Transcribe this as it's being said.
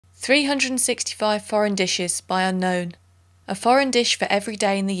365 foreign dishes by unknown. A foreign dish for every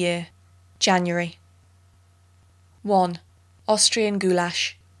day in the year. January. 1. Austrian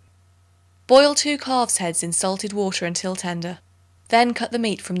goulash. Boil 2 calves' heads in salted water until tender. Then cut the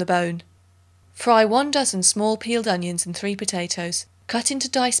meat from the bone. Fry 1 dozen small peeled onions and 3 potatoes, cut into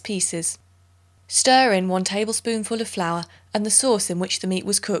dice pieces. Stir in 1 tablespoonful of flour and the sauce in which the meat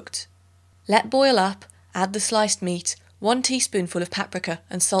was cooked. Let boil up, add the sliced meat, 1 teaspoonful of paprika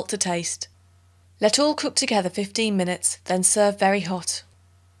and salt to taste. Let all cook together 15 minutes, then serve very hot.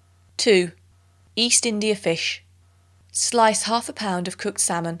 2. East India fish. Slice half a pound of cooked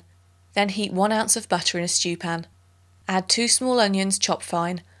salmon, then heat 1 ounce of butter in a stew pan. Add 2 small onions chopped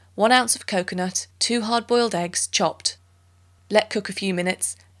fine, 1 ounce of coconut, 2 hard-boiled eggs chopped. Let cook a few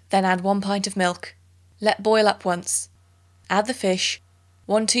minutes, then add 1 pint of milk. Let boil up once. Add the fish,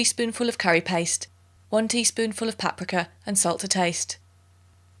 1 teaspoonful of curry paste, 1 teaspoonful of paprika and salt to taste.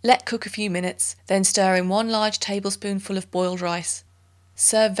 Let cook a few minutes, then stir in 1 large tablespoonful of boiled rice.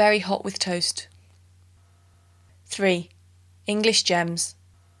 Serve very hot with toast. 3. English gems.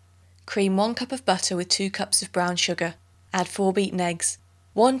 Cream 1 cup of butter with 2 cups of brown sugar. Add 4 beaten eggs,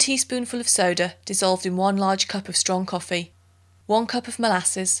 1 teaspoonful of soda dissolved in 1 large cup of strong coffee, 1 cup of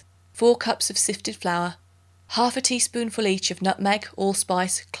molasses, 4 cups of sifted flour, half a teaspoonful each of nutmeg,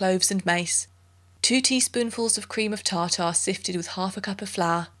 allspice, cloves and mace, 2 teaspoonfuls of cream of tartar sifted with half a cup of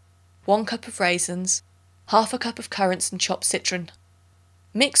flour, 1 cup of raisins, half a cup of currants and chopped citron.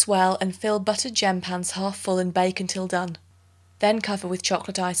 Mix well and fill buttered gem pans half full and bake until done. Then cover with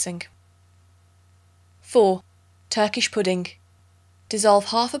chocolate icing. 4. Turkish pudding. Dissolve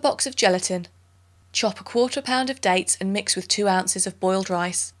half a box of gelatin. Chop a quarter pound of dates and mix with 2 ounces of boiled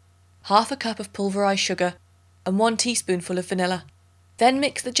rice, half a cup of pulverised sugar and 1 teaspoonful of vanilla. Then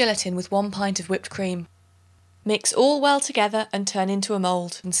mix the gelatin with 1 pint of whipped cream. Mix all well together and turn into a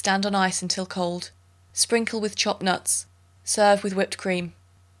mould and stand on ice until cold. Sprinkle with chopped nuts. Serve with whipped cream.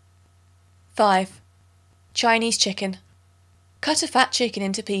 5. Chinese chicken. Cut a fat chicken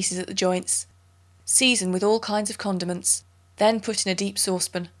into pieces at the joints. Season with all kinds of condiments. Then put in a deep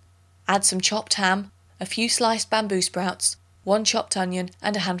saucepan. Add some chopped ham, a few sliced bamboo sprouts, 1 chopped onion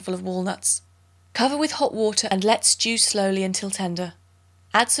and a handful of walnuts. Cover with hot water and let stew slowly until tender.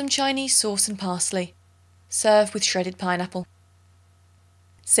 Add some Chinese sauce and parsley. Serve with shredded pineapple.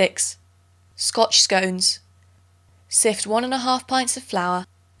 6. Scotch scones. Sift 1½ pints of flour,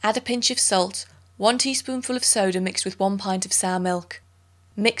 add a pinch of salt, 1 teaspoonful of soda mixed with 1 pint of sour milk.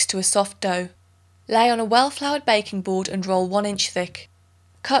 Mix to a soft dough. Lay on a well-floured baking board and roll 1 inch thick.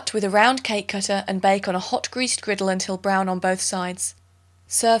 Cut with a round cake cutter and bake on a hot greased griddle until brown on both sides.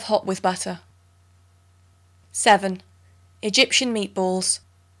 Serve hot with butter. 7. Egyptian meatballs.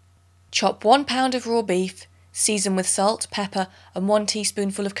 Chop 1 pound of raw beef, season with salt, pepper and 1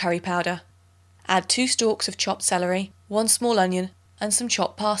 teaspoonful of curry powder. Add 2 stalks of chopped celery, 1 small onion and some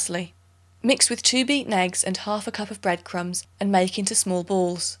chopped parsley. Mix with 2 beaten eggs and half a cup of breadcrumbs and make into small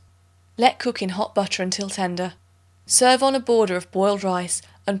balls. Let cook in hot butter until tender. Serve on a border of boiled rice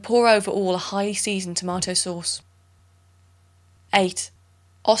and pour over all a highly seasoned tomato sauce. 8.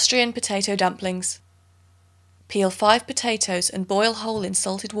 Austrian potato dumplings. Peel 5 potatoes and boil whole in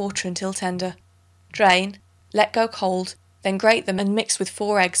salted water until tender. Drain, let go cold, then grate them and mix with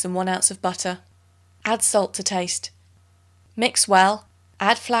 4 eggs and 1 ounce of butter. Add salt to taste. Mix well,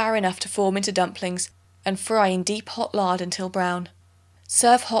 add flour enough to form into dumplings and fry in deep hot lard until brown.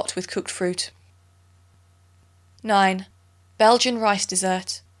 Serve hot with cooked fruit. 9. Belgian rice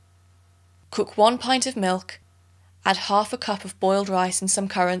dessert. Cook 1 pint of milk, add half a cup of boiled rice and some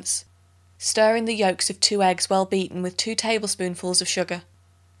currants. Stir in the yolks of 2 eggs well beaten with 2 tablespoonfuls of sugar.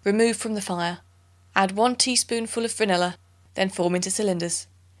 Remove from the fire. Add 1 teaspoonful of vanilla, then form into cylinders.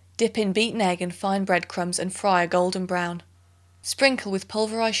 Dip in beaten egg and fine breadcrumbs and fry a golden brown. Sprinkle with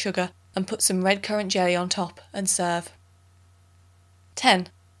pulverised sugar and put some red currant jelly on top and serve. 10.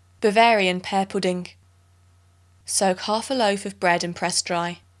 Bavarian pear pudding. Soak half a loaf of bread and press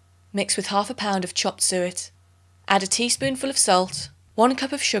dry. Mix with half a pound of chopped suet. Add a teaspoonful of salt, 1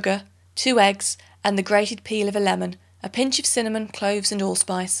 cup of sugar, 2 eggs and the grated peel of a lemon, a pinch of cinnamon, cloves and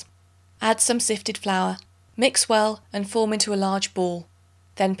allspice. Add some sifted flour. Mix well and form into a large ball.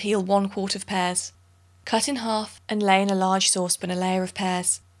 Then peel 1 quart of pears. Cut in half and lay in a large saucepan a layer of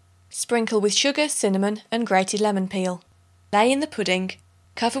pears. Sprinkle with sugar, cinnamon and grated lemon peel. Lay in the pudding,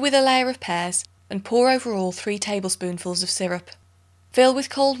 cover with a layer of pears and pour over all 3 tablespoonfuls of syrup. Fill with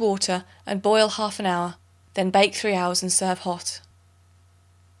cold water and boil half an hour, then bake 3 hours and serve hot.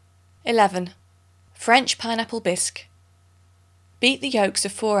 11. French pineapple bisque. Beat the yolks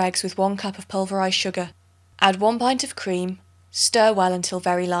of 4 eggs with 1 cup of pulverised sugar. Add 1 pint of cream, Stir well until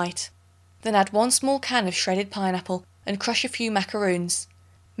very light. Then add 1 small can of shredded pineapple and crush a few macaroons.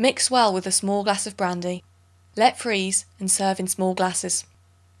 Mix well with a small glass of brandy. Let freeze and serve in small glasses.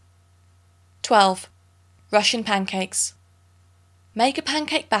 12. Russian pancakes. Make a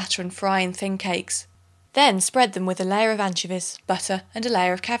pancake batter and fry in thin cakes. Then spread them with a layer of anchovies, butter and a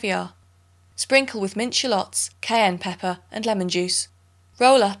layer of caviar. Sprinkle with minced shallots, cayenne pepper and lemon juice.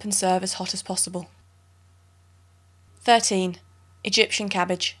 Roll up and serve as hot as possible. 13. Egyptian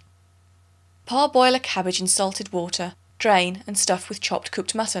cabbage. Parboil a cabbage in salted water, drain and stuff with chopped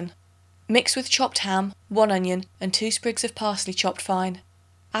cooked mutton. Mix with chopped ham, 1 onion and 2 sprigs of parsley chopped fine.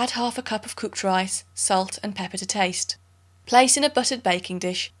 Add half a cup of cooked rice, salt and pepper to taste. Place in a buttered baking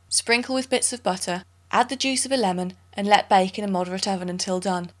dish, sprinkle with bits of butter, add the juice of a lemon and let bake in a moderate oven until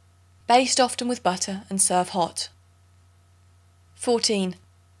done. Baste often with butter and serve hot. 14.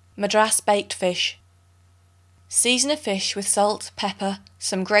 Madras baked fish. Season a fish with salt, pepper,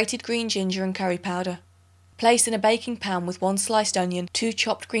 some grated green ginger and curry powder. Place in a baking pan with 1 sliced onion, 2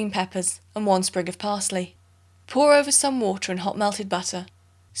 chopped green peppers and 1 sprig of parsley. Pour over some water and hot melted butter.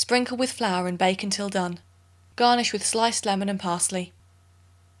 Sprinkle with flour and bake until done. Garnish with sliced lemon and parsley.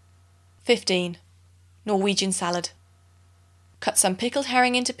 15. Norwegian salad. Cut some pickled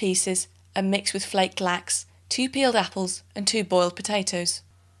herring into pieces and mix with flaked lax, 2 peeled apples and 2 boiled potatoes.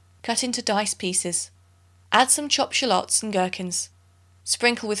 Cut into dice pieces. Add some chopped shallots and gherkins.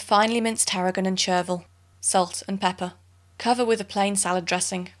 Sprinkle with finely minced tarragon and chervil, salt and pepper. Cover with a plain salad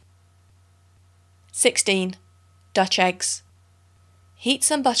dressing. 16. Dutch eggs. Heat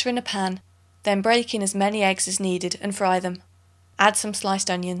some butter in a pan, then break in as many eggs as needed and fry them. Add some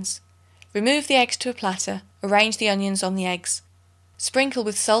sliced onions. Remove the eggs to a platter, arrange the onions on the eggs. Sprinkle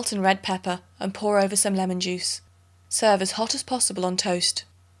with salt and red pepper and pour over some lemon juice. Serve as hot as possible on toast.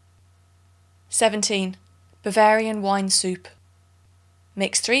 17. Bavarian wine soup.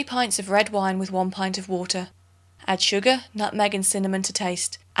 Mix 3 pints of red wine with 1 pint of water. Add sugar, nutmeg and cinnamon to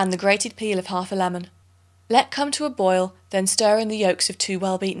taste, and the grated peel of half a lemon. Let come to a boil, then stir in the yolks of 2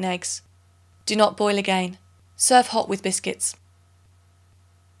 well-beaten eggs. Do not boil again. Serve hot with biscuits.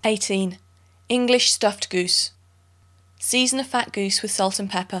 18. English stuffed goose. Season a fat goose with salt and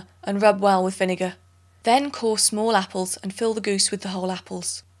pepper and rub well with vinegar. Then core small apples and fill the goose with the whole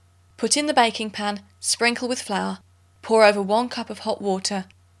apples. Put in the baking pan, sprinkle with flour, pour over 1 cup of hot water,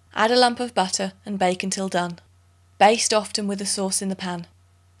 add a lump of butter and bake until done. Baste often with the sauce in the pan.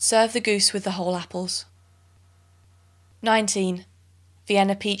 Serve the goose with the whole apples. 19.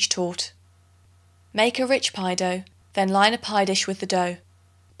 Vienna peach torte. Make a rich pie dough, then line a pie dish with the dough.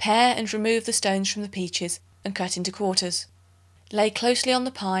 Pare and remove the stones from the peaches and cut into quarters. Lay closely on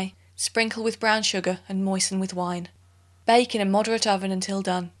the pie, sprinkle with brown sugar and moisten with wine. Bake in a moderate oven until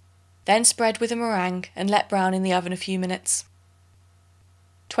done. Then spread with a meringue and let brown in the oven a few minutes.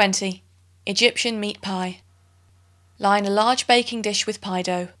 20. Egyptian meat pie. Line a large baking dish with pie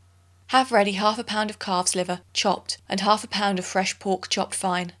dough. Have ready half a pound of calf's liver, chopped, and half a pound of fresh pork chopped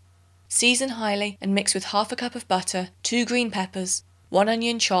fine. Season highly and mix with half a cup of butter, 2 green peppers, 1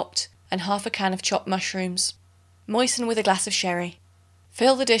 onion chopped, and half a can of chopped mushrooms. Moisten with a glass of sherry.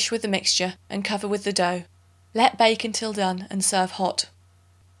 Fill the dish with the mixture and cover with the dough. Let bake until done and serve hot.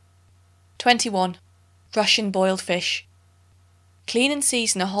 21. Russian boiled fish. Clean and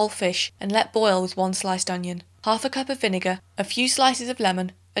season a whole fish and let boil with 1 sliced onion, half a cup of vinegar, a few slices of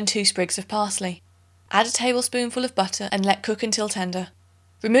lemon and 2 sprigs of parsley. Add a tablespoonful of butter and let cook until tender.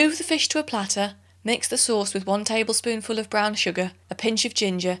 Remove the fish to a platter, mix the sauce with 1 tablespoonful of brown sugar, a pinch of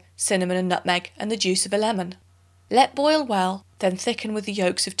ginger, cinnamon and nutmeg and the juice of a lemon. Let boil well, then thicken with the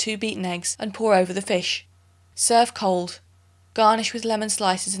yolks of 2 beaten eggs and pour over the fish. Serve cold. Garnish with lemon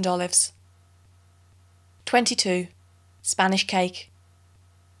slices and olives. 22. Spanish cake.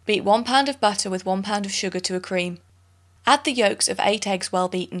 Beat 1 pound of butter with 1 pound of sugar to a cream. Add the yolks of 8 eggs well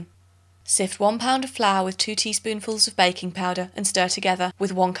beaten. Sift 1 pound of flour with 2 teaspoonfuls of baking powder and stir together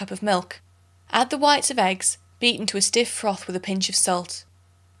with 1 cup of milk. Add the whites of eggs, beaten to a stiff froth with a pinch of salt.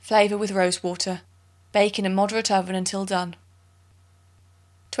 Flavour with rose water. Bake in a moderate oven until done.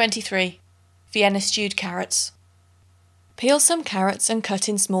 23. Vienna stewed carrots. Peel some carrots and cut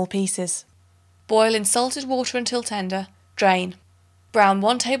in small pieces. Boil in salted water until tender, drain. Brown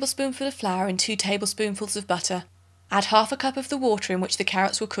 1 tablespoonful of flour in 2 tablespoonfuls of butter. Add half a cup of the water in which the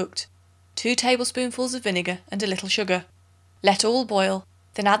carrots were cooked, 2 tablespoonfuls of vinegar and a little sugar. Let all boil,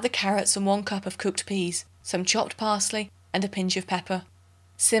 then add the carrots and 1 cup of cooked peas, some chopped parsley and a pinch of pepper.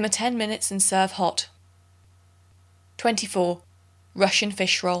 Simmer 10 minutes and serve hot. 24. Russian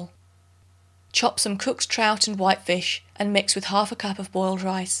fish roll. Chop some cooked trout and white fish and mix with half a cup of boiled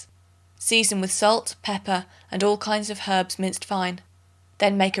rice. Season with salt, pepper, and all kinds of herbs minced fine.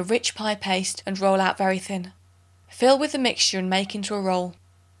 Then make a rich pie paste and roll out very thin. Fill with the mixture and make into a roll.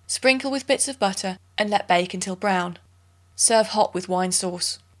 Sprinkle with bits of butter and let bake until brown. Serve hot with wine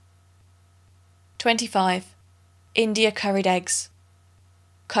sauce. 25. India curried eggs.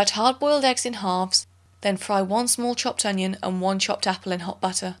 Cut hard-boiled eggs in halves, then fry 1 small chopped onion and 1 chopped apple in hot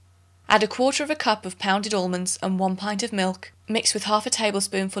butter. Add 1/4 cup of pounded almonds and 1 pint of milk, mixed with half a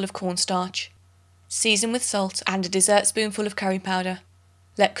tablespoonful of cornstarch. Season with salt and a dessertspoonful of curry powder.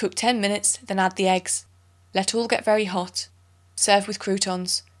 Let cook 10 minutes, then add the eggs. Let all get very hot. Serve with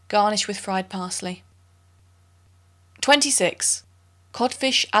croutons. Garnish with fried parsley. 26.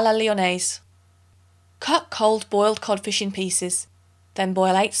 Codfish à la lyonnaise. Cut cold boiled codfish in pieces. Then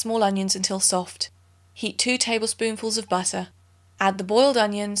boil 8 small onions until soft. Heat 2 tablespoonfuls of butter. Add the boiled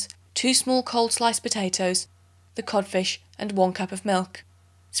onions, 2 small cold sliced potatoes, the codfish and 1 cup of milk.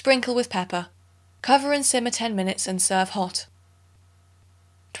 Sprinkle with pepper. Cover and simmer 10 minutes and serve hot.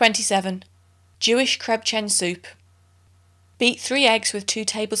 27. Jewish krebchen soup. Beat 3 eggs with 2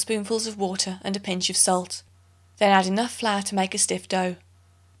 tablespoonfuls of water and a pinch of salt. Then add enough flour to make a stiff dough.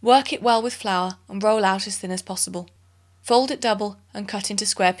 Work it well with flour and roll out as thin as possible. Fold it double and cut into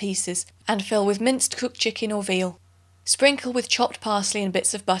square pieces and fill with minced cooked chicken or veal. Sprinkle with chopped parsley and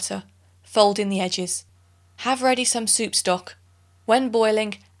bits of butter. Fold in the edges. Have ready some soup stock. When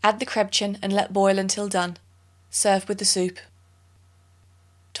boiling, add the krebchen and let boil until done. Serve with the soup.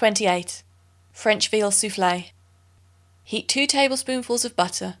 28. French veal soufflé. Heat 2 tablespoonfuls of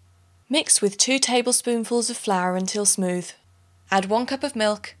butter. Mix with 2 tablespoonfuls of flour until smooth. Add 1 cup of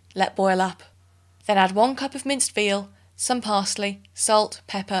milk, let boil up. Then add 1 cup of minced veal, some parsley, salt,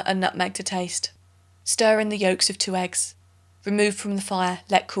 pepper and nutmeg to taste. Stir in the yolks of 2 eggs. Remove from the fire,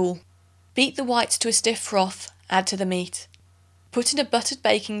 let cool. Beat the whites to a stiff froth, add to the meat. Put in a buttered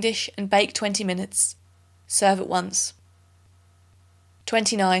baking dish and bake 20 minutes. Serve at once.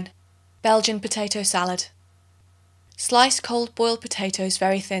 29. Belgian potato salad. Slice cold boiled potatoes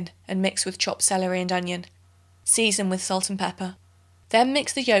very thin and mix with chopped celery and onion. Season with salt and pepper. Then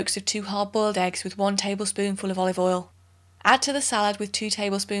mix the yolks of 2 hard-boiled eggs with 1 tablespoonful of olive oil. Add to the salad with 2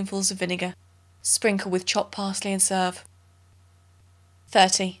 tablespoonfuls of vinegar. Sprinkle with chopped parsley and serve.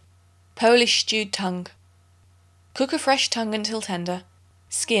 30. Polish stewed tongue. Cook a fresh tongue until tender.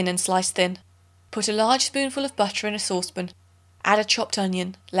 Skin and slice thin. Put a large spoonful of butter in a saucepan. Add a chopped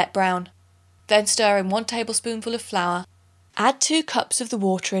onion, let brown. Then stir in 1 tablespoonful of flour. Add 2 cups of the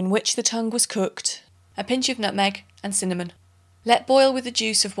water in which the tongue was cooked, a pinch of nutmeg and cinnamon. Let boil with the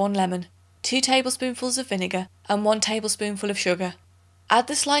juice of 1 lemon, 2 tablespoonfuls of vinegar and 1 tablespoonful of sugar. Add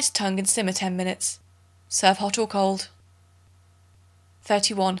the sliced tongue and simmer 10 minutes. Serve hot or cold.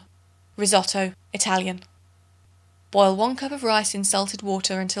 31. Risotto, Italian. Boil 1 cup of rice in salted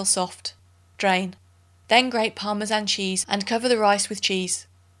water until soft. Drain. Then grate Parmesan cheese and cover the rice with cheese.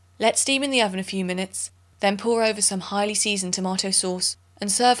 Let steam in the oven a few minutes, then pour over some highly seasoned tomato sauce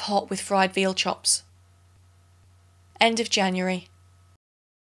and serve hot with fried veal chops. End of January.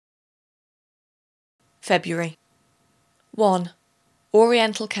 February. 1.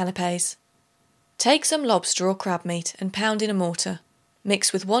 Oriental canapés. Take some lobster or crab meat and pound in a mortar.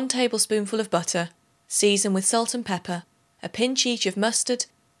 Mix with 1 tablespoonful of butter. Season with salt and pepper, a pinch each of mustard,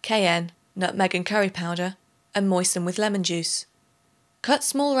 cayenne, nutmeg and curry powder, and moisten with lemon juice. Cut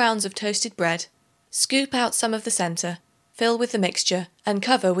small rounds of toasted bread. Scoop out some of the centre, fill with the mixture and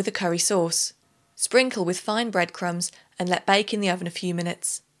cover with the curry sauce. Sprinkle with fine breadcrumbs and let bake in the oven a few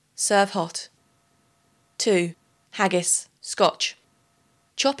minutes. Serve hot. 2. Haggis, Scotch.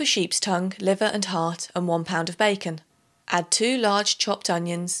 Chop a sheep's tongue, liver and heart and 1 pound of bacon. Add 2 large chopped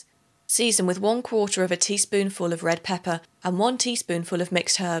onions. Season with 1/4 of a teaspoonful of red pepper and 1 teaspoonful of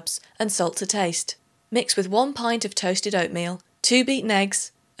mixed herbs and salt to taste. Mix with 1 pint of toasted oatmeal, 2 beaten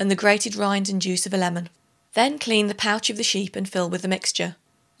eggs and the grated rind and juice of a lemon. Then clean the pouch of the sheep and fill with the mixture.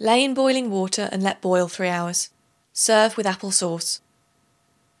 Lay in boiling water and let boil 3 hours. Serve with apple sauce.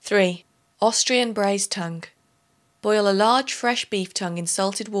 3. Austrian braised tongue. Boil a large fresh beef tongue in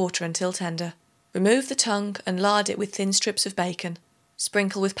salted water until tender. Remove the tongue and lard it with thin strips of bacon.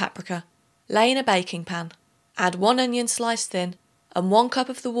 Sprinkle with paprika. Lay in a baking pan. Add 1 onion sliced thin and 1 cup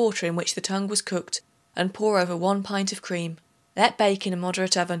of the water in which the tongue was cooked and pour over 1 pint of cream. Let bake in a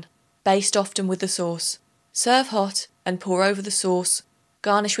moderate oven. Baste often with the sauce. Serve hot and pour over the sauce.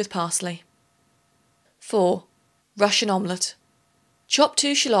 Garnish with parsley. 4. Russian omelette. Chop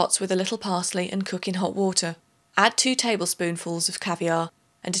 2 shallots with a little parsley and cook in hot water. Add 2 tablespoonfuls of caviar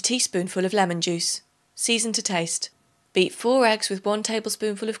and a teaspoonful of lemon juice. Season to taste. Beat 4 eggs with 1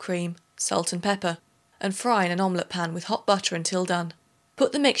 tablespoonful of cream, salt and pepper, and fry in an omelette pan with hot butter until done.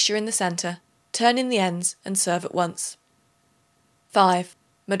 Put the mixture in the centre, turn in the ends and serve at once. 5.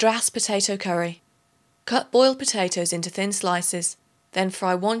 Madras potato curry. Cut boiled potatoes into thin slices, then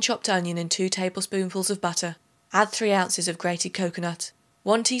fry 1 chopped onion in 2 tablespoonfuls of butter. Add 3 ounces of grated coconut,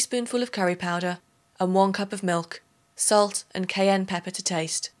 1 teaspoonful of curry powder and 1 cup of milk, salt and cayenne pepper to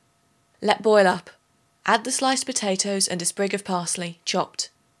taste. Let boil up. Add the sliced potatoes and a sprig of parsley,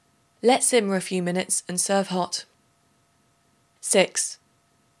 chopped. Let simmer a few minutes and serve hot. 6.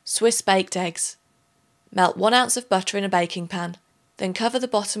 Swiss baked eggs. Melt 1 ounce of butter in a baking pan, then cover the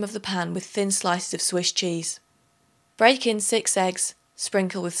bottom of the pan with thin slices of Swiss cheese. Break in 6 eggs,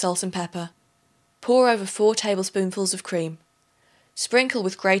 sprinkle with salt and pepper. Pour over 4 tablespoonfuls of cream. Sprinkle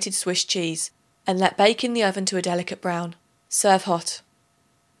with grated Swiss cheese and let bake in the oven to a delicate brown. Serve hot.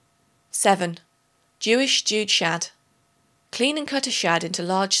 7. Jewish stewed shad. Clean and cut a shad into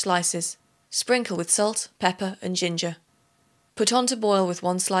large slices. Sprinkle with salt, pepper and ginger. Put on to boil with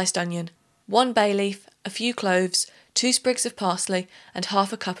 1 sliced onion, 1 bay leaf, a few cloves, 2 sprigs of parsley and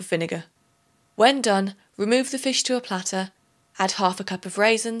half a cup of vinegar. When done, remove the fish to a platter, add half a cup of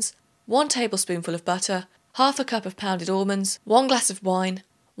raisins, 1 tablespoonful of butter, half a cup of pounded almonds, 1 glass of wine,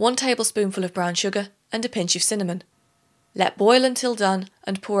 1 tablespoonful of brown sugar and a pinch of cinnamon. Let boil until done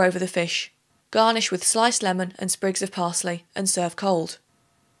and pour over the fish. Garnish with sliced lemon and sprigs of parsley and serve cold.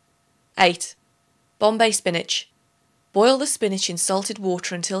 8. Bombay spinach. Boil the spinach in salted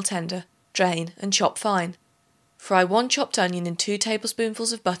water until tender, drain and chop fine. Fry 1 chopped onion in 2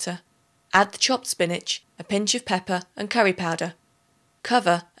 tablespoonfuls of butter. Add the chopped spinach, a pinch of pepper and curry powder.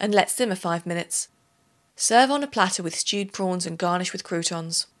 Cover and let simmer 5 minutes. Serve on a platter with stewed prawns and garnish with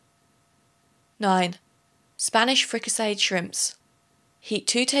croutons. 9. Spanish fricasseed shrimps. Heat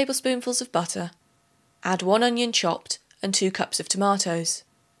 2 tablespoonfuls of butter. Add 1 onion chopped and 2 cups of tomatoes.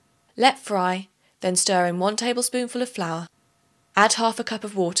 Let fry, then stir in 1 tablespoonful of flour. Add half a cup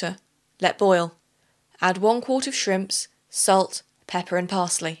of water. Let boil. Add 1 quart of shrimps, salt, pepper and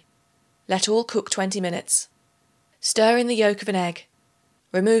parsley. Let all cook 20 minutes. Stir in the yolk of an egg.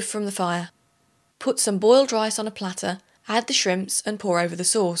 Remove from the fire. Put some boiled rice on a platter, add the shrimps and pour over the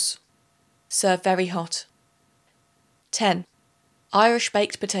sauce. Serve very hot. 10. Irish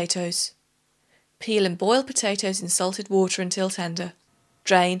baked potatoes. Peel and boil potatoes in salted water until tender.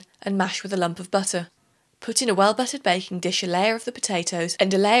 Drain and mash with a lump of butter. Put in a well-buttered baking dish a layer of the potatoes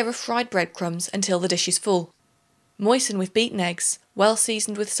and a layer of fried breadcrumbs until the dish is full. Moisten with beaten eggs, well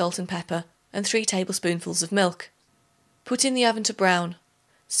seasoned with salt and pepper, and 3 tablespoonfuls of milk. Put in the oven to brown.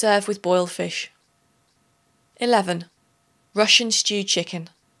 Serve with boiled fish. 11. Russian stewed chicken.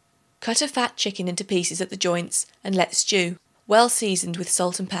 Cut a fat chicken into pieces at the joints and let stew, well seasoned with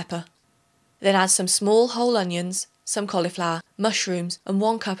salt and pepper. Then add some small whole onions, some cauliflower, mushrooms and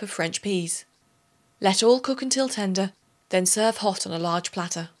 1 cup of French peas. Let all cook until tender, then serve hot on a large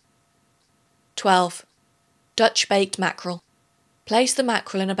platter. 12. Dutch baked mackerel. Place the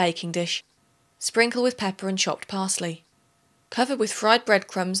mackerel in a baking dish. Sprinkle with pepper and chopped parsley. Cover with fried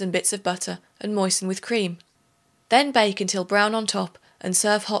breadcrumbs and bits of butter and moisten with cream. Then bake until brown on top and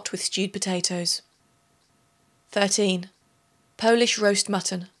serve hot with stewed potatoes. 13. Polish roast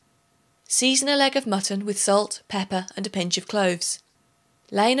mutton. Season a leg of mutton with salt, pepper and a pinch of cloves.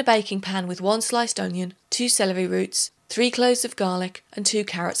 Lay in a baking pan with 1 sliced onion, 2 celery roots, 3 cloves of garlic and 2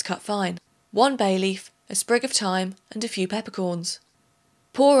 carrots cut fine, 1 bay leaf, a sprig of thyme and a few peppercorns.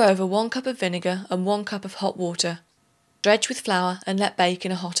 Pour over 1 cup of vinegar and 1 cup of hot water. Dredge with flour and let bake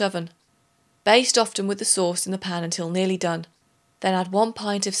in a hot oven. Baste often with the sauce in the pan until nearly done. Then add 1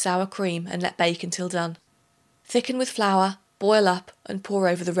 pint of sour cream and let bake until done. Thicken with flour, boil up and pour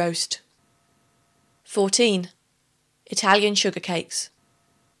over the roast. 14. Italian sugar cakes.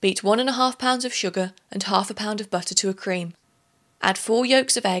 Beat 1 1/2 pounds of sugar and half a pound of butter to a cream. Add 4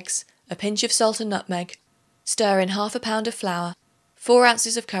 yolks of eggs, a pinch of salt and nutmeg. Stir in half a pound of flour, 4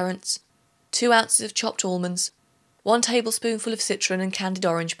 ounces of currants, 2 ounces of chopped almonds, 1 tablespoonful of citron and candied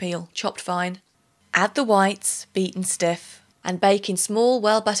orange peel, chopped fine. Add the whites, beaten stiff, and bake in small,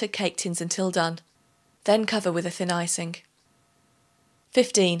 well-buttered cake tins until done. Then cover with a thin icing.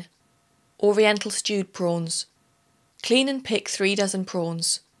 15. Oriental stewed prawns. Clean and pick 3 dozen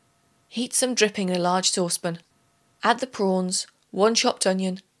prawns. Heat some dripping in a large saucepan. Add the prawns, 1 chopped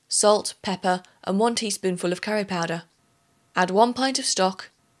onion, salt, pepper and 1 teaspoonful of curry powder. Add 1 pint of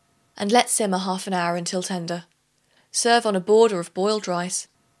stock and let simmer half an hour until tender. Serve on a border of boiled rice.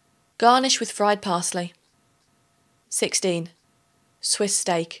 Garnish with fried parsley. 16. Swiss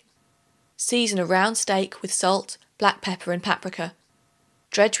steak. Season a round steak with salt, black pepper and paprika.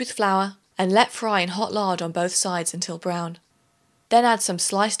 Dredge with flour and let fry in hot lard on both sides until brown. Then add some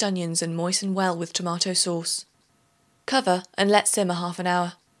sliced onions and moisten well with tomato sauce. Cover and let simmer half an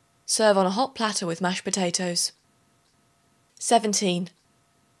hour. Serve on a hot platter with mashed potatoes. 17.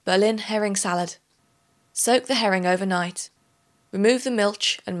 Berlin herring salad. Soak the herring overnight. Remove the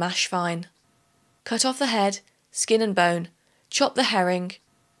milch and mash fine. Cut off the head, skin and bone. Chop the herring.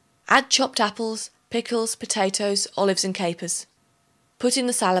 Add chopped apples, pickles, potatoes, olives and capers. Put in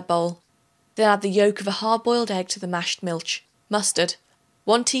the salad bowl. Then add the yolk of a hard-boiled egg to the mashed milch, mustard,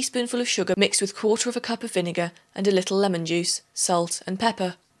 1 teaspoonful of sugar mixed with 1/4 cup of vinegar and a little lemon juice, salt and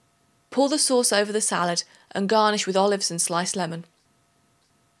pepper. Pour the sauce over the salad and garnish with olives and sliced lemon.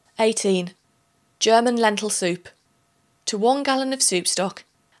 18. German lentil soup. To 1 gallon of soup stock,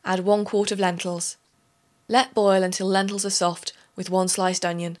 add 1 quart of lentils. Let boil until lentils are soft with 1 sliced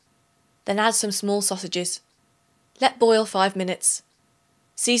onion. Then add some small sausages. Let boil 5 minutes.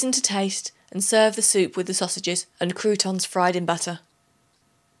 Season to taste and serve the soup with the sausages and croutons fried in butter.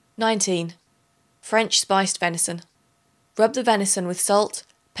 19. French spiced venison. Rub the venison with salt,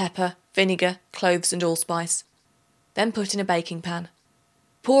 pepper, vinegar, cloves and allspice. Then put in a baking pan.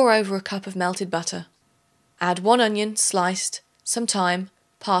 Pour over a cup of melted butter. Add 1 onion sliced, some thyme,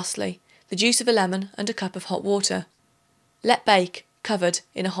 parsley, the juice of a lemon and a cup of hot water. Let bake, covered,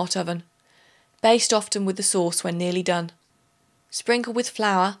 in a hot oven. Baste often with the sauce when nearly done. Sprinkle with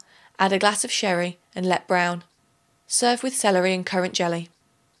flour, add a glass of sherry and let brown. Serve with celery and currant jelly.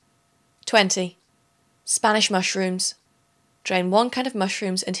 20. Spanish mushrooms. Drain 1 can of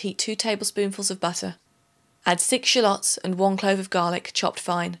mushrooms and heat 2 tablespoonfuls of butter. Add 6 shallots and 1 clove of garlic chopped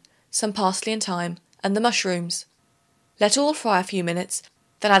fine, some parsley and thyme, and the mushrooms. Let all fry a few minutes,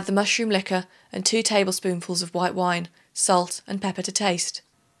 then add the mushroom liquor and 2 tablespoonfuls of white wine, salt and pepper to taste.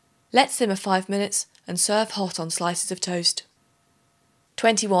 Let simmer 5 minutes and serve hot on slices of toast.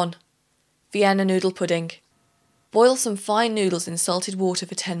 21. Vienna noodle pudding. Boil some fine noodles in salted water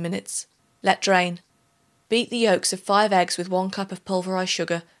for 10 minutes. Let drain. Beat the yolks of 5 eggs with 1 cup of pulverised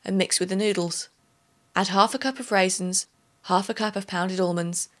sugar and mix with the noodles. Add half a cup of raisins, half a cup of pounded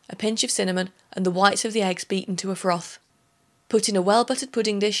almonds, a pinch of cinnamon and the whites of the eggs beaten to a froth. Put in a well-buttered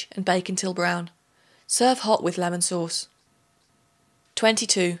pudding dish and bake until brown. Serve hot with lemon sauce.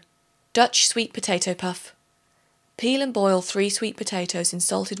 22. Dutch sweet potato puff. Peel and boil 3 sweet potatoes in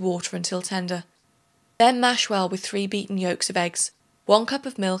salted water until tender. Then mash well with 3 beaten yolks of eggs, 1 cup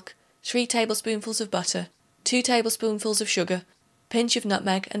of milk, 3 tablespoonfuls of butter, 2 tablespoonfuls of sugar, pinch of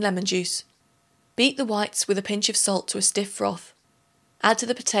nutmeg and lemon juice. Beat the whites with a pinch of salt to a stiff froth. Add to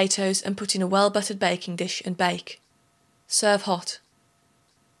the potatoes and put in a well-buttered baking dish and bake. Serve hot.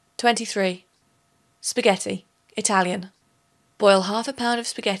 23. Spaghetti, Italian. Boil half a pound of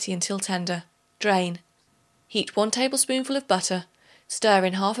spaghetti until tender. Drain. Heat 1 tablespoonful of butter. Stir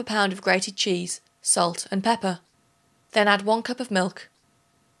in half a pound of grated cheese, salt and pepper. Then add 1 cup of milk.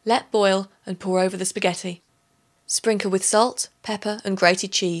 Let boil and pour over the spaghetti. Sprinkle with salt, pepper and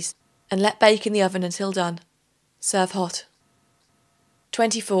grated cheese and let bake in the oven until done. Serve hot.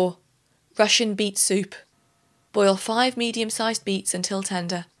 24. Russian beet soup. Boil 5 medium-sized beets until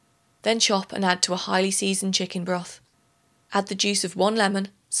tender. Then chop and add to a highly seasoned chicken broth. Add the juice of 1 lemon,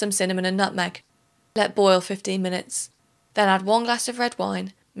 some cinnamon and nutmeg. Let boil 15 minutes. Then add 1 glass of red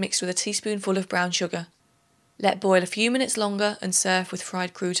wine mixed with a teaspoonful of brown sugar. Let boil a few minutes longer and serve with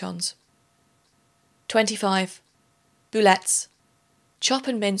fried croutons. 25. Boulettes. Chop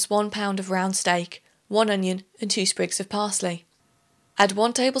and mince 1 pound of round steak, 1 onion and 2 sprigs of parsley. Add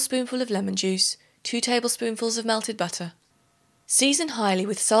 1 tablespoonful of lemon juice, 2 tablespoonfuls of melted butter. Season highly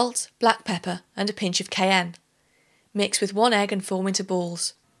with salt, black pepper and a pinch of cayenne. Mix with 1 egg and form into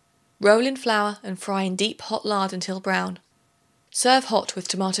balls. Roll in flour and fry in deep hot lard until brown. Serve hot with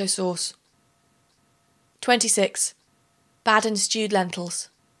tomato sauce. 26. Bad and stewed lentils.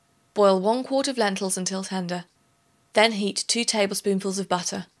 Boil 1 quart of lentils until tender. Then heat 2 tablespoonfuls of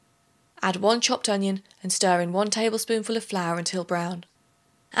butter. Add 1 chopped onion and stir in 1 tablespoonful of flour until brown.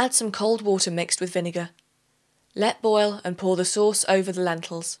 Add some cold water mixed with vinegar. Let boil and pour the sauce over the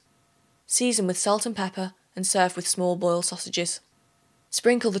lentils. Season with salt and pepper and serve with small boiled sausages.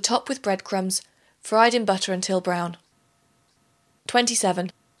 Sprinkle the top with breadcrumbs, fried in butter until brown.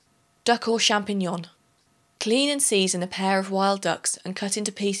 27. Duck or champignon. Clean and season a pair of wild ducks and cut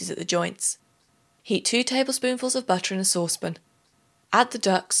into pieces at the joints. Heat 2 tablespoonfuls of butter in a saucepan. Add the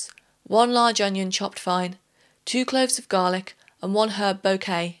ducks, 1 large onion chopped fine, 2 cloves of garlic and 1 herb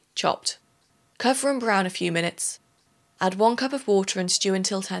bouquet chopped. Cover and brown a few minutes. Add 1 cup of water and stew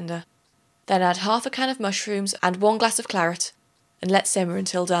until tender. Then add half a can of mushrooms and 1 glass of claret and let simmer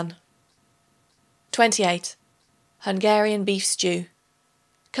until done. 28. Hungarian beef stew.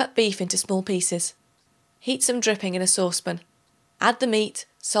 Cut beef into small pieces. Heat some dripping in a saucepan. Add the meat,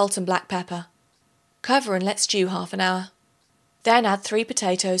 salt and black pepper. Cover and let stew half an hour. Then add 3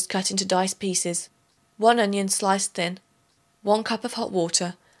 potatoes cut into diced pieces, 1 onion sliced thin, 1 cup of hot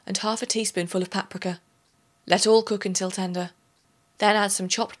water and half a teaspoonful of paprika. Let all cook until tender. Then add some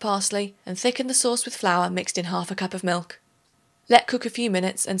chopped parsley and thicken the sauce with flour mixed in half a cup of milk. Let cook a few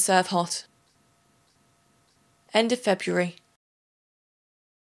minutes and serve hot. End of February.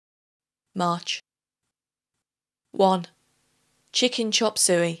 March. 1. Chicken chop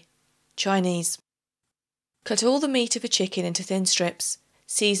suey, Chinese. Cut all the meat of a chicken into thin strips,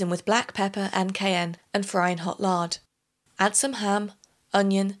 season with black pepper and cayenne and fry in hot lard. Add some ham,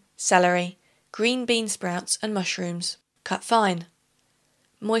 onion, celery, green bean sprouts and mushrooms, cut fine.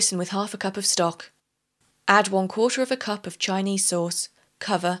 Moisten with half a cup of stock. Add 1/4 cup of Chinese sauce,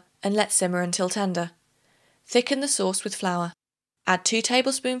 cover and let simmer until tender. Thicken the sauce with flour. Add 2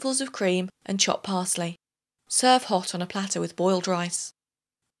 tablespoonfuls of cream and chopped parsley. Serve hot on a platter with boiled rice.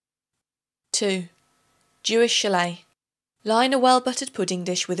 2. Jewish chalet. Line a well-buttered pudding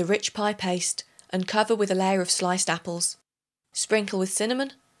dish with a rich pie paste and cover with a layer of sliced apples. Sprinkle with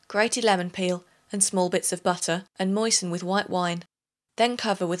cinnamon, grated lemon peel and small bits of butter and moisten with white wine. Then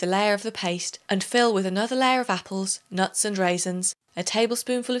cover with a layer of the paste and fill with another layer of apples, nuts and raisins, a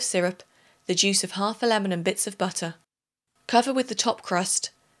tablespoonful of syrup, the juice of half a lemon and bits of butter. Cover with the top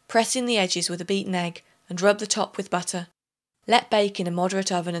crust, press in the edges with a beaten egg and rub the top with butter. Let bake in a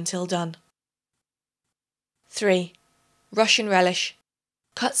moderate oven until done. 3. Russian relish.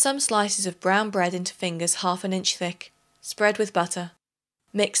 Cut some slices of brown bread into fingers 1/2 inch thick. Spread with butter.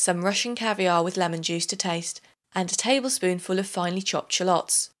 Mix some Russian caviar with lemon juice to taste and a tablespoonful of finely chopped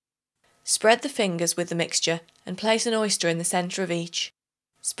shallots. Spread the fingers with the mixture and place an oyster in the centre of each.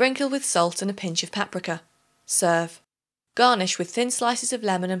 Sprinkle with salt and a pinch of paprika. Serve. Garnish with thin slices of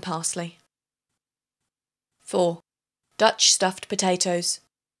lemon and parsley. 4. Dutch stuffed potatoes.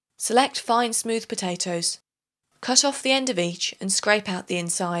 Select fine smooth potatoes. Cut off the end of each and scrape out the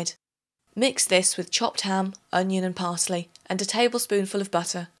inside. Mix this with chopped ham, onion and parsley and a tablespoonful of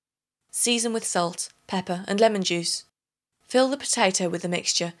butter. Season with salt, pepper and lemon juice. Fill the potato with the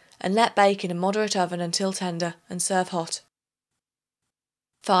mixture and let bake in a moderate oven until tender and serve hot.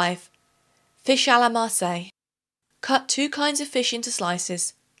 5. Fish à la Marseille. Cut 2 kinds of fish into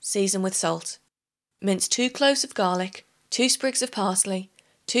slices, season with salt. Mince 2 cloves of garlic, 2 sprigs of parsley,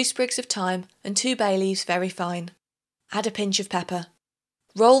 2 sprigs of thyme and 2 bay leaves very fine. Add a pinch of pepper.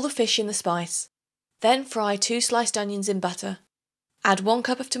 Roll the fish in the spice. Then fry 2 sliced onions in butter. Add 1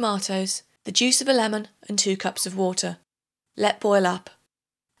 cup of tomatoes, the juice of a lemon and 2 cups of water. Let boil up.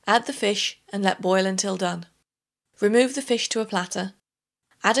 Add the fish and let boil until done. Remove the fish to a platter.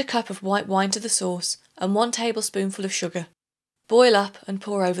 Add a cup of white wine to the sauce and 1 tablespoonful of sugar. Boil up and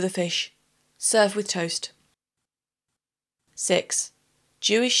pour over the fish. Serve with toast. 6.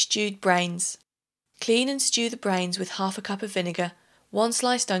 Jewish stewed brains. Clean and stew the brains with half a cup of vinegar, 1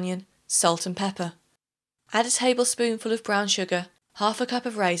 sliced onion, salt and pepper. Add a tablespoonful of brown sugar, half a cup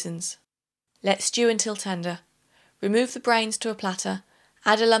of raisins. Let stew until tender. Remove the brains to a platter,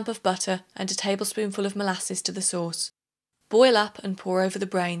 add a lump of butter and a tablespoonful of molasses to the sauce. Boil up and pour over the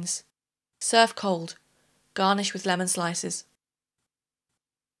brains. Serve cold. Garnish with lemon slices.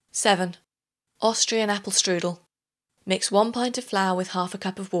 7. Austrian apple strudel. Mix 1 pint of flour with half a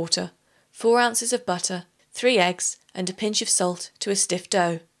cup of water, 4 ounces of butter, 3 eggs and a pinch of salt to a stiff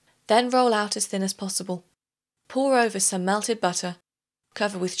dough. Then roll out as thin as possible. Pour over some melted butter.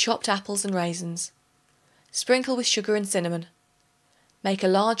 Cover with chopped apples and raisins. Sprinkle with sugar and cinnamon. Make a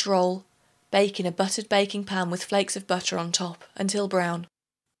large roll. Bake in a buttered baking pan with flakes of butter on top until brown.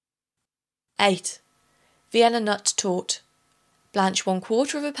 8. Vienna nut torte. Blanch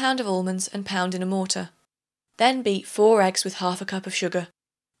 1/4 pound of almonds and pound in a mortar. Then beat 4 eggs with half a cup of sugar.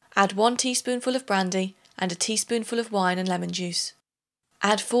 Add 1 teaspoonful of brandy and a teaspoonful of wine and lemon juice.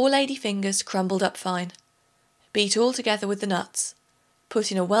 Add 4 lady fingers crumbled up fine. Beat all together with the nuts.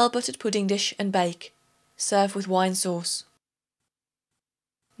 Put in a well-buttered pudding dish and bake. Serve with wine sauce.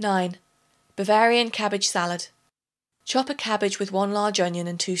 9. Bavarian cabbage salad. Chop a cabbage with 1 large onion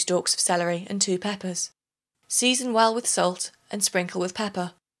and 2 stalks of celery and 2 peppers. Season well with salt and sprinkle with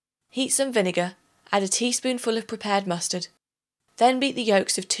pepper. Heat some vinegar, add a teaspoonful of prepared mustard. Then beat the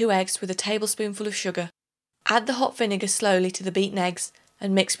yolks of 2 eggs with a tablespoonful of sugar. Add the hot vinegar slowly to the beaten eggs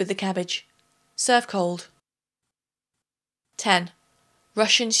and mix with the cabbage. Serve cold. 10.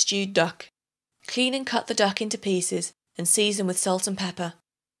 Russian stewed duck. Clean and cut the duck into pieces and season with salt and pepper.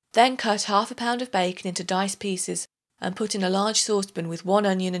 Then cut half a pound of bacon into diced pieces and put in a large saucepan with 1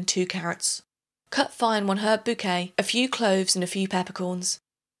 onion and 2 carrots. Cut fine 1 herb bouquet, a few cloves and a few peppercorns.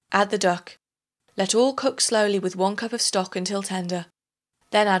 Add the duck. Let all cook slowly with 1 cup of stock until tender.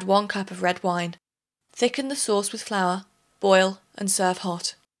 Then add 1 cup of red wine. Thicken the sauce with flour, boil and serve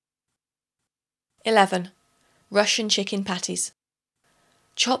hot. 11. Russian chicken patties.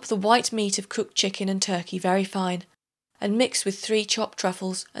 Chop the white meat of cooked chicken and turkey very fine and mix with 3 chopped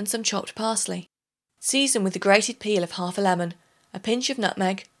truffles and some chopped parsley. Season with the grated peel of half a lemon, a pinch of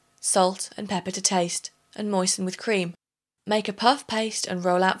nutmeg, salt and pepper to taste, and moisten with cream. Make a puff paste and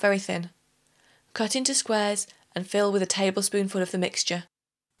roll out very thin. Cut into squares and fill with a tablespoonful of the mixture.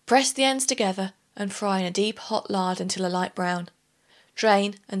 Press the ends together and fry in a deep hot lard until a light brown.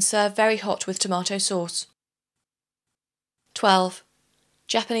 Drain and serve very hot with tomato sauce. 12.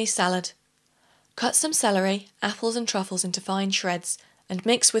 Japanese salad. Cut some celery, apples and truffles into fine shreds and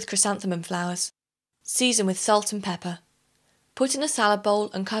mix with chrysanthemum flowers. Season with salt and pepper. Put in a salad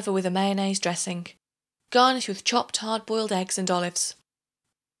bowl and cover with a mayonnaise dressing. Garnish with chopped hard-boiled eggs and olives.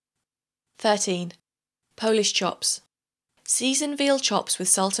 13. Polish chops. Season veal chops with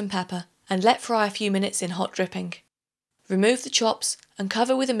salt and pepper and let fry a few minutes in hot dripping. Remove the chops and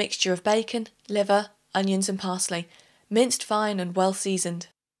cover with a mixture of bacon, liver, onions and parsley, minced fine and well seasoned.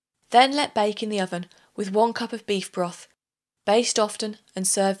 Then let bake in the oven with 1 cup of beef broth. Baste often and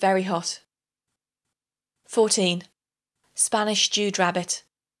serve very hot. 14. Spanish stewed rabbit.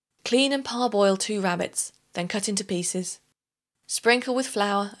 Clean and parboil 2 rabbits, then cut into pieces. Sprinkle with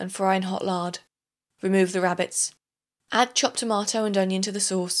flour and fry in hot lard. Remove the rabbits. Add chopped tomato and onion to the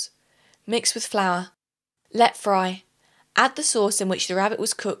sauce. Mix with flour. Let fry. Add the sauce in which the rabbit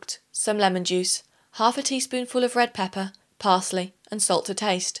was cooked, some lemon juice, half a teaspoonful of red pepper, parsley and salt to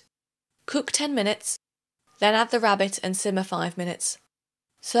taste. Cook 10 minutes, then add the rabbit and simmer 5 minutes.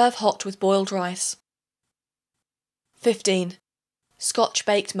 Serve hot with boiled rice. 15. Scotch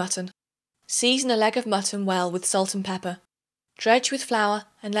baked mutton. Season a leg of mutton well with salt and pepper. Dredge with flour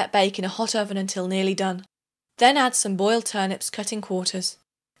and let bake in a hot oven until nearly done. Then add some boiled turnips cut in quarters.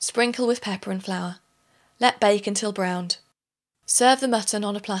 Sprinkle with pepper and flour. Let bake until browned. Serve the mutton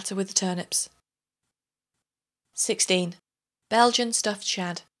on a platter with the turnips. 16. Belgian stuffed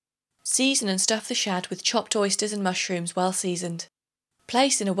shad. Season and stuff the shad with chopped oysters and mushrooms well seasoned.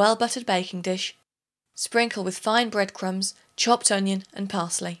 Place in a well-buttered baking dish. Sprinkle with fine breadcrumbs, chopped onion and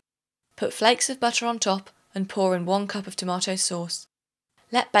parsley. Put flakes of butter on top and pour in 1 cup of tomato sauce.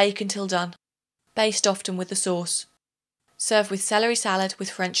 Let bake until done. Baste often with the sauce. Serve with celery salad with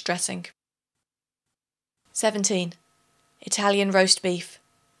French dressing. 17. Italian roast beef.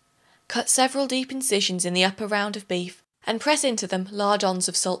 Cut several deep incisions in the upper round of beef and press into them lardons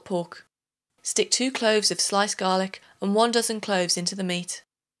of salt pork. Stick 2 cloves of sliced garlic and 1 dozen cloves into the meat.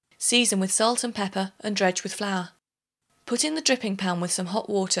 Season with salt and pepper and dredge with flour. Put in the dripping pan with some hot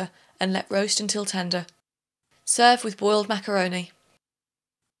water and let roast until tender. Serve with boiled macaroni.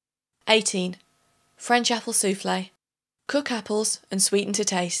 18. French apple soufflé. Cook apples and sweeten to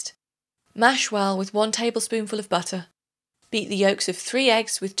taste. Mash well with 1 tablespoonful of butter. Beat the yolks of 3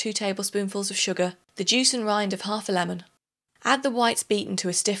 eggs with 2 tablespoonfuls of sugar, the juice and rind of half a lemon. Add the whites beaten to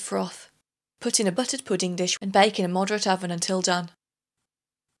a stiff froth. Put in a buttered pudding dish and bake in a moderate oven until done.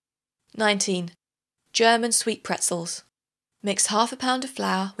 19. German sweet pretzels. Mix half a pound of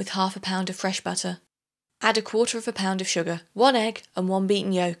flour with half a pound of fresh butter. Add 1/4 pound of sugar, 1 egg and 1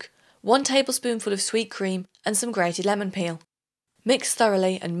 beaten yolk, 1 tablespoonful of sweet cream and some grated lemon peel. Mix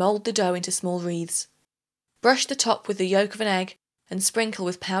thoroughly and mould the dough into small wreaths. Brush the top with the yolk of an egg and sprinkle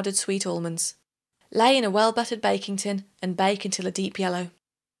with powdered sweet almonds. Lay in a well-buttered baking tin and bake until a deep yellow.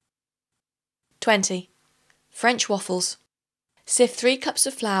 20. French waffles. Sift 3 cups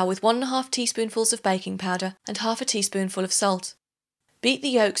of flour with 1½ teaspoonfuls of baking powder and half a teaspoonful of salt. Beat the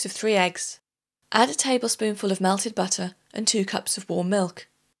yolks of 3 eggs. Add a tablespoonful of melted butter and 2 cups of warm milk.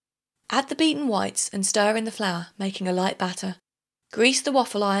 Add the beaten whites and stir in the flour, making a light batter. Grease the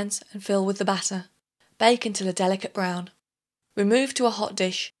waffle irons and fill with the batter. Bake until a delicate brown. Remove to a hot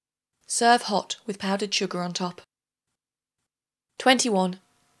dish. Serve hot with powdered sugar on top. 21.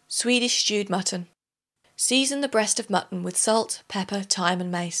 Swedish stewed mutton. Season the breast of mutton with salt, pepper, thyme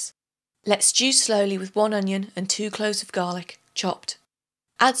and mace. Let stew slowly with 1 onion and 2 cloves of garlic, chopped.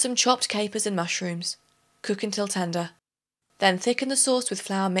 Add some chopped capers and mushrooms. Cook until tender. Then thicken the sauce with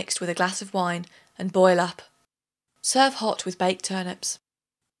flour mixed with a glass of wine and boil up. Serve hot with baked turnips.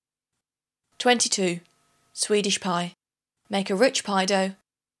 22. Swedish pie. Make a rich pie dough.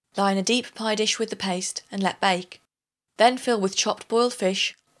 Line a deep pie dish with the paste and let bake. Then fill with chopped boiled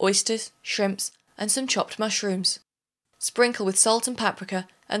fish, oysters, shrimps and some chopped mushrooms. Sprinkle with salt and paprika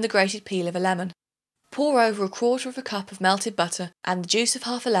and the grated peel of a lemon. Pour over 1/4 cup of melted butter and the juice of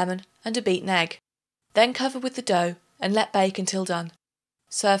half a lemon and a beaten egg. Then cover with the dough and let bake until done.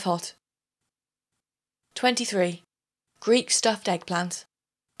 Serve hot. 23. Greek stuffed eggplant.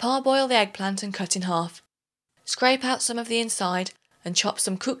 Parboil the eggplant and cut in half. Scrape out some of the inside and chop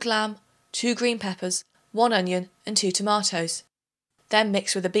some cooked lamb, 2 green peppers, 1 onion and 2 tomatoes. Then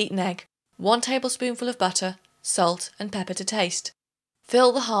mix with a beaten egg, 1 tablespoonful of butter, salt and pepper to taste.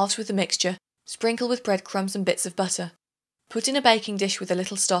 Fill the halves with the mixture, sprinkle with breadcrumbs and bits of butter. Put in a baking dish with a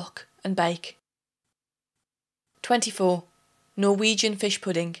little stock and bake. 24. Norwegian fish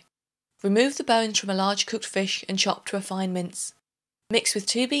pudding. Remove the bones from a large cooked fish and chop to a fine mince. Mix with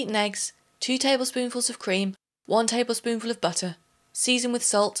 2 beaten eggs, 2 tablespoonfuls of cream, 1 tablespoonful of butter. Season with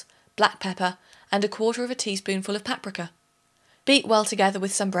salt, black pepper and 1/4 teaspoonful of paprika. Beat well together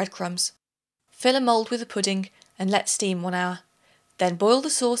with some breadcrumbs. Fill a mould with the pudding and let steam 1 hour. Then boil the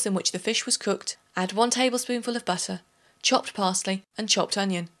sauce in which the fish was cooked, add 1 tablespoonful of butter, chopped parsley and chopped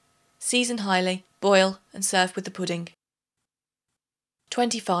onion. Season highly, boil and serve with the pudding.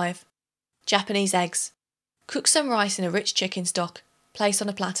 25. Japanese eggs. Cook some rice in a rich chicken stock. Place on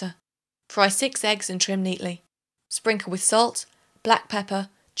a platter. Fry 6 eggs and trim neatly. Sprinkle with salt, black pepper,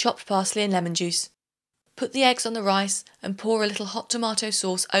 chopped parsley and lemon juice. Put the eggs on the rice and pour a little hot tomato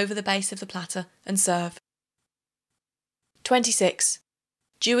sauce over the base of the platter and serve. 26.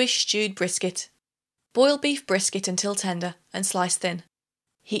 Jewish stewed brisket. Boil beef brisket until tender and slice thin.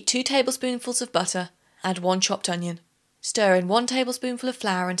 Heat 2 tablespoonfuls of butter, add 1 chopped onion. Stir in 1 tablespoonful of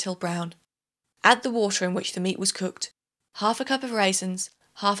flour until brown. Add the water in which the meat was cooked. Half a cup of raisins,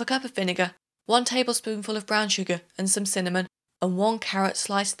 half a cup of vinegar, 1 tablespoonful of brown sugar and some cinnamon, and 1 carrot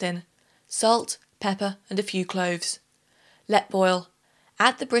sliced thin, salt, pepper and a few cloves. Let boil.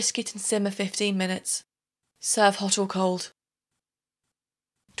 Add the brisket and simmer 15 minutes. Serve hot or cold.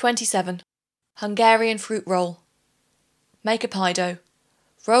 27. Hungarian fruit roll. Make a pie dough.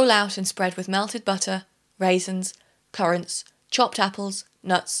 Roll out and spread with melted butter, raisins, currants, chopped apples,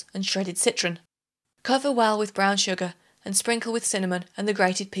 nuts and shredded citron. Cover well with brown sugar and sprinkle with cinnamon and the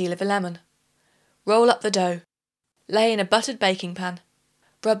grated peel of a lemon. Roll up the dough. Lay in a buttered baking pan.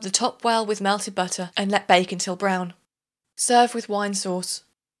 Rub the top well with melted butter and let bake until brown. Serve with wine sauce.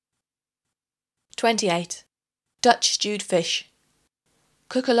 28. Dutch stewed fish.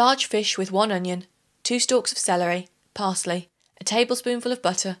 Cook a large fish with 1 onion, 2 stalks of celery, parsley, a tablespoonful of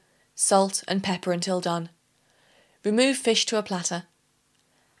butter, salt and pepper until done. Remove fish to a platter.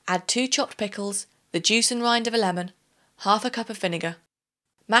 Add 2 chopped pickles, the juice and rind of a lemon, half a cup of vinegar.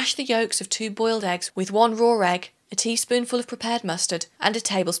 Mash the yolks of 2 boiled eggs with 1 raw egg, a teaspoonful of prepared mustard and a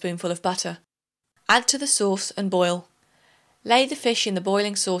tablespoonful of butter. Add to the sauce and boil. Lay the fish in the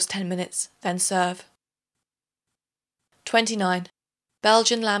boiling sauce 10 minutes, then serve. 29.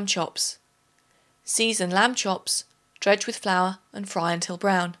 Belgian lamb chops. Season lamb chops, dredge with flour and fry until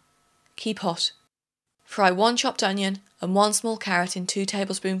brown. Keep hot. Fry 1 chopped onion and 1 small carrot in 2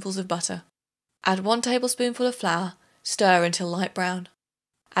 tablespoonfuls of butter. Add 1 tablespoonful of flour, stir until light brown.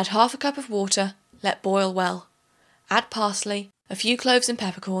 Add half a cup of water, let boil well. Add parsley, a few cloves and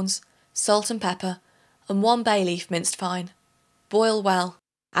peppercorns, salt and pepper, and 1 bay leaf minced fine. Boil well.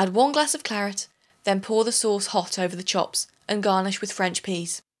 Add 1 glass of claret, then pour the sauce hot over the chops and garnish with French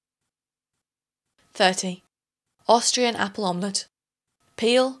peas. 30. Austrian apple omelette.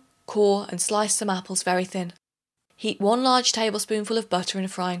 Peel, core and slice some apples very thin. Heat 1 large tablespoonful of butter in a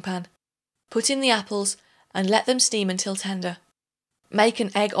frying pan. Put in the apples and let them steam until tender. Make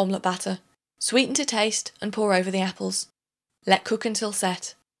an egg omelette batter. Sweeten to taste and pour over the apples. Let cook until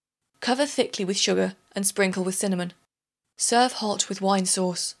set. Cover thickly with sugar and sprinkle with cinnamon. Serve hot with wine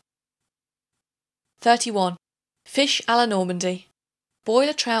sauce. 31. Fish à la Normandy. Boil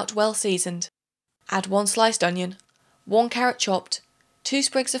a trout well seasoned. Add 1 sliced onion, 1 carrot chopped, 2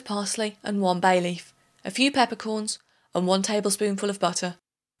 sprigs of parsley and 1 bay leaf, a few peppercorns and 1 tablespoonful of butter.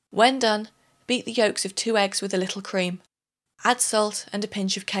 When done, beat the yolks of 2 eggs with a little cream. Add salt and a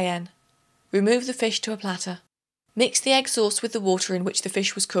pinch of cayenne. Remove the fish to a platter. Mix the egg sauce with the water in which the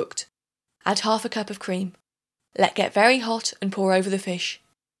fish was cooked. Add half a cup of cream. Let get very hot and pour over the fish.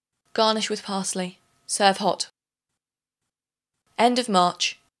 Garnish with parsley. Serve hot. End of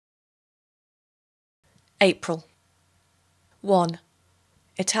March. April. 1.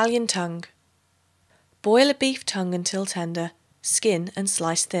 Italian tongue. Boil a beef tongue until tender, skin and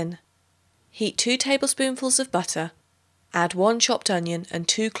slice thin. Heat 2 tablespoonfuls of butter. Add 1 chopped onion and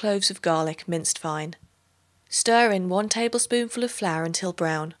 2 cloves of garlic minced fine. Stir in 1 tablespoonful of flour until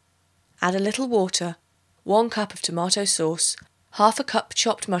brown. Add a little water, 1 cup of tomato sauce, half a cup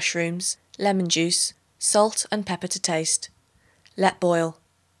chopped mushrooms, lemon juice, salt and pepper to taste. Let boil.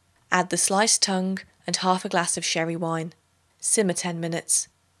 Add the sliced tongue and half a glass of sherry wine. Simmer 10 minutes.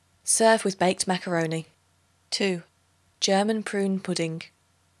 Serve with baked macaroni. 2. German prune pudding.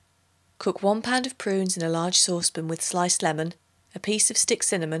 Cook 1 pound of prunes in a large saucepan with sliced lemon, a piece of stick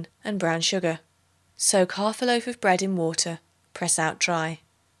cinnamon and brown sugar. Soak half a loaf of bread in water, press out dry.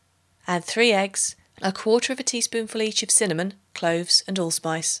 Add 3 eggs, a quarter of a teaspoonful each of cinnamon, cloves and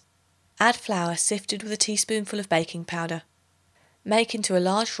allspice. Add flour sifted with a teaspoonful of baking powder. Make into a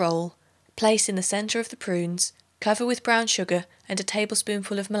large roll, place in the centre of the prunes, cover with brown sugar and a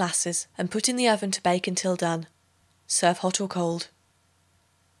tablespoonful of molasses and put in the oven to bake until done. Serve hot or cold.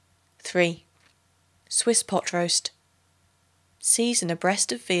 3. Swiss pot roast. Season a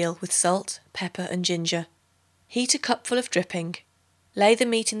breast of veal with salt, pepper and ginger. Heat a cupful of dripping. Lay the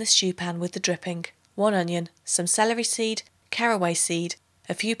meat in the stew pan with the dripping, 1 onion, some celery seed, caraway seed,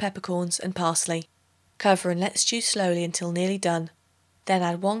 a few peppercorns and parsley. Cover and let stew slowly until nearly done. Then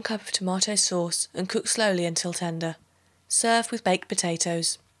add 1 cup of tomato sauce and cook slowly until tender. Serve with baked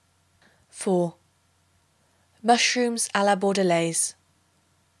potatoes. 4. Mushrooms à la bordelaise.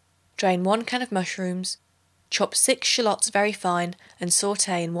 Drain 1 can of mushrooms. Chop 6 shallots very fine and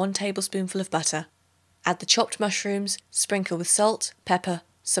sauté in 1 tablespoonful of butter. Add the chopped mushrooms, sprinkle with salt, pepper,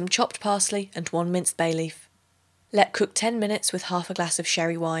 some chopped parsley and 1 minced bay leaf. Let cook 10 minutes with half a glass of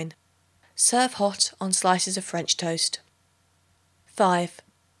sherry wine. Serve hot on slices of French toast. 5.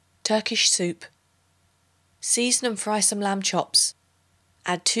 Turkish soup. Season and fry some lamb chops.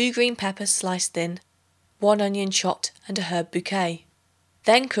 Add 2 green peppers sliced thin, 1 onion chopped and a herb bouquet.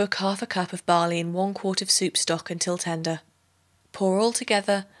 Then cook half a cup of barley in 1 quart of soup stock until tender. Pour all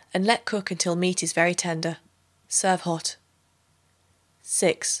together and let cook until meat is very tender. Serve hot.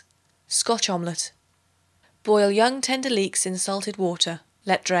 6. Scotch omelette. Boil young tender leeks in salted water,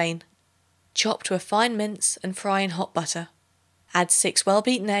 let drain. Chop to a fine mince and fry in hot butter. Add 6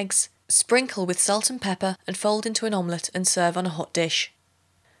 well-beaten eggs, sprinkle with salt and pepper and fold into an omelette and serve on a hot dish.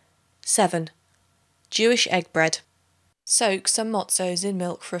 7. Jewish egg bread. Soak some mozzos in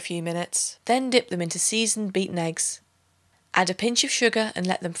milk for a few minutes, then dip them into seasoned beaten eggs. Add a pinch of sugar and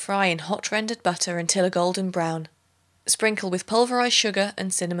let them fry in hot rendered butter until a golden brown. Sprinkle with pulverised sugar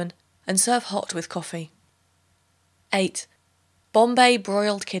and cinnamon and serve hot with coffee. 8. Bombay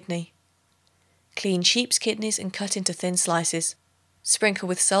broiled kidney. Clean sheep's kidneys and cut into thin slices. Sprinkle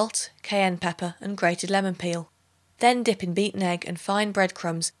with salt, cayenne pepper and grated lemon peel. Then dip in beaten egg and fine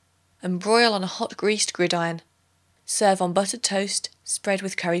breadcrumbs and broil on a hot greased gridiron. Serve on buttered toast, spread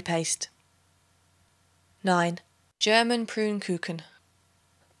with curry paste. 9. German prune kuchen.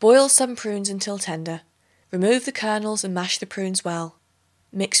 Boil some prunes until tender. Remove the kernels and mash the prunes well.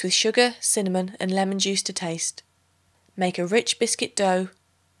 Mix with sugar, cinnamon and lemon juice to taste. Make a rich biscuit dough.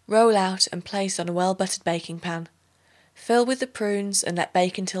 Roll out and place on a well-buttered baking pan. Fill with the prunes and let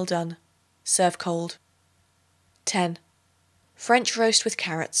bake until done. Serve cold. 10. French roast with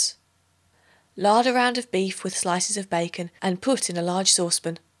carrots. Lard a round of beef with slices of bacon and put in a large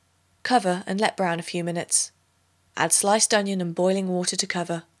saucepan. Cover and let brown a few minutes. Add sliced onion and boiling water to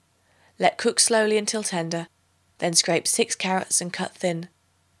cover. Let cook slowly until tender. Then scrape 6 carrots and cut thin.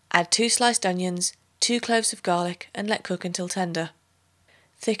 Add 2 sliced onions, 2 cloves of garlic and let cook until tender.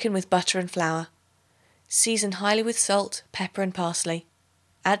 Thicken with butter and flour. Season highly with salt, pepper and parsley.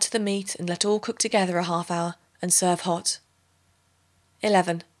 Add to the meat and let all cook together a half hour and serve hot.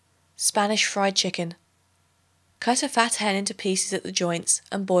 11. Spanish fried chicken. Cut a fat hen into pieces at the joints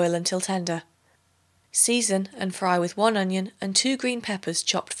and boil until tender. Season and fry with 1 onion and 2 green peppers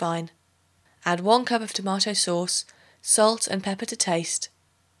chopped fine. Add 1 cup of tomato sauce, salt and pepper to taste.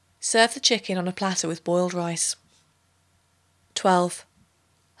 Serve the chicken on a platter with boiled rice. 12.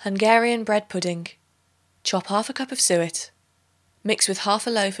 Hungarian bread pudding. Chop half a cup of suet. Mix with half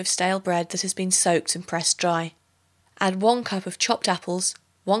a loaf of stale bread that has been soaked and pressed dry. Add 1 cup of chopped apples,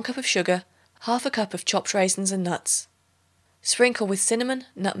 1 cup of sugar, half a cup of chopped raisins and nuts. Sprinkle with cinnamon,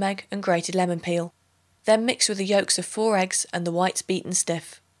 nutmeg and grated lemon peel. Then mix with the yolks of 4 eggs and the whites beaten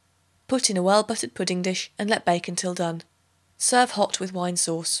stiff. Put in a well-buttered pudding dish and let bake until done. Serve hot with wine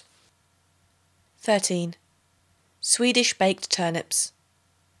sauce. 13. Swedish baked turnips.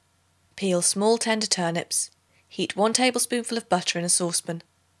 Peel small tender turnips. Heat 1 tablespoonful of butter in a saucepan.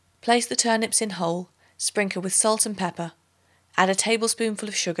 Place the turnips in whole, sprinkle with salt and pepper. Add a tablespoonful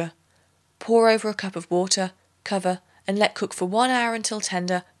of sugar. Pour over a cup of water, cover and let cook for 1 hour until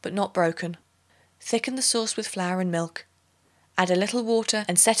tender but not broken. Thicken the sauce with flour and milk. Add a little water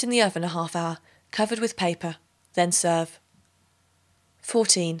and set in the oven a half hour, covered with paper. Then serve.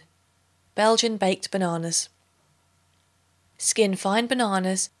 14. Belgian baked bananas. Skin fine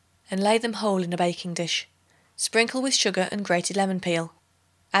bananas and lay them whole in a baking dish. Sprinkle with sugar and grated lemon peel.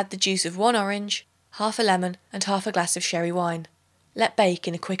 Add the juice of 1 orange, half a lemon and half a glass of sherry wine. Let bake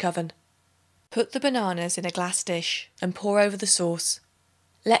in a quick oven. Put the bananas in a glass dish and pour over the sauce.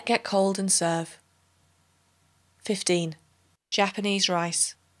 Let get cold and serve. 15. Japanese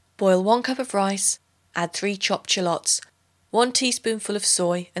rice. Boil 1 cup of rice, add 3 chopped shallots, 1 teaspoonful of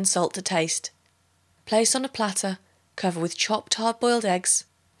soy and salt to taste. Place on a platter, cover with chopped hard-boiled eggs,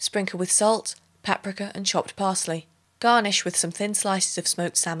 sprinkle with salt, paprika and chopped parsley. Garnish with some thin slices of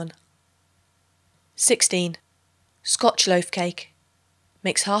smoked salmon. 16. Scotch loaf cake.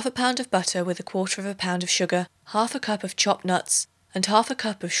 Mix half a pound of butter with 1/4 pound of sugar, half a cup of chopped nuts and half a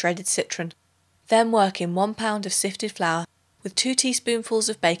cup of shredded citron. Then work in 1 pound of sifted flour with 2 teaspoonfuls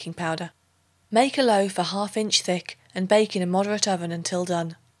of baking powder. Make a loaf a 1/2 inch thick and bake in a moderate oven until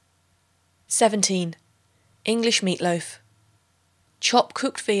done. 17. English meatloaf. Chop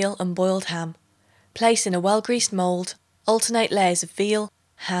cooked veal and boiled ham. Place in a well-greased mould, alternate layers of veal,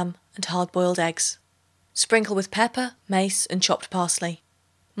 ham and hard-boiled eggs. Sprinkle with pepper, mace and chopped parsley.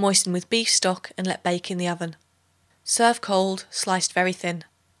 Moisten with beef stock and let bake in the oven. Serve cold, sliced very thin,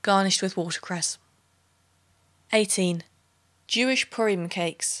 garnished with watercress. 18. Jewish Purim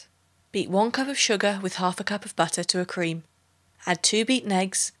cakes. Beat 1 cup of sugar with half a cup of butter to a cream. Add 2 beaten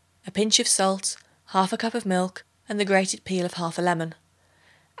eggs, a pinch of salt, half a cup of milk and the grated peel of half a lemon.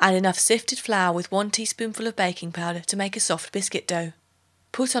 Add enough sifted flour with 1 teaspoonful of baking powder to make a soft biscuit dough.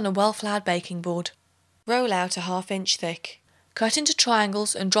 Put on a well-floured baking board. Roll out a 1/2 inch thick. Cut into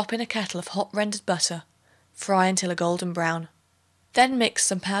triangles and drop in a kettle of hot rendered butter. Fry until a golden brown. Then mix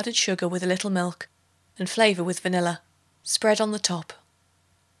some powdered sugar with a little milk and flavour with vanilla. Spread on the top.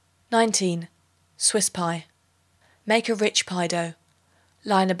 19. Swiss pie. Make a rich pie dough.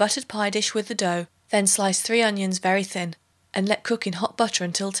 Line a buttered pie dish with the dough, then slice 3 onions very thin and let cook in hot butter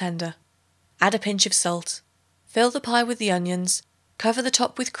until tender. Add a pinch of salt. Fill the pie with the onions, cover the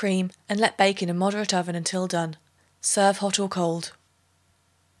top with cream and let bake in a moderate oven until done. Serve hot or cold.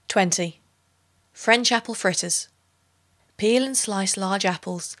 20. French apple fritters. Peel and slice large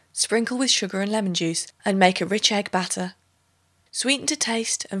apples, sprinkle with sugar and lemon juice and make a rich egg batter. Sweeten to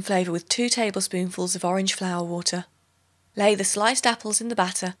taste and flavour with 2 tablespoonfuls of orange flower water. Lay the sliced apples in the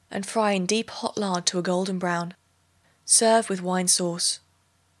batter and fry in deep hot lard to a golden brown. Serve with wine sauce.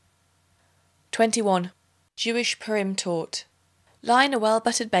 21. Jewish Purim torte. Line a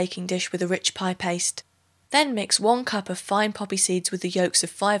well-buttered baking dish with a rich pie paste. Then mix 1 cup of fine poppy seeds with the yolks of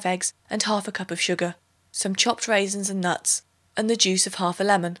 5 eggs and half a cup of sugar, some chopped raisins and nuts, and the juice of half a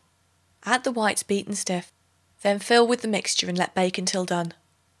lemon. Add the whites beaten stiff, then fill with the mixture and let bake until done.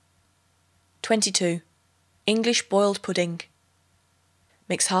 22. English boiled pudding.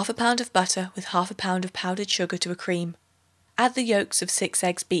 Mix half a pound of butter with half a pound of powdered sugar to a cream. Add the yolks of 6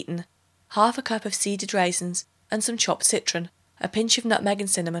 eggs beaten, half a cup of seeded raisins and some chopped citron, a pinch of nutmeg and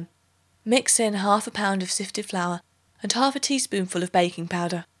cinnamon. Mix in half a pound of sifted flour and half a teaspoonful of baking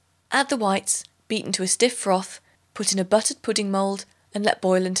powder. Add the whites, beaten to a stiff froth, put in a buttered pudding mould and let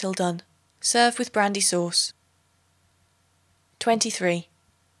boil until done. Serve with brandy sauce. 23.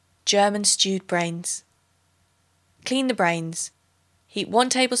 German stewed brains. Clean the brains. Heat 1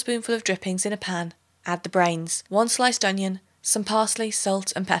 tablespoonful of drippings in a pan. Add the brains, 1 sliced onion, some parsley,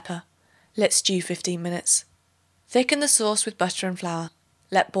 salt and pepper. Let stew 15 minutes. Thicken the sauce with butter and flour.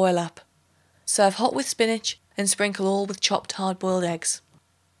 Let boil up. Serve hot with spinach and sprinkle all with chopped hard-boiled eggs.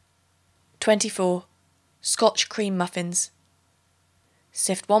 24. Scotch cream muffins.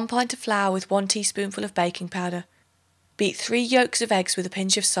 Sift 1 pint of flour with 1 teaspoonful of baking powder. Beat 3 yolks of eggs with a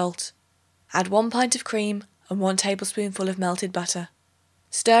pinch of salt. Add 1 pint of cream and 1 tablespoonful of melted butter.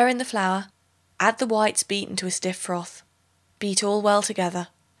 Stir in the flour. Add the whites beaten to a stiff froth. Beat all well together.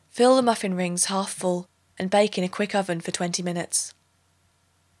 Fill the muffin rings half full and bake in a quick oven for 20 minutes.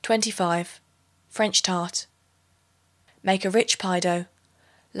 25. French tart. Make a rich pie dough.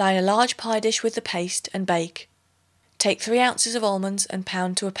 Line a large pie dish with the paste and bake. Take 3 ounces of almonds and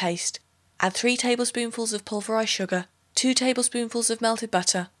pound to a paste. Add 3 tablespoonfuls of pulverized sugar, 2 tablespoonfuls of melted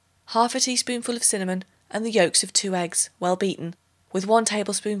butter, half a teaspoonful of cinnamon and the yolks of 2 eggs, well beaten, with 1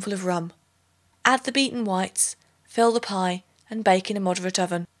 tablespoonful of rum. Add the beaten whites, fill the pie and bake in a moderate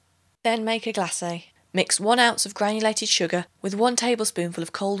oven. Then make a glacé. Mix 1 ounce of granulated sugar with 1 tablespoonful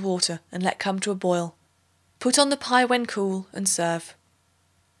of cold water and let come to a boil. Put on the pie when cool and serve.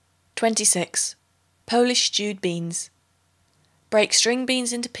 26. Polish stewed beans. Break string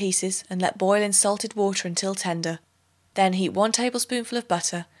beans into pieces and let boil in salted water until tender. Then heat 1 tablespoonful of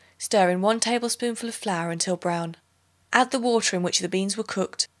butter, stir in 1 tablespoonful of flour until brown. Add the water in which the beans were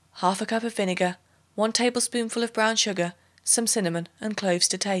cooked, half a cup of vinegar, 1 tablespoonful of brown sugar, some cinnamon and cloves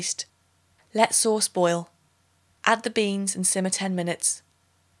to taste. Let sauce boil. Add the beans and simmer 10 minutes.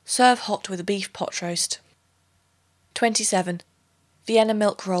 Serve hot with a beef pot roast. 27. Vienna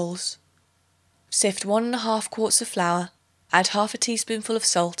milk rolls. Sift 1 1/2 quarts of flour, add half a teaspoonful of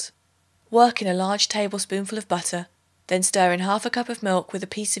salt. Work in a large tablespoonful of butter, Then stir in half a cup of milk with a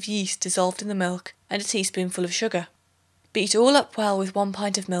piece of yeast dissolved in the milk and a teaspoonful of sugar. Beat all up well with 1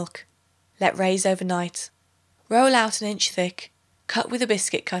 pint of milk. Let raise overnight. Roll out an inch thick, cut with a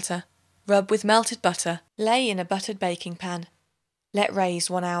biscuit cutter, rub with melted butter, lay in a buttered baking pan. Let raise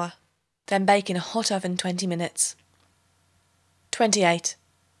 1 hour. Then bake in a hot oven 20 minutes. 28.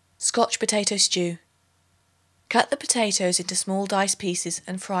 Scotch potato stew. Cut the potatoes into small diced pieces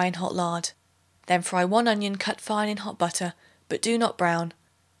and fry in hot lard. Then fry 1 onion cut fine in hot butter, but do not brown.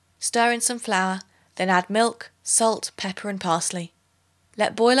 Stir in some flour, then add milk, salt, pepper and parsley.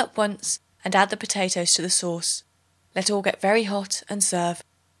 Let boil up once and add the potatoes to the sauce. Let all get very hot and serve.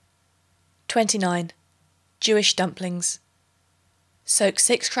 29. Jewish dumplings. Soak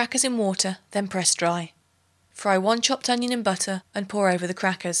 6 crackers in water, then press dry. Fry 1 chopped onion in butter and pour over the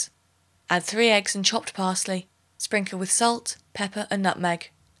crackers. Add 3 eggs and chopped parsley. Sprinkle with salt, pepper and nutmeg.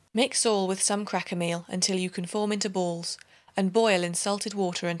 Mix all with some cracker meal until you can form into balls and boil in salted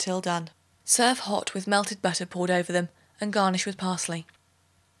water until done. Serve hot with melted butter poured over them and garnish with parsley.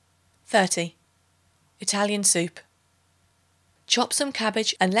 30. Italian soup. Chop some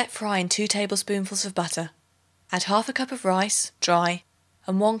cabbage and let fry in 2 tablespoonfuls of butter. Add half a cup of rice, dry,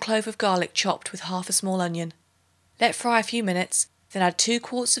 and 1 clove of garlic chopped with half a small onion. Let fry a few minutes, then add 2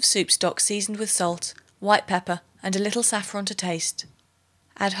 quarts of soup stock seasoned with salt, white pepper and a little saffron to taste.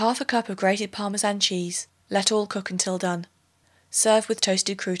 Add half a cup of grated Parmesan cheese, let all cook until done. Serve with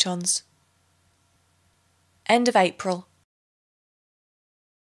toasted croutons. End of April.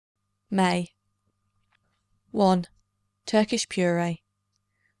 May. 1. Turkish puree.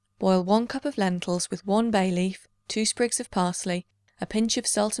 Boil 1 cup of lentils with 1 bay leaf, 2 sprigs of parsley, a pinch of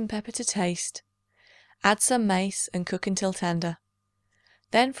salt and pepper to taste. Add some mace and cook until tender.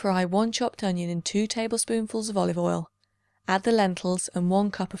 Then fry 1 chopped onion in 2 tablespoonfuls of olive oil. Add the lentils and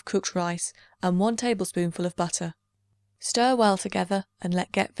 1 cup of cooked rice and 1 tablespoonful of butter. Stir well together and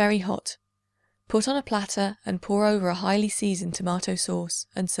let get very hot. Put on a platter and pour over a highly seasoned tomato sauce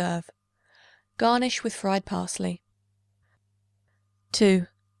and serve. Garnish with fried parsley. 2.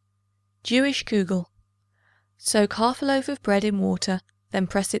 Jewish kugel. Soak half a loaf of bread in water, then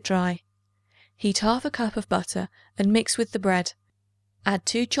press it dry. Heat half a cup of butter and mix with the bread. Add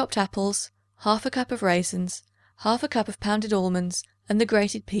 2 chopped apples, half a cup of raisins, half a cup of pounded almonds and the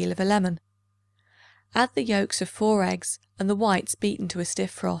grated peel of a lemon. Add the yolks of 4 eggs and the whites beaten to a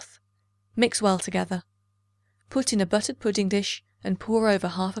stiff froth. Mix well together. Put in a buttered pudding dish and pour over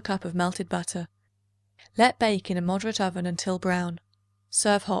half a cup of melted butter. Let bake in a moderate oven until brown.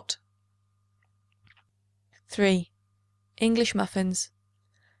 Serve hot. 3. English muffins.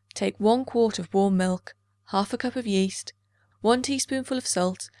 Take 1 quart of warm milk, half a cup of yeast, 1 teaspoonful of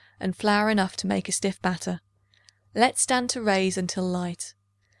salt and flour enough to make a stiff batter. Let stand to raise until light.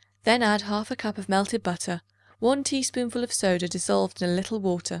 Then add half a cup of melted butter, 1 teaspoonful of soda dissolved in a little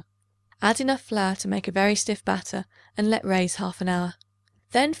water. Add enough flour to make a very stiff batter and let raise half an hour.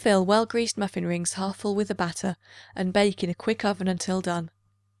 Then fill well-greased muffin rings half full with the batter and bake in a quick oven until done.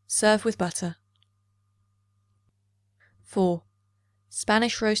 Serve with butter. 4.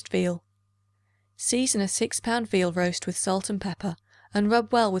 Spanish roast veal. Season a 6-pound veal roast with salt and pepper and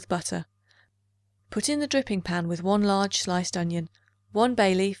rub well with butter. Put in the dripping pan with 1 large sliced onion, 1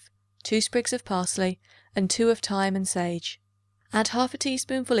 bay leaf, 2 sprigs of parsley and 2 of thyme and sage. Add half a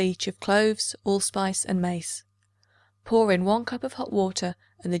teaspoonful each of cloves, allspice and mace. Pour in 1 cup of hot water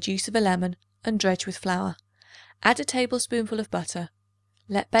and the juice of a lemon and dredge with flour. Add a tablespoonful of butter.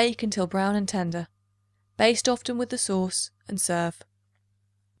 Let bake until brown and tender. Baste often with the sauce and serve.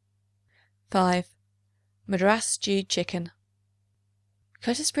 5. Madras stewed chicken.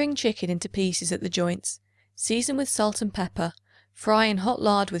 Cut a spring chicken into pieces at the joints, season with salt and pepper, fry in hot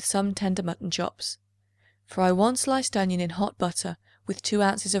lard with some tender mutton chops. Fry 1 sliced onion in hot butter with 2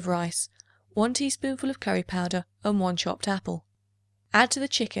 ounces of rice, 1 teaspoonful of curry powder and 1 chopped apple. Add to the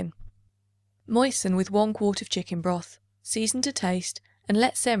chicken. Moisten with 1 quart of chicken broth, season to taste and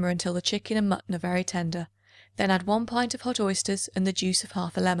let simmer until the chicken and mutton are very tender. Then add 1 pint of hot oysters and the juice of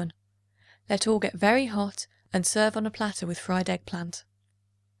half a lemon. Let all get very hot and serve on a platter with fried eggplant.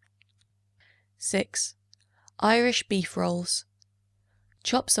 6. Irish beef rolls.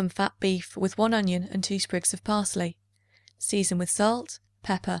 Chop some fat beef with 1 onion and 2 sprigs of parsley. Season with salt,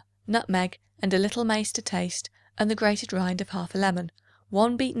 pepper, nutmeg and a little mace to taste and the grated rind of half a lemon,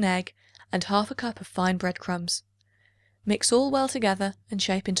 1 beaten egg and half a cup of fine breadcrumbs. Mix all well together and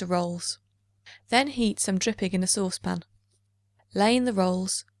shape into rolls. Then heat some dripping in a saucepan. Lay in the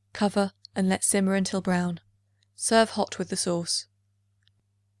rolls, cover and let simmer until brown. Serve hot with the sauce.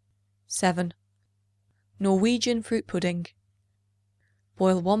 7. Norwegian fruit pudding.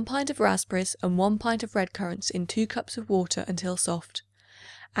 Boil 1 pint of raspberries and 1 pint of red currants in 2 cups of water until soft.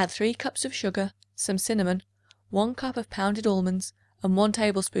 Add 3 cups of sugar, some cinnamon, 1 cup of pounded almonds and 1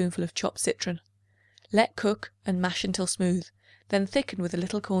 tablespoonful of chopped citron. Let cook and mash until smooth, then thicken with a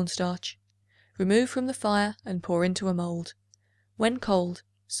little cornstarch. Remove from the fire and pour into a mold. When cold,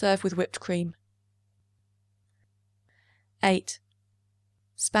 serve with whipped cream. 8.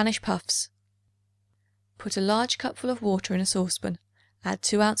 Spanish puffs. Put a large cupful of water in a saucepan. Add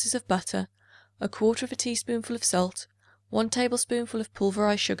 2 ounces of butter, 1/4 teaspoonful of salt, 1 tablespoonful of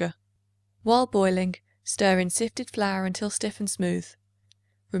pulverized sugar. While boiling, stir in sifted flour until stiff and smooth.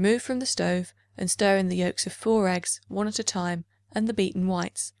 Remove from the stove and stir in the yolks of 4 eggs, one at a time, and the beaten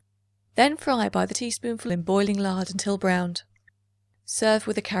whites. Then fry by the teaspoonful in boiling lard until browned. Serve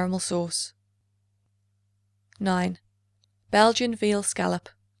with a caramel sauce. 9. Belgian veal scallop.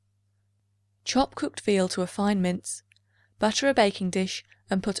 Chop cooked veal to a fine mince. Butter a baking dish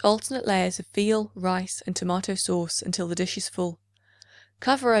and put alternate layers of veal, rice and tomato sauce until the dish is full.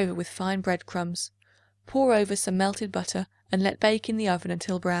 Cover over with fine breadcrumbs. Pour over some melted butter and let bake in the oven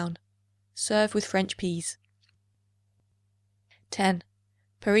until brown. Serve with French peas. 10.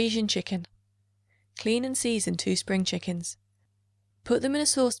 Parisian chicken. Clean and season 2 spring chickens. Put them in a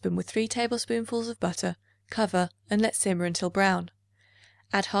saucepan with 3 tablespoonfuls of butter, cover and let simmer until brown.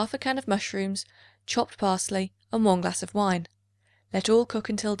 Add half a can of mushrooms, chopped parsley and 1 glass of wine. Let all cook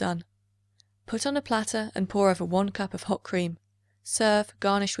until done. Put on a platter and pour over 1 cup of hot cream. Serve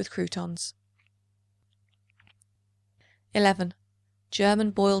garnished with croutons. 11.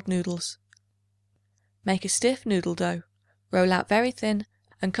 German boiled noodles. Make a stiff noodle dough. Roll out very thin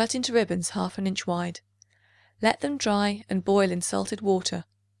and cut into ribbons 1/2 inch wide. Let them dry and boil in salted water.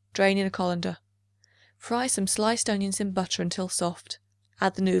 Drain in a colander. Fry some sliced onions in butter until soft.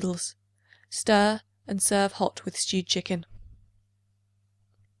 Add the noodles. Stir and serve hot with stewed chicken.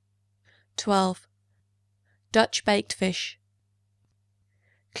 12. Dutch baked fish.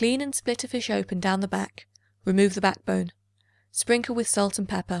 Clean and split a fish open down the back. Remove the backbone. Sprinkle with salt and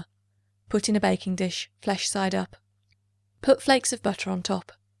pepper. Put in a baking dish, flesh side up. Put flakes of butter on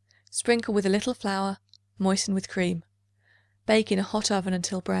top. Sprinkle with a little flour. Moisten with cream. Bake in a hot oven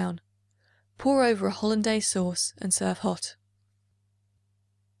until brown. Pour over a hollandaise sauce and serve hot.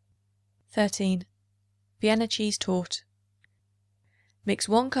 13. Vienna cheese tourte. Mix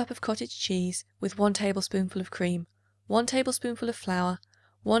 1 cup of cottage cheese with 1 tablespoonful of cream, 1 tablespoonful of flour,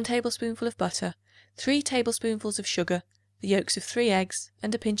 1 tablespoonful of butter, 3 tablespoonfuls of sugar, the yolks of 3 eggs,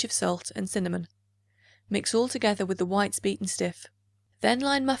 and a pinch of salt and cinnamon. Mix all together with the whites beaten stiff. Then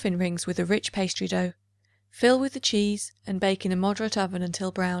line muffin rings with a rich pastry dough. Fill with the cheese and bake in a moderate oven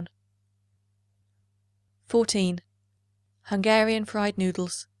until brown. 14. Hungarian fried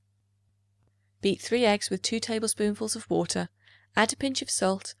noodles. Beat 3 eggs with 2 tablespoonfuls of water, add a pinch of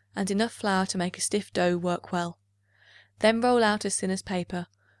salt and enough flour to make a stiff dough work well. Then roll out as thin as paper,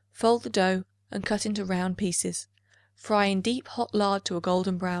 fold the dough and cut into round pieces. Fry in deep hot lard to a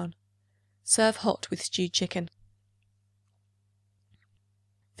golden brown. Serve hot with stewed chicken.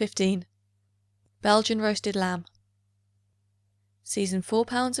 15. Belgian roasted lamb. Season 4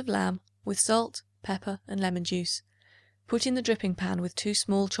 pounds of lamb with salt, pepper and lemon juice. Put in the dripping pan with 2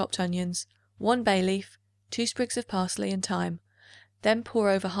 small chopped onions, 1 bay leaf, 2 sprigs of parsley and thyme. Then pour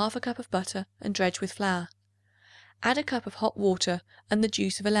over 1/2 cup of butter and dredge with flour. Add a cup of hot water and the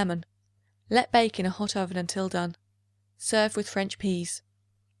juice of a lemon. Let bake in a hot oven until done. Serve with French peas.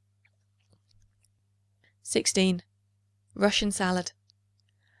 16. Russian salad.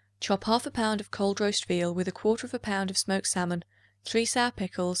 Chop 1/2 pound of cold roast veal with 1/4 pound of smoked salmon, 3 sour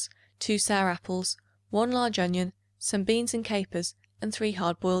pickles, 2 sour apples, 1 large onion, some beans and capers, and 3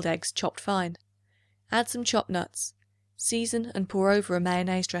 hard-boiled eggs chopped fine. Add some chopped nuts. Season and pour over a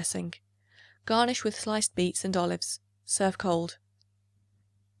mayonnaise dressing. Garnish with sliced beets and olives. Serve cold.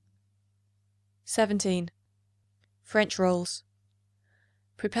 17. French rolls.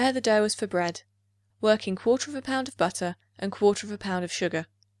 Prepare the dough as for bread. Work in 1/4 pound of butter and 1/4 pound of sugar.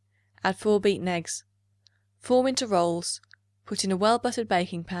 Add 4 beaten eggs. Form into rolls. Put in a well-buttered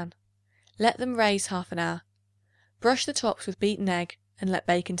baking pan. Let them raise 1/2 hour. Brush the tops with beaten egg and let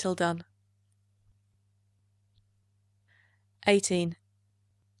bake until done. 18.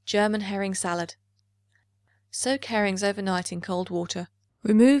 German herring salad. Soak herrings overnight in cold water.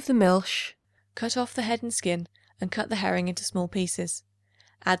 Remove the milch, cut off the head and skin, and cut the herring into small pieces.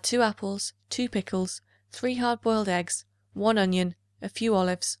 Add 2 apples, 2 pickles, 3 hard-boiled eggs, 1 onion, a few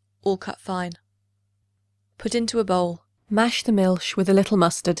olives, all cut fine. Put into a bowl. Mash the milch with a little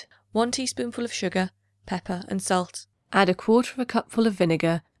mustard, 1 teaspoonful of sugar, pepper and salt. Add 1/4 cupful of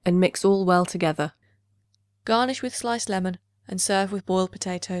vinegar and mix all well together. Garnish with sliced lemon and serve with boiled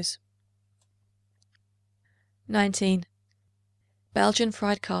potatoes. 19. Belgian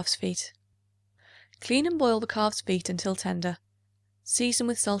fried calf's feet. Clean and boil the calf's feet until tender. Season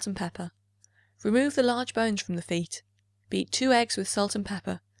with salt and pepper. Remove the large bones from the feet. Beat 2 eggs with salt and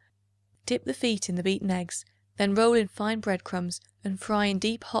pepper. Dip the feet in the beaten eggs, then roll in fine breadcrumbs and fry in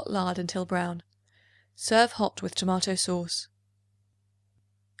deep hot lard until brown. Serve hot with tomato sauce.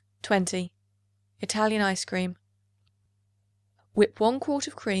 20. Italian ice cream. Whip 1 quart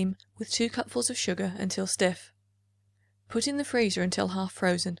of cream with 2 cupfuls of sugar until stiff. Put in the freezer until half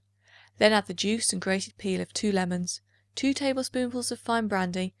frozen. Then add the juice and grated peel of 2 lemons, 2 tablespoonfuls of fine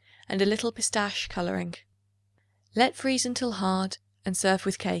brandy, and a little pistache colouring. Let freeze until hard and serve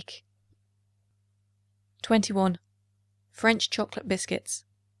with cake. 21. French chocolate biscuits.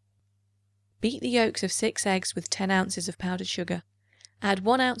 Beat the yolks of 6 eggs with 10 ounces of powdered sugar. Add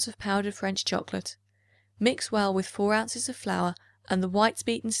 1 ounce of powdered French chocolate. Mix well with 4 ounces of flour and the whites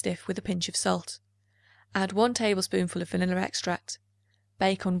beaten stiff with a pinch of salt. Add 1 tablespoonful of vanilla extract.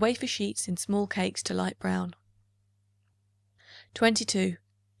 Bake on wafer sheets in small cakes to light brown. 22.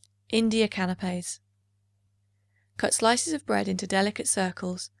 India canapés. Cut slices of bread into delicate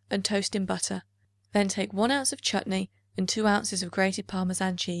circles and toast in butter. Then take 1 ounce of chutney and 2 ounces of grated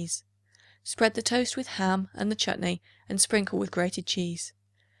Parmesan cheese. Spread the toast with ham and the chutney and sprinkle with grated cheese.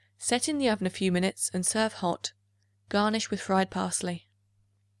 Set in the oven a few minutes and serve hot. Garnish with fried parsley.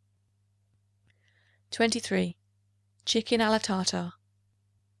 23. Chicken à la tartare.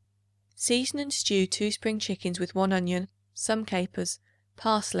 Season and stew 2 spring chickens with 1 onion, some capers,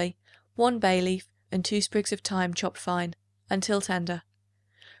 parsley, 1 bay leaf and 2 sprigs of thyme chopped fine, until tender.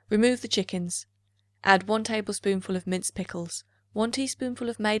 Remove the chickens. Add 1 tablespoonful of minced pickles, 1 teaspoonful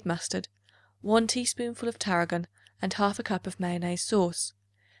of made mustard, 1 teaspoonful of tarragon, and half a cup of mayonnaise sauce.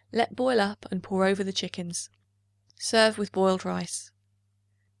 Let boil up and pour over the chickens. Serve with boiled rice.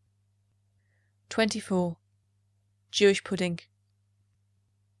 24. Jewish pudding.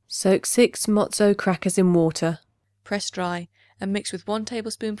 Soak 6 mozzo crackers in water. Press dry and mix with 1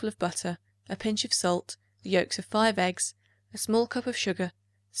 tablespoonful of butter, a pinch of salt, the yolks of 5 eggs, a small cup of sugar,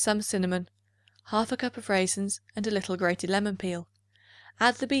 some cinnamon, half a cup of raisins, and a little grated lemon peel.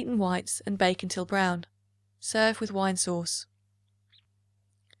 Add the beaten whites and bake until brown. Serve with wine sauce.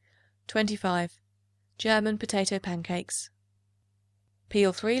 25. German potato pancakes.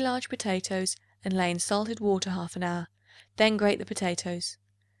 Peel 3 large potatoes and lay in salted water half an hour. Then grate the potatoes.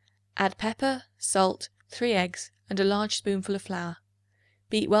 Add pepper, salt, 3 eggs, and a large spoonful of flour.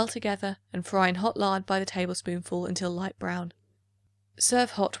 Beat well together and fry in hot lard by the tablespoonful until light brown.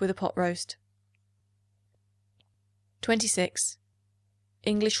 Serve hot with a pot roast. 26.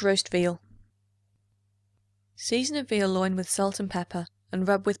 English roast veal. Season a veal loin with salt and pepper and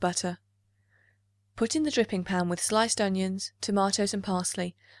rub with butter. Put in the dripping pan with sliced onions, tomatoes and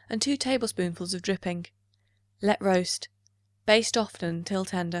parsley, and 2 tablespoonfuls of dripping. Let roast. Baste often until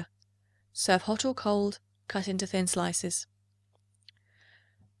tender. Serve hot or cold, cut into thin slices.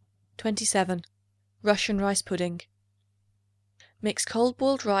 27. Russian rice pudding. Mix cold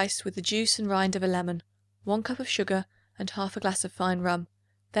boiled rice with the juice and rind of a lemon, 1 cup of sugar, and half a glass of fine rum.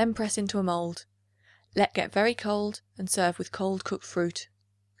 Then press into a mould. Let get very cold and serve with cold cooked fruit.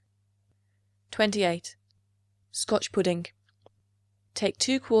 28. Scotch pudding. Take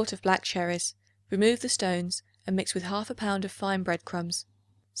 2 quarts of black cherries, remove the stones, and mix with half a pound of fine breadcrumbs,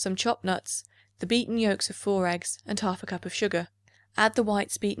 some chopped nuts, the beaten yolks of 4 eggs, and half a cup of sugar. Add the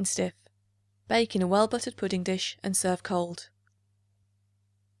whites beaten stiff. Bake in a well-buttered pudding dish and serve cold.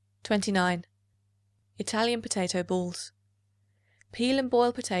 29. Italian potato balls. Peel and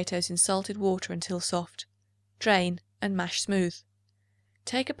boil potatoes in salted water until soft. Drain and mash smooth.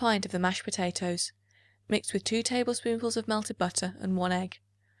 Take a pint of the mashed potatoes. Mix with 2 tablespoonfuls of melted butter and 1 egg.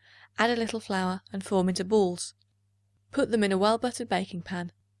 Add a little flour and form into balls. Put them in a well-buttered baking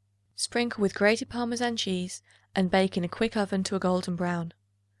pan. Sprinkle with grated Parmesan cheese and bake in a quick oven to a golden brown.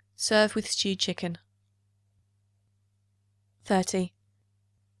 Serve with stewed chicken. 30.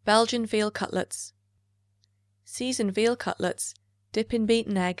 Belgian veal cutlets. Season veal cutlets, dip in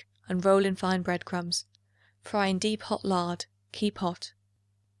beaten egg and roll in fine breadcrumbs. Fry in deep hot lard. Keep hot.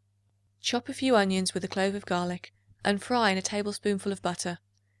 Chop a few onions with a clove of garlic and fry in a tablespoonful of butter.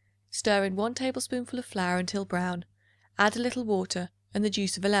 Stir in 1 tablespoonful of flour until brown. Add a little water and the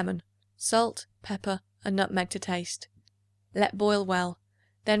juice of a lemon, salt, pepper, and nutmeg to taste. Let boil well,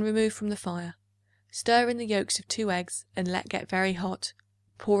 then remove from the fire. Stir in the yolks of 2 eggs and let get very hot.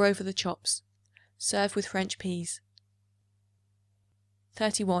 Pour over the chops. Serve with French peas.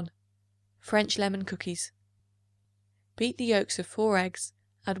 31. French lemon cookies. Beat the yolks of 4 eggs,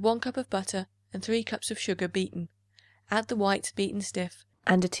 add 1 cup of butter and 3 cups of sugar beaten. Add the whites beaten stiff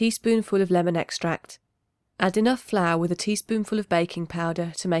and a teaspoonful of lemon extract. Add enough flour with a teaspoonful of baking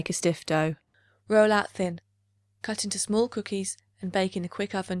powder to make a stiff dough. Roll out thin. Cut into small cookies and bake in a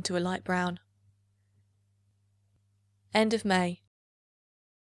quick oven to a light brown. End of May.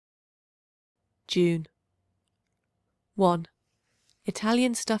 June. 1.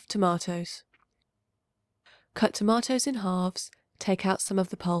 Italian stuffed tomatoes. Cut tomatoes in halves, take out some of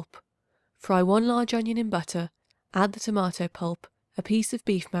the pulp. Fry 1 large onion in butter, add the tomato pulp, a piece of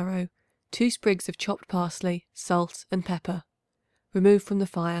beef marrow, 2 sprigs of chopped parsley, salt and pepper. Remove from the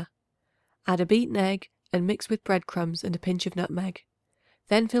fire. Add a beaten egg and mix with breadcrumbs and a pinch of nutmeg.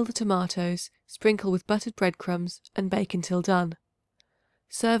 Then fill the tomatoes, sprinkle with buttered breadcrumbs and bake until done.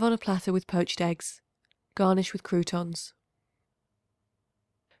 Serve on a platter with poached eggs. Garnish with croutons.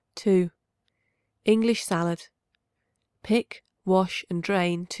 2. English salad. Pick, wash and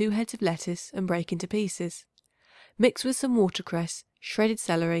drain 2 heads of lettuce and break into pieces. Mix with some watercress, shredded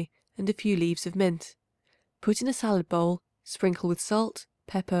celery and a few leaves of mint. Put in a salad bowl, sprinkle with salt,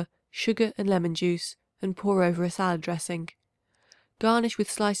 pepper, sugar and lemon juice and pour over a salad dressing. Garnish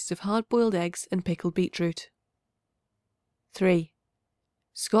with slices of hard-boiled eggs and pickled beetroot. 3.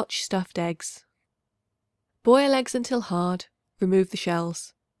 Scotch stuffed eggs. Boil eggs until hard, remove the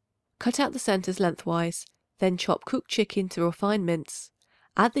shells. Cut out the centres lengthwise, then chop cooked chicken to a fine mince.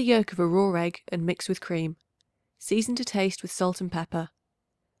 Add the yolk of a raw egg and mix with cream. Season to taste with salt and pepper.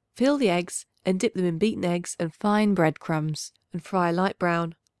 Fill the eggs and dip them in beaten eggs and fine breadcrumbs and fry a light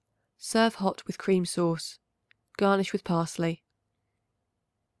brown. Serve hot with cream sauce. Garnish with parsley.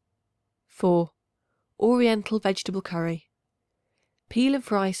 4. Oriental vegetable curry. Peel and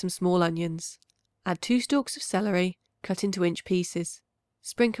fry some small onions. Add 2 stalks of celery cut into inch pieces.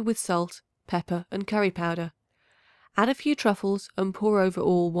 Sprinkle with salt, pepper and curry powder. Add a few truffles and pour over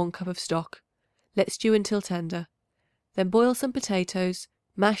all 1 cup of stock. Let stew until tender. Then boil some potatoes,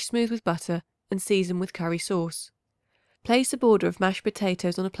 mash smooth with butter and season with curry sauce. Place a border of mashed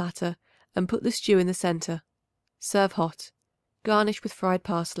potatoes on a platter and put the stew in the centre. Serve hot. Garnish with fried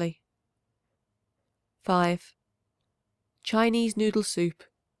parsley. 5. Chinese noodle soup.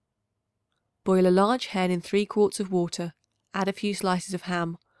 Boil a large hen in 3 quarts of water. Add a few slices of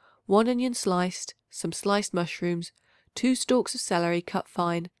ham, 1 onion sliced, some sliced mushrooms, 2 stalks of celery cut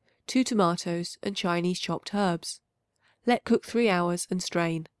fine, 2 tomatoes and Chinese chopped herbs. Let cook 3 hours and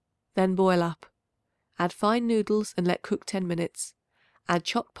strain. Then boil up. Add fine noodles and let cook 10 minutes. Add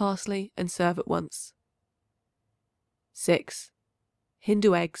chopped parsley and serve at once. 6.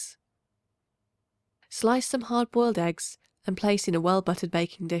 Hindu eggs. Slice some hard-boiled eggs and place in a well-buttered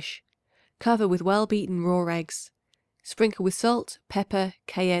baking dish. Cover with well-beaten raw eggs. Sprinkle with salt, pepper,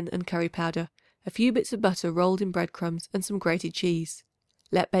 cayenne and curry powder, a few bits of butter rolled in breadcrumbs and some grated cheese.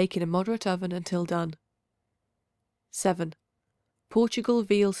 Let bake in a moderate oven until done. 7. Portugal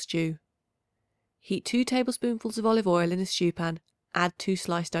veal stew. Heat 2 tablespoonfuls of olive oil in a stewpan. Add 2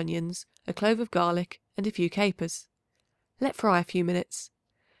 sliced onions, a clove of garlic and a few capers. Let fry a few minutes.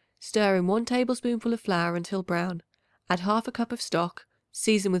 Stir in 1 tablespoonful of flour until brown. Add half a cup of stock.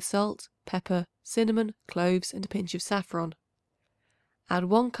 Season with salt, pepper, cinnamon, cloves and a pinch of saffron. Add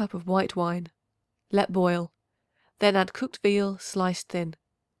 1 cup of white wine. Let boil. Then add cooked veal sliced thin.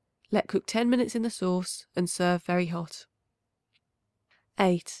 Let cook 10 minutes in the sauce and serve very hot.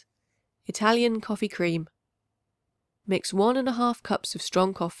 8. Italian coffee cream. Mix 1 1/2 cups of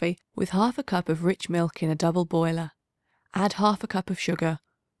strong coffee with half a cup of rich milk in a double boiler. Add half a cup of sugar,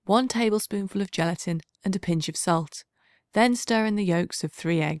 1 tablespoonful of gelatin and a pinch of salt. Then stir in the yolks of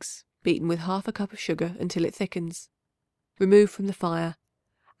 3 eggs, beaten with half a cup of sugar until it thickens. Remove from the fire.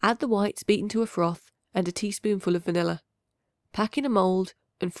 Add the whites beaten to a froth and a teaspoonful of vanilla. Pack in a mould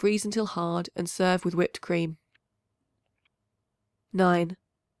and freeze until hard and serve with whipped cream. 9.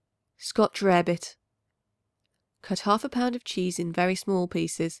 Scotch rarebit. Cut half a pound of cheese in very small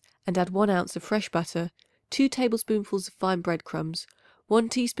pieces and add 1 ounce of fresh butter, 2 tablespoonfuls of fine breadcrumbs, 1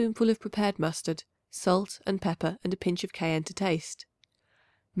 teaspoonful of prepared mustard, salt and pepper and a pinch of cayenne to taste.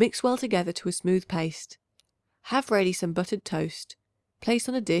 Mix well together to a smooth paste. Have ready some buttered toast. Place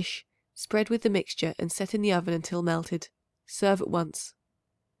on a dish, spread with the mixture and set in the oven until melted. Serve at once.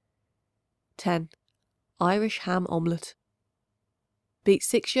 10. Irish ham omelette. Beat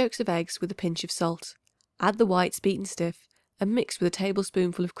 6 yolks of eggs with a pinch of salt. Add the whites beaten stiff and mix with a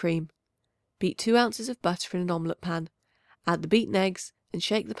tablespoonful of cream. Beat 2 ounces of butter in an omelette pan. Add the beaten eggs and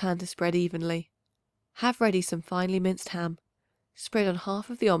shake the pan to spread evenly. Have ready some finely minced ham. Spread on half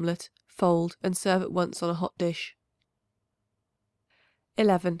of the omelette, fold and serve at once on a hot dish.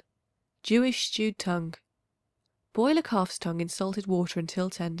 11. Jewish stewed tongue. Boil a calf's tongue in salted water until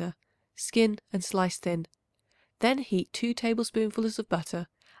tender. Skin and slice thin. Then heat 2 tablespoonfuls of butter,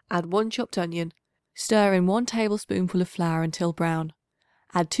 add 1 chopped onion, stir in 1 tablespoonful of flour until brown.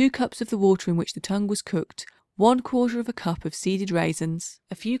 Add 2 cups of the water in which the tongue was cooked, 1/4 cup of seeded raisins,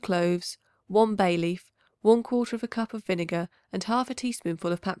 a few cloves, 1 bay leaf, 1/4 cup of vinegar, and half a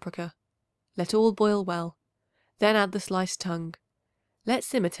teaspoonful of paprika. Let all boil well. Then add the sliced tongue. Let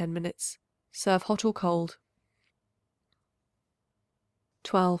simmer 10 minutes. Serve hot or cold.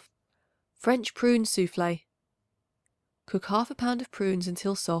 12. French prune soufflé. Cook half a pound of prunes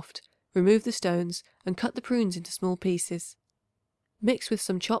until soft, remove the stones, and cut the prunes into small pieces. Mix with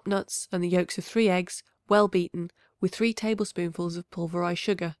some chopped nuts and the yolks of 3 eggs, well beaten, with 3 tablespoonfuls of pulverized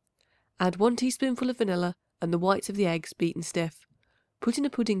sugar. Add 1 teaspoonful of vanilla and the whites of the eggs beaten stiff. Put in a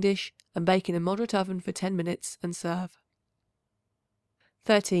pudding dish and bake in a moderate oven for 10 minutes and serve.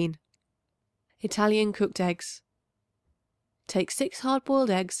 13. Italian cooked eggs. Take 6 hard-boiled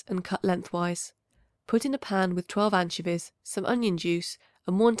eggs and cut lengthwise. Put in a pan with 12 anchovies, some onion juice,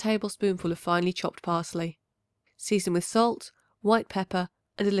 and 1 tablespoonful of finely chopped parsley. Season with salt, white pepper,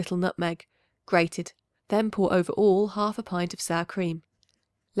 and a little nutmeg, grated. Then pour over all half a pint of sour cream.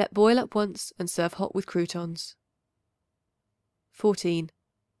 Let boil up once and serve hot with croutons. 14.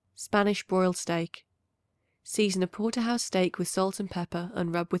 Spanish broiled steak. Season a porterhouse steak with salt and pepper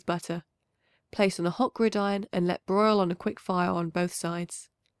and rub with butter. Place on a hot gridiron and let broil on a quick fire on both sides.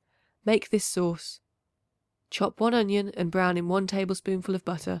 Make this sauce. Chop 1 onion and brown in 1 tablespoonful of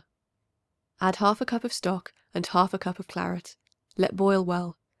butter. Add half a cup of stock and half a cup of claret. Let boil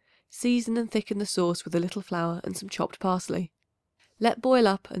well. Season and thicken the sauce with a little flour and some chopped parsley. Let boil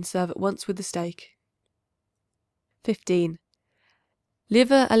up and serve at once with the steak. 15.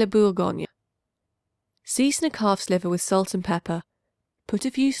 Liver à la Bourgogne. Season a calf's liver with salt and pepper. Put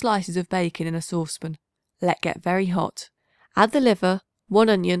a few slices of bacon in a saucepan. Let get very hot. Add the liver, 1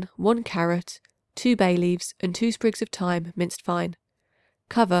 onion, 1 carrot, 2 bay leaves, and 2 sprigs of thyme minced fine.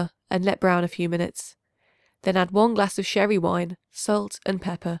 Cover and let brown a few minutes. Then add 1 glass of sherry wine, salt and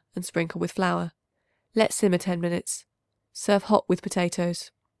pepper, and sprinkle with flour. Let simmer 10 minutes. Serve hot with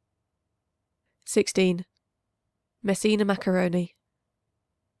potatoes. 16. Messina macaroni.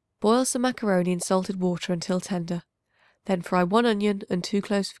 Boil some macaroni in salted water until tender. Then fry 1 onion and 2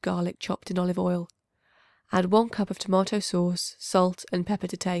 cloves of garlic chopped in olive oil. Add 1 cup of tomato sauce, salt, and pepper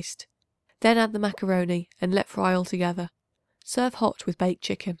to taste. Then add the macaroni and let fry all together. Serve hot with baked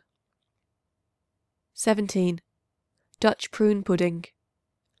chicken. 17. Dutch prune pudding.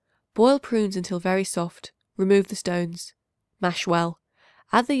 Boil prunes until very soft. Remove the stones. Mash well.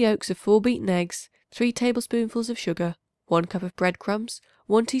 Add the yolks of 4 beaten eggs, 3 tablespoonfuls of sugar, 1 cup of breadcrumbs,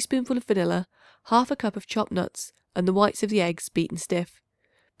 1 teaspoonful of vanilla, half a cup of chopped nuts, and the whites of the eggs beaten stiff.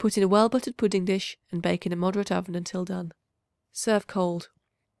 Put in a well-buttered pudding dish and bake in a moderate oven until done. Serve cold.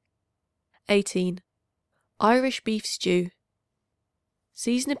 18. Irish beef stew.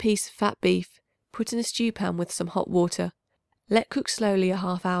 Season a piece of fat beef, put in a stew pan with some hot water. Let cook slowly a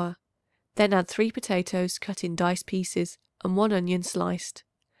half hour. Then add 3 potatoes cut in dice pieces and 1 onion sliced.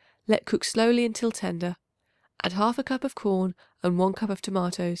 Let cook slowly until tender. Add half a cup of corn and 1 cup of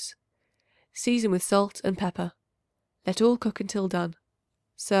tomatoes. Season with salt and pepper. Let all cook until done.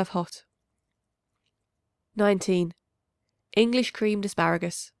 Serve hot. 19. English creamed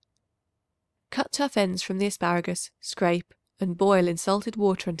asparagus. Cut tough ends from the asparagus, scrape, and boil in salted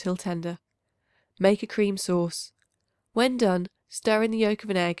water until tender. Make a cream sauce. When done, stir in the yolk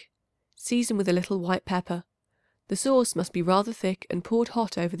of an egg. Season with a little white pepper. The sauce must be rather thick and poured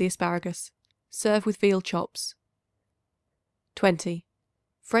hot over the asparagus. Serve with veal chops. 20.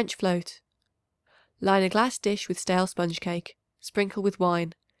 French float. Line a glass dish with stale sponge cake. Sprinkle with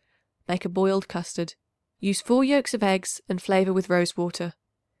wine. Make a boiled custard. Use 4 yolks of eggs and flavour with rose water.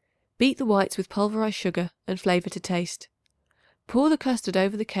 Beat the whites with pulverized sugar and flavour to taste. Pour the custard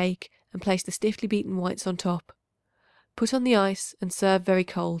over the cake and place the stiffly beaten whites on top. Put on the ice and serve very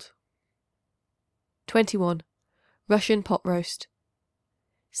cold. 21. Russian pot roast.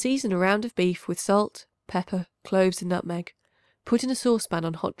 Season a round of beef with salt, pepper, cloves, and nutmeg. Put in a saucepan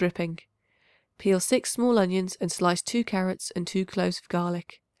on hot dripping. Peel 6 small onions and slice 2 carrots and 2 cloves of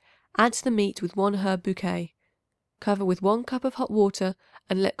garlic. Add to the meat with 1 herb bouquet. Cover with 1 cup of hot water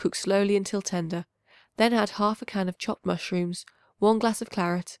and let cook slowly until tender. Then add half a can of chopped mushrooms, 1 glass of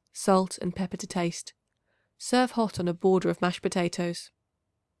claret, salt, and pepper to taste. Serve hot on a border of mashed potatoes.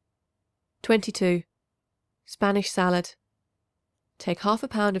 22. Spanish salad. Take half a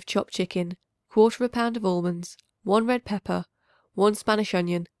pound of chopped chicken, 1/4 pound of almonds, 1 red pepper, 1 Spanish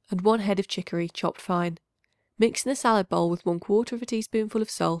onion, and 1 head of chicory chopped fine. Mix in a salad bowl with 1/4 teaspoonful of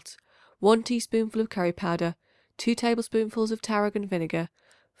salt, 1 teaspoonful of curry powder, 2 tablespoonfuls of tarragon vinegar,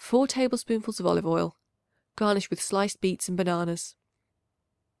 4 tablespoonfuls of olive oil. Garnish with sliced beets and bananas.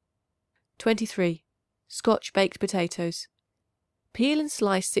 23. Scotch baked potatoes. Peel and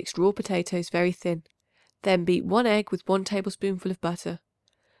slice 6 raw potatoes very thin. Then beat 1 egg with 1 tablespoonful of butter.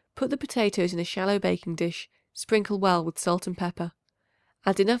 Put the potatoes in a shallow baking dish, sprinkle well with salt and pepper.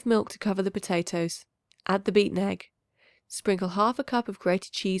 Add enough milk to cover the potatoes. Add the beaten egg. Sprinkle half a cup of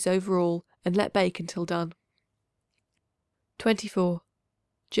grated cheese over all and let bake until done. 24.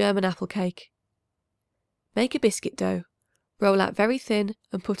 German apple cake. Make a biscuit dough. Roll out very thin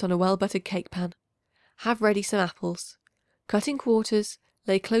and put on a well-buttered cake pan. Have ready some apples. Cut in quarters,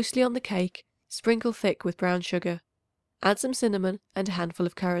 lay closely on the cake, sprinkle thick with brown sugar. Add some cinnamon and a handful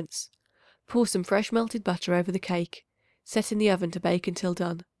of currants. Pour some fresh melted butter over the cake. Set in the oven to bake until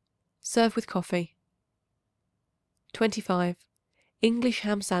done. Serve with coffee. 25. English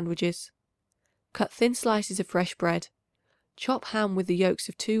ham sandwiches. Cut thin slices of fresh bread. Chop ham with the yolks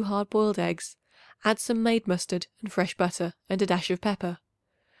of 2 hard-boiled eggs. Add some made mustard and fresh butter and a dash of pepper.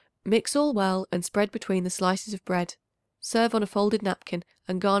 Mix all well and spread between the slices of bread. Serve on a folded napkin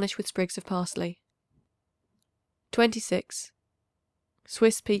and garnish with sprigs of parsley. 26.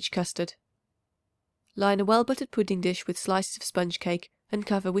 Swiss peach custard. Line a well-buttered pudding dish with slices of sponge cake and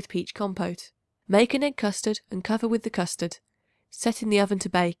cover with peach compote. Make an egg custard and cover with the custard. Set in the oven to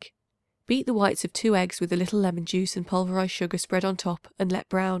bake. Beat the whites of 2 eggs with a little lemon juice and pulverized sugar spread on top and let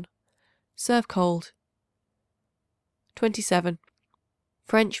brown. Serve cold. 27.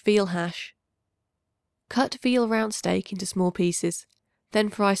 French veal hash. Cut veal round steak into small pieces. Then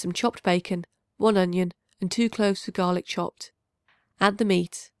fry some chopped bacon, 1 onion, and 2 cloves of garlic chopped. Add the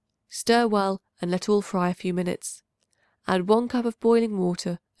meat. Stir well and let all fry a few minutes. Add 1 cup of boiling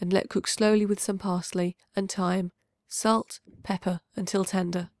water and let cook slowly with some parsley and thyme, salt, pepper until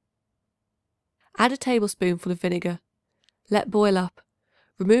tender. Add a tablespoonful of vinegar. Let boil up.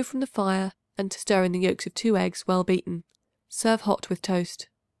 Remove from the fire and stir in the yolks of 2 eggs well beaten. Serve hot with toast.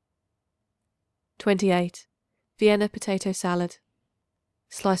 28. Vienna potato salad.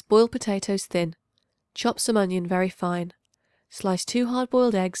 Slice boiled potatoes thin. Chop some onion very fine. Slice 2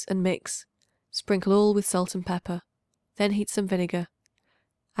 hard-boiled eggs and mix. Sprinkle all with salt and pepper. Then heat some vinegar.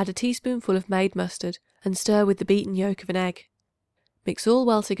 Add a teaspoonful of made mustard and stir with the beaten yolk of an egg. Mix all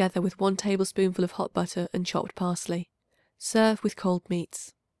well together with 1 tablespoonful of hot butter and chopped parsley. Serve with cold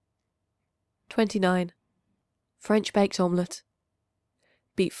meats. 29. French baked omelette.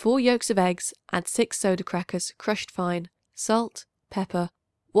 Beat 4 yolks of eggs, add 6 soda crackers crushed fine, salt, pepper,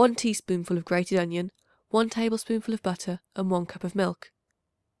 1 teaspoonful of grated onion, 1 tablespoonful of butter and 1 cup of milk.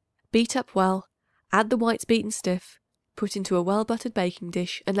 Beat up well, add the whites beaten stiff, put into a well-buttered baking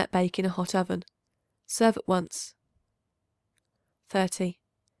dish and let bake in a hot oven. Serve at once. 30.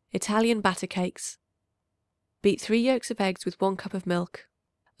 Italian batter cakes. Beat 3 yolks of eggs with 1 cup of milk,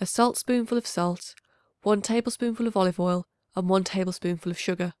 a saltspoonful of salt, 1 tablespoonful of olive oil and 1 tablespoonful of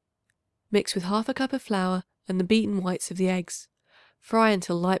sugar. Mix with half a cup of flour and the beaten whites of the eggs. Fry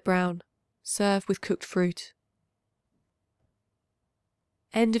until light brown. Serve with cooked fruit.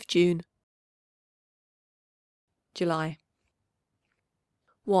 End of June. July.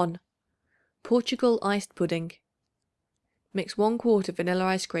 1. Portugal iced pudding. Mix 1 quart of vanilla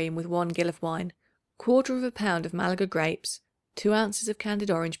ice cream with 1 gill of wine, 1/4 pound of Malaga grapes, 2 ounces of candied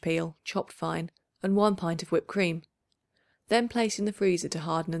orange peel, chopped fine, and 1 pint of whipped cream. Then place in the freezer to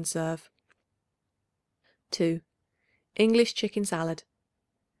harden and serve. 2. English chicken salad.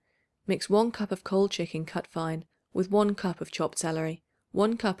 Mix 1 cup of cold chicken cut fine with 1 cup of chopped celery,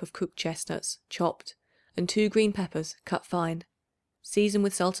 1 cup of cooked chestnuts, chopped, and 2 green peppers cut fine. Season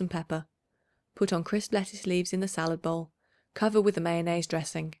with salt and pepper. Put on crisp lettuce leaves in the salad bowl. Cover with the mayonnaise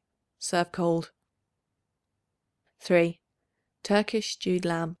dressing. Serve cold. 3. Turkish stewed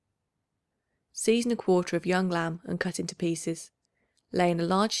lamb. Season a quarter of young lamb and cut into pieces. Lay in a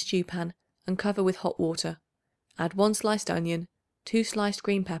large stew pan and cover with hot water. Add 1 sliced onion, 2 sliced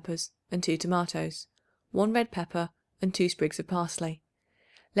green peppers and 2 tomatoes, 1 red pepper and 2 sprigs of parsley.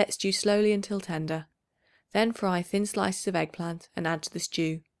 Let stew slowly until tender. Then fry thin slices of eggplant and add to the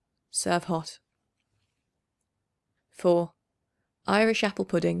stew. Serve hot. 4. Irish apple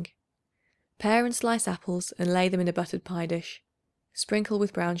pudding. Pare and slice apples and lay them in a buttered pie dish. Sprinkle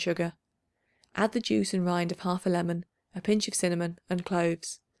with brown sugar. Add the juice and rind of half a lemon, a pinch of cinnamon and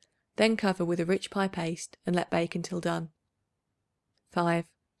cloves. Then cover with a rich pie paste and let bake until done. 5.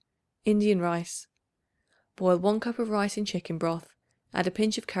 Indian rice. Boil 1 cup of rice in chicken broth, add a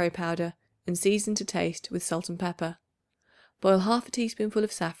pinch of curry powder and season to taste with salt and pepper. Boil half a teaspoonful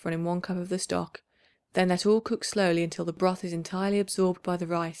of saffron in 1 cup of the stock, then let all cook slowly until the broth is entirely absorbed by the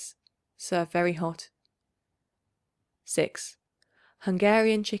rice. Serve very hot. 6.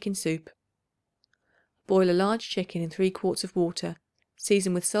 Hungarian chicken soup. Boil a large chicken in 3 quarts of water.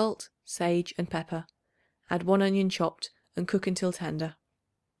 Season with salt, sage and pepper. Add 1 onion chopped and cook until tender.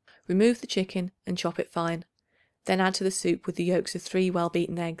 Remove the chicken and chop it fine. Then add to the soup with the yolks of 3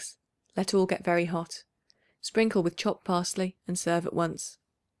 well-beaten eggs. Let all get very hot. Sprinkle with chopped parsley and serve at once.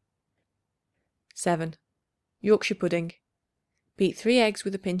 7. Yorkshire pudding. Beat 3 eggs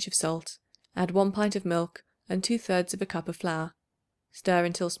with a pinch of salt. Add 1 pint of milk and 2/3 of a cup of flour. Stir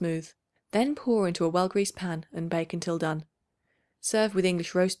until smooth. Then pour into a well-greased pan and bake until done. Serve with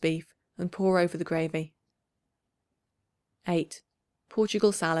English roast beef and pour over the gravy. 8.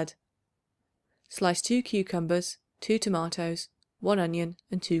 Portugal salad. Slice 2 cucumbers, 2 tomatoes, 1 onion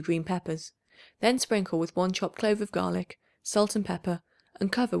and 2 green peppers. Then sprinkle with 1 chopped clove of garlic, salt and pepper,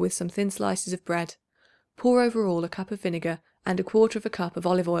 and cover with some thin slices of bread. Pour over all a cup of vinegar and 1/4 cup of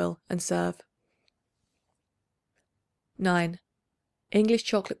olive oil and serve. 9. English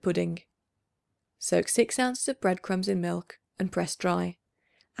chocolate pudding. Soak 6 ounces of breadcrumbs in milk and press dry.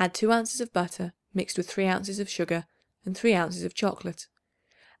 Add 2 ounces of butter mixed with 3 ounces of sugar and 3 ounces of chocolate.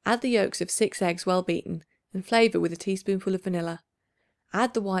 Add the yolks of 6 eggs well beaten and flavour with a teaspoonful of vanilla.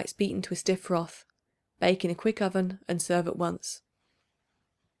 Add the whites beaten to a stiff froth. Bake in a quick oven and serve at once.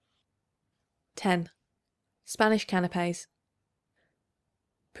 10. Spanish canapés.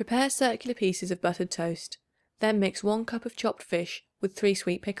 Prepare circular pieces of buttered toast. Then mix 1 cup of chopped fish with 3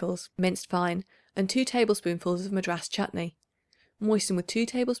 sweet pickles, minced fine, and 2 tablespoonfuls of Madras chutney. Moisten with 2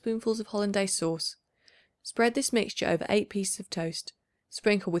 tablespoonfuls of hollandaise sauce. Spread this mixture over 8 pieces of toast.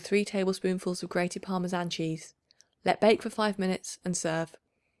 Sprinkle with 3 tablespoonfuls of grated Parmesan cheese. Let bake for 5 minutes and serve.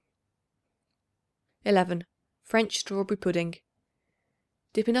 11. French strawberry pudding.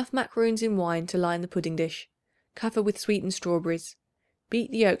 Dip enough macaroons in wine to line the pudding dish. Cover with sweetened strawberries. Beat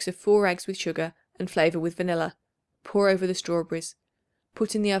the yolks of 4 eggs with sugar and flavour with vanilla. Pour over the strawberries.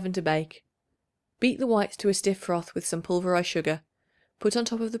 Put in the oven to bake. Beat the whites to a stiff froth with some pulverized sugar. Put on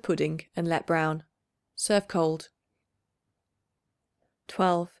top of the pudding and let brown. Serve cold.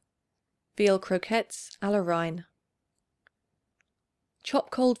 12. Veal croquettes à la reine. Chop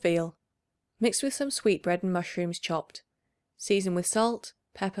cold veal. Mix with some sweetbread and mushrooms chopped. Season with salt,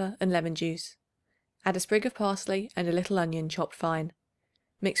 pepper and lemon juice. Add a sprig of parsley and a little onion chopped fine.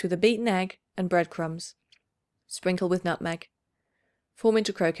 Mix with a beaten egg and breadcrumbs. Sprinkle with nutmeg. Form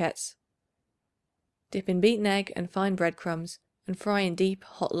into croquettes. Dip in beaten egg and fine breadcrumbs and fry in deep,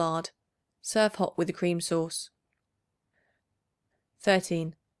 hot lard. Serve hot with a cream sauce.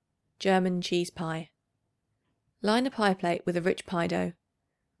 13. German cheese pie. Line a pie plate with a rich pie dough.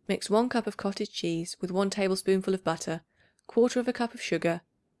 Mix 1 cup of cottage cheese with 1 tablespoonful of butter, 1/4 cup of sugar,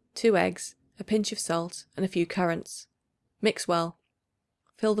 2 eggs, a pinch of salt, and a few currants. Mix well.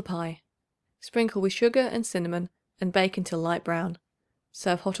 Fill the pie. Sprinkle with sugar and cinnamon and bake until light brown.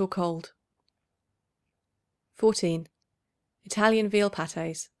 Serve hot or cold. 14. Italian veal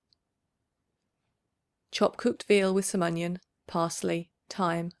pâtés. Chop cooked veal with some onion, parsley,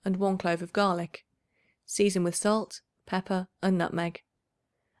 thyme, and 1 clove of garlic. Season with salt, pepper, and nutmeg.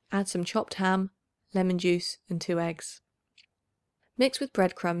 Add some chopped ham, lemon juice, and 2 eggs. Mix with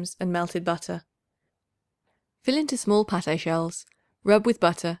breadcrumbs and melted butter. Fill into small pâté shells, rub with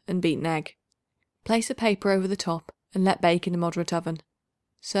butter and beaten egg. Place a paper over the top and let bake in a moderate oven.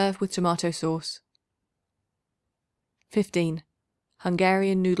 Serve with tomato sauce. 15.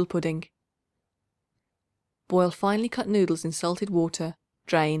 Hungarian noodle pudding. Boil finely cut noodles in salted water,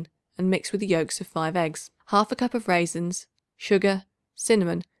 drain, and mix with the yolks of 5 eggs, 1/2 cup of raisins, sugar,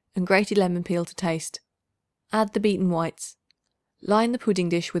 cinnamon, and grated lemon peel to taste. Add the beaten whites. Line the pudding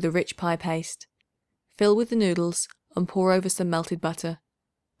dish with a rich pie paste. Fill with the noodles and pour over some melted butter.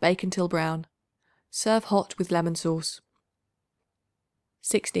 Bake until brown. Serve hot with lemon sauce.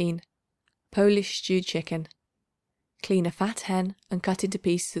 16. Polish stewed chicken. Clean a fat hen and cut into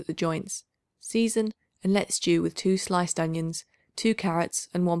pieces at the joints. Season and let stew with 2 sliced onions, 2 carrots,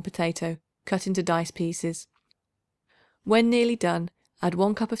 and 1 potato, cut into dice pieces. When nearly done, add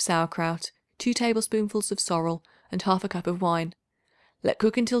 1 cup of sauerkraut, 2 tablespoonfuls of sorrel, and 1/2 cup of wine. Let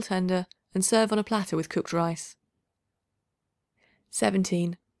cook until tender and serve on a platter with cooked rice.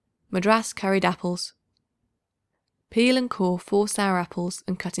 17. Madras curried apples. Peel and core 4 sour apples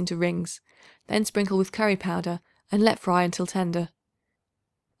and cut into rings, then sprinkle with curry powder and let fry until tender.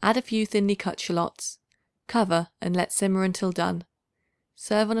 Add a few thinly cut shallots. Cover and let simmer until done.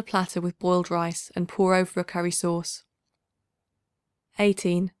 Serve on a platter with boiled rice and pour over a curry sauce.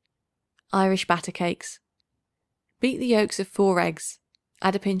 18. Irish batter cakes. Beat the yolks of 4 eggs.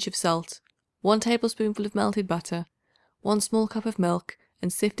 Add a pinch of salt, 1 tablespoonful of melted butter, 1 small cup of milk,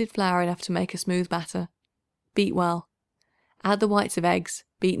 and sifted flour enough to make a smooth batter. Beat well. Add the whites of eggs,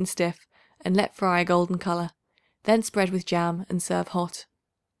 beaten stiff, and let fry a golden colour. Then spread with jam and serve hot.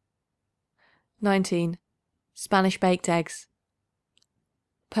 19. Spanish baked eggs.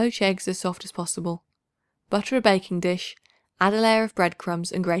 Poach eggs as soft as possible. Butter a baking dish, add a layer of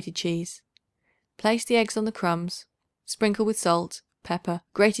breadcrumbs and grated cheese. Place the eggs on the crumbs, sprinkle with salt, pepper,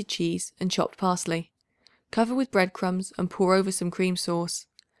 grated cheese and chopped parsley. Cover with breadcrumbs and pour over some cream sauce.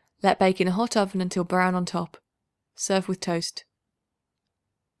 Let bake in a hot oven until brown on top. Serve with toast.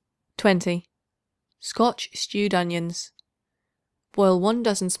 20. Scotch stewed onions. Boil 1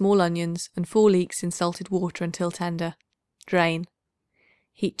 dozen small onions and 4 leeks in salted water until tender. Drain.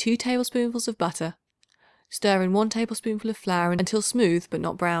 Heat 2 tablespoonfuls of butter. Stir in 1 tablespoonful of flour until smooth but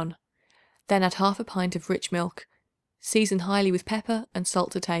not brown. Then add half a pint of rich milk. Season highly with pepper and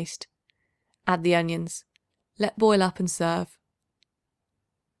salt to taste. Add the onions. Let boil up and serve.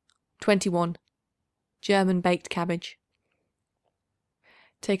 21. German baked cabbage.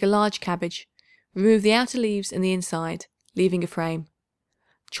 Take a large cabbage. Remove the outer leaves and the inside, leaving a frame.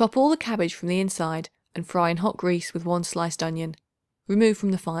 Chop all the cabbage from the inside and fry in hot grease with 1 sliced onion. Remove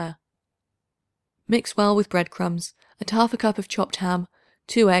from the fire. Mix well with breadcrumbs and half a cup of chopped ham,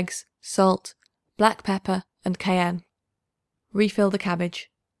 2 eggs, salt, black pepper and cayenne. Refill the cabbage.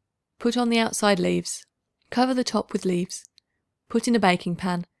 Put on the outside leaves. Cover the top with leaves. Put in a baking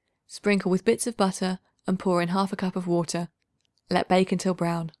pan. Sprinkle with bits of butter and pour in half a cup of water. Let bake until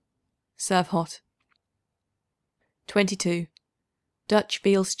brown. Serve hot. 22. Dutch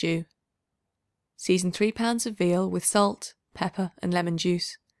veal stew. Season 3 pounds of veal with salt, pepper and lemon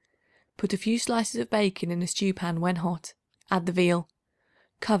juice. Put a few slices of bacon in a stew pan when hot. Add the veal.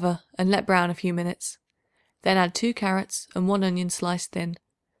 Cover and let brown a few minutes. Then add 2 carrots and 1 onion sliced thin,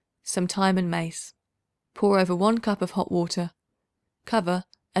 some thyme and mace. Pour over 1 cup of hot water. Cover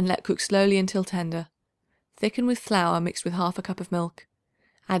and let cook slowly until tender. Thicken with flour mixed with half a cup of milk.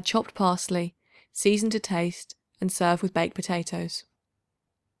 Add chopped parsley, season to taste, and serve with baked potatoes.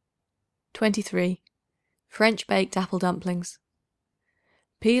 23. French baked apple dumplings.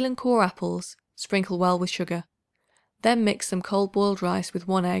 Peel and core apples, sprinkle well with sugar. Then mix some cold boiled rice with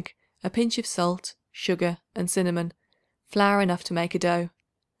 1 egg, a pinch of salt, sugar and cinnamon, flour enough to make a dough.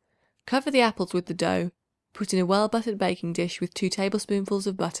 Cover the apples with the dough, put in a well-buttered baking dish with 2 tablespoonfuls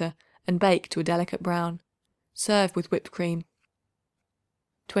of butter and bake to a delicate brown. Serve with whipped cream.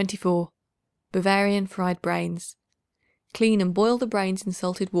 24. Bavarian fried brains. Clean and boil the brains in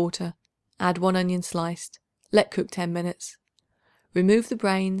salted water. Add 1 onion sliced. Let cook 10 minutes. Remove the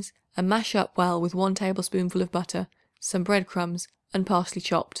brains and mash up well with 1 tablespoonful of butter, some breadcrumbs and parsley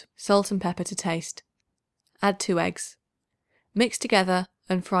chopped, salt and pepper to taste. Add 2 eggs. Mix together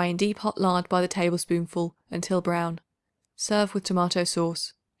and fry in deep hot lard by the tablespoonful until brown. Serve with tomato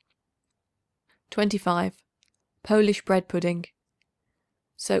sauce. 25. Polish bread pudding.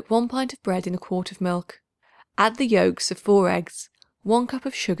 Soak 1 pint of bread in a quart of milk. Add the yolks of 4 eggs, 1 cup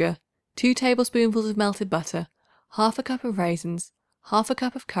of sugar, 2 tablespoonfuls of melted butter, half a cup of raisins, half a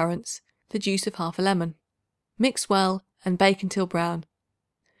cup of currants, the juice of half a lemon. Mix well and bake until brown.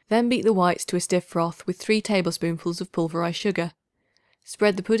 Then beat the whites to a stiff froth with 3 tablespoonfuls of pulverized sugar.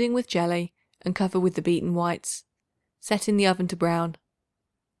 Spread the pudding with jelly and cover with the beaten whites. Set in the oven to brown.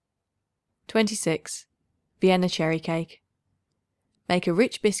 26. Vienna cherry cake. Make a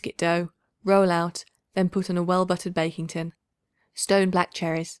rich biscuit dough, roll out, then put on a well-buttered baking tin. Stone black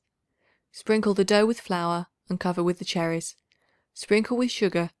cherries. Sprinkle the dough with flour and cover with the cherries. Sprinkle with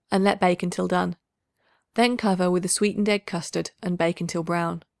sugar and let bake until done. Then cover with a sweetened egg custard and bake until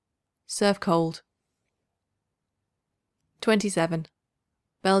brown. Serve cold. 27.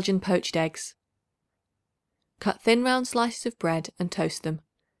 Belgian poached eggs. Cut thin round slices of bread and toast them.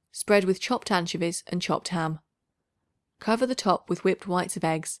 Spread with chopped anchovies and chopped ham. Cover the top with whipped whites of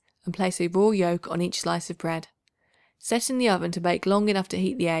eggs and place a raw yolk on each slice of bread. Set in the oven to bake long enough to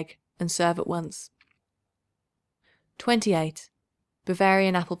heat the egg and serve at once. 28.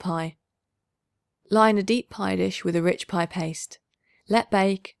 Bavarian apple pie. Line a deep pie dish with a rich pie paste. Let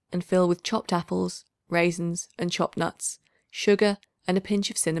bake and fill with chopped apples, raisins and chopped nuts, sugar and a pinch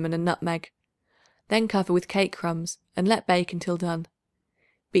of cinnamon and nutmeg. Then cover with cake crumbs and let bake until done.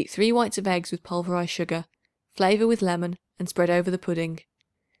 Beat 3 whites of eggs with pulverized sugar, flavour with lemon and spread over the pudding.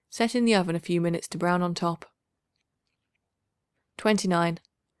 Set in the oven a few minutes to brown on top. 29.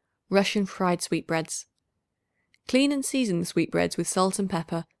 Russian fried sweetbreads. Clean and season the sweetbreads with salt and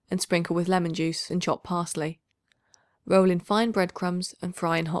pepper and sprinkle with lemon juice and chopped parsley. Roll in fine breadcrumbs and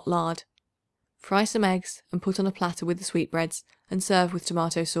fry in hot lard. Fry some eggs and put on a platter with the sweetbreads and serve with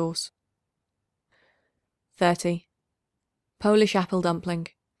tomato sauce. 30. Polish apple dumpling.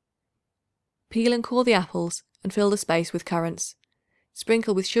 Peel and core the apples and fill the space with currants.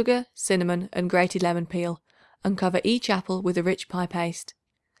 Sprinkle with sugar, cinnamon and grated lemon peel and cover each apple with a rich pie paste.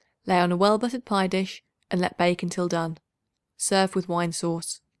 Lay on a well-buttered pie dish and let bake until done. Serve with wine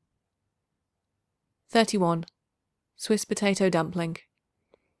sauce. 31. Swiss potato dumpling.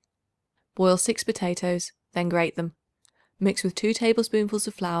 Boil 6 potatoes, then grate them. Mix with 2 tablespoonfuls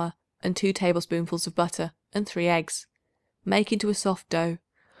of flour and 2 tablespoonfuls of butter and 3 eggs. Make into a soft dough.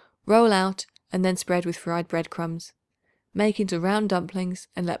 Roll out and then spread with fried breadcrumbs. Make into round dumplings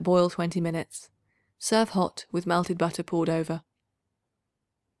and let boil 20 minutes. Serve hot with melted butter poured over.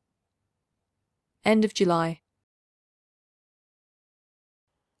 End of July.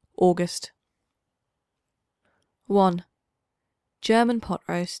 August. 1. German pot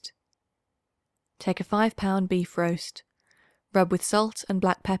roast. Take a 5-pound beef roast. Rub with salt and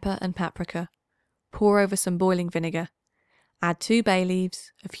black pepper and paprika. Pour over some boiling vinegar. Add 2 bay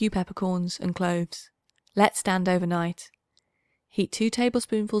leaves, a few peppercorns and cloves. Let stand overnight. Heat 2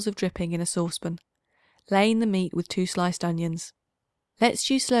 tablespoonfuls of dripping in a saucepan. Lay in the meat with 2 sliced onions. Let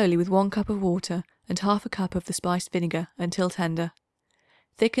stew slowly with 1 cup of water and half a cup of the spiced vinegar until tender.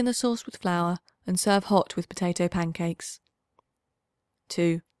 Thicken the sauce with flour and serve hot with potato pancakes.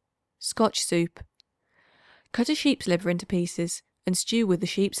 2. Scotch soup. Cut a sheep's liver into pieces and stew with the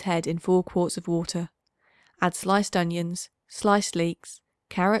sheep's head in 4 quarts of water. Add sliced onions, sliced leeks,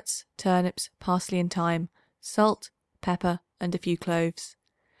 carrots, turnips, parsley and thyme, salt, pepper and a few cloves.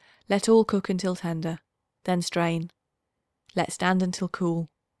 Let all cook until tender, then strain. Let stand until cool.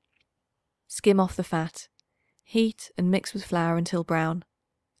 Skim off the fat. Heat and mix with flour until brown.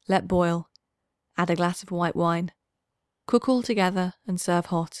 Let boil. Add a glass of white wine. Cook all together and serve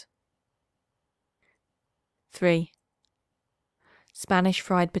hot. 3. Spanish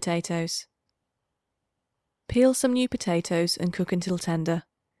fried potatoes. Peel some new potatoes and cook until tender.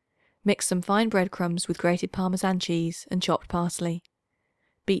 Mix some fine breadcrumbs with grated Parmesan cheese and chopped parsley.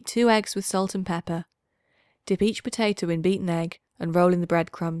 Beat 2 eggs with salt and pepper. Dip each potato in beaten egg and roll in the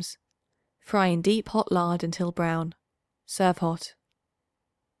breadcrumbs. Fry in deep hot lard until brown. Serve hot.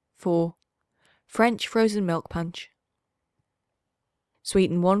 4. French frozen milk punch.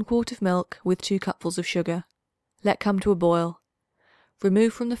 Sweeten 1 quart of milk with 2 cupfuls of sugar. Let come to a boil.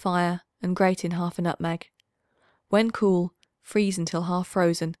 Remove from the fire and grate in half a nutmeg. When cool, freeze until half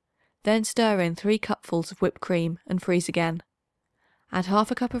frozen, then stir in 3 cupfuls of whipped cream and freeze again. Add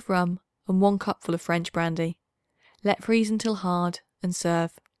half a cup of rum and 1 cupful of French brandy. Let freeze until hard and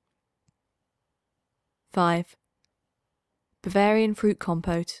serve. 5. Bavarian fruit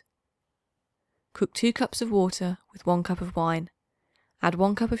compote. Cook 2 cups of water with 1 cup of wine. Add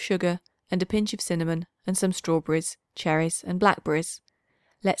 1 cup of sugar and a pinch of cinnamon and some strawberries, cherries and blackberries.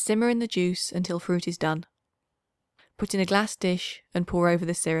 Let simmer in the juice until fruit is done. Put in a glass dish and pour over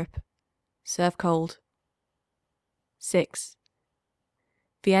the syrup. Serve cold. 6.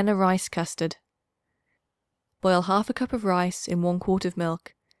 Vienna rice custard. Boil half a cup of rice in 1 quart of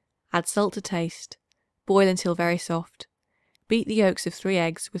milk. Add salt to taste. Boil until very soft. Beat the yolks of 3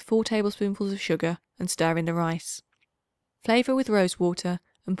 eggs with 4 tablespoonfuls of sugar and stir in the rice. Flavour with rose water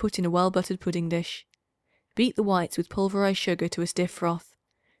and put in a well-buttered pudding dish. Beat the whites with pulverized sugar to a stiff froth.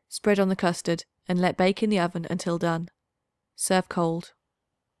 Spread on the custard and let bake in the oven until done. Serve cold.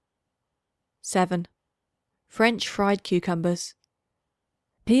 7. French fried cucumbers.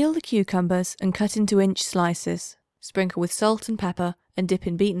 Peel the cucumbers and cut into inch slices. Sprinkle with salt and pepper and dip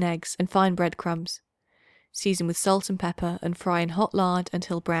in beaten eggs and fine breadcrumbs. Season with salt and pepper and fry in hot lard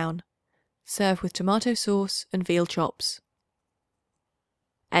until brown. Serve with tomato sauce and veal chops.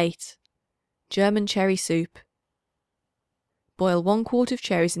 8. German cherry soup. Boil 1 quart of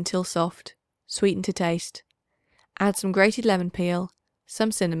cherries until soft. Sweeten to taste. Add some grated lemon peel,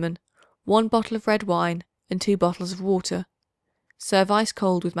 some cinnamon, 1 bottle of red wine and 2 bottles of water. Serve ice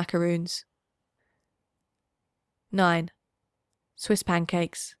cold with macaroons. 9. Swiss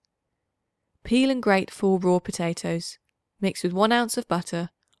pancakes. Peel and grate 4 raw potatoes. Mix with 1 ounce of butter,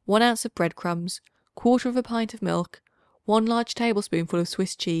 1 ounce of breadcrumbs, 1/4 of a pint of milk, 1 large tablespoonful of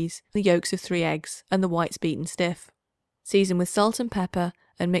Swiss cheese, the yolks of 3 eggs, and the whites beaten stiff. Season with salt and pepper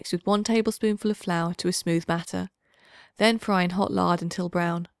and mix with 1 tablespoonful of flour to a smooth batter. Then fry in hot lard until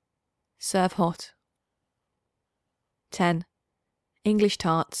brown. Serve hot. 10. English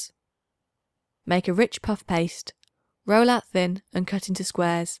tarts. Make a rich puff paste. Roll out thin and cut into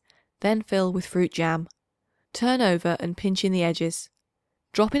squares, then fill with fruit jam. Turn over and pinch in the edges.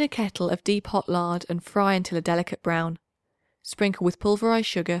 Drop in a kettle of deep hot lard and fry until a delicate brown. Sprinkle with pulverized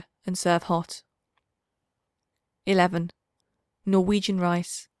sugar and serve hot. 11. Norwegian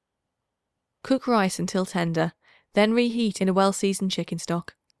rice. Cook rice until tender, then reheat in a well-seasoned chicken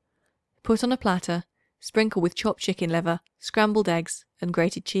stock. Put on a platter, Sprinkle with chopped chicken liver, scrambled eggs, and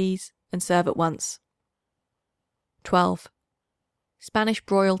grated cheese, and serve at once. 12. Spanish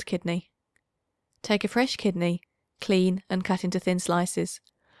broiled kidney. Take a fresh kidney, clean and cut into thin slices.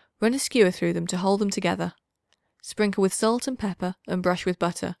 Run a skewer through them to hold them together. Sprinkle with salt and pepper and brush with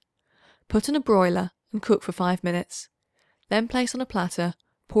butter. Put on a broiler and cook for 5 minutes. Then place on a platter,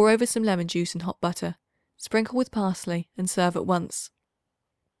 pour over some lemon juice and hot butter. Sprinkle with parsley and serve at once.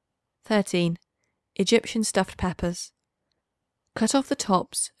 13. Egyptian stuffed peppers. Cut off the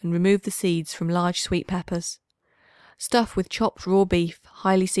tops and remove the seeds from large sweet peppers. Stuff with chopped raw beef,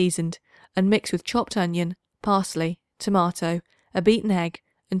 highly seasoned, and mix with chopped onion, parsley, tomato, a beaten egg,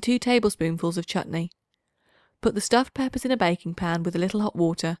 and 2 tablespoonfuls of chutney. Put the stuffed peppers in a baking pan with a little hot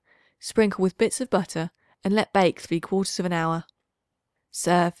water, sprinkle with bits of butter, and let bake 3/4 of an hour.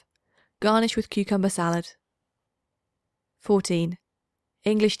 Serve. Garnish with cucumber salad. 14.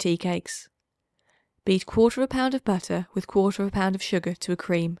 English tea cakes. Beat 1/4 pound of butter with 1/4 pound of sugar to a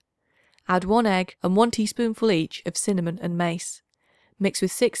cream. Add 1 egg and 1 teaspoonful each of cinnamon and mace. Mix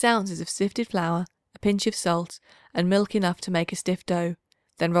with 6 ounces of sifted flour, a pinch of salt, and milk enough to make a stiff dough.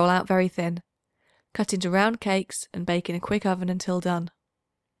 Then roll out very thin. Cut into round cakes and bake in a quick oven until done.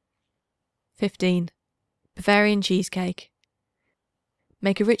 15. Bavarian cheesecake.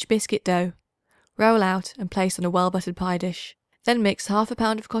 Make a rich biscuit dough. Roll out and place on a well-buttered pie dish. Then mix 1/2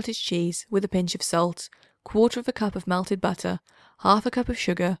 pound of cottage cheese with a pinch of salt, 1/4 cup of melted butter, 1/2 cup of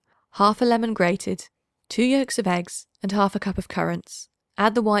sugar, 1/2 lemon grated, 2 yolks of eggs, and 1/2 cup of currants.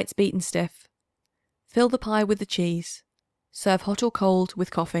 Add the whites beaten stiff. Fill the pie with the cheese. Serve hot or cold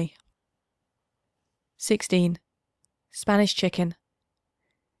with coffee. 16. Spanish chicken.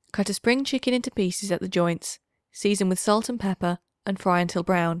 Cut a spring chicken into pieces at the joints, season with salt and pepper, and fry until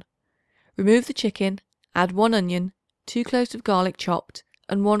brown. Remove the chicken, add 1 onion, 2 cloves of garlic chopped,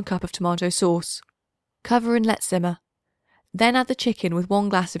 and 1 cup of tomato sauce. Cover and let simmer. Then add the chicken with 1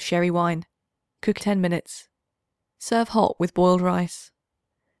 glass of sherry wine. Cook 10 minutes. Serve hot with boiled rice.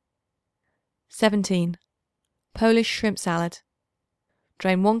 17. Polish shrimp salad.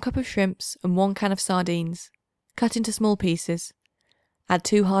 Drain 1 cup of shrimps and 1 can of sardines. Cut into small pieces. Add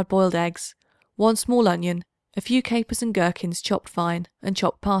 2 hard-boiled eggs, 1 small onion, a few capers and gherkins chopped fine, and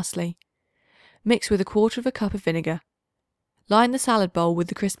chopped parsley. Mix with 1/4 cup of vinegar. Line the salad bowl with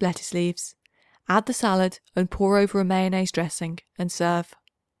the crisp lettuce leaves. Add the salad and pour over a mayonnaise dressing and serve.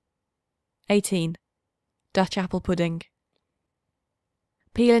 18. Dutch apple pudding.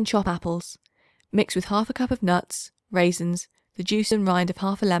 Peel and chop apples. Mix with 1/2 cup of nuts, raisins, the juice and rind of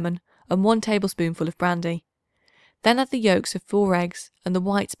 1/2 lemon, and 1 tablespoonful of brandy. Then add the yolks of 4 eggs and the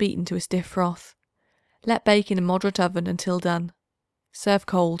whites beaten to a stiff froth. Let bake in a moderate oven until done. Serve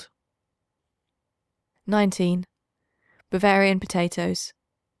cold. 19. Bavarian potatoes.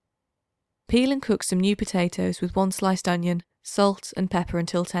 Peel and cook some new potatoes with 1 sliced onion, salt and pepper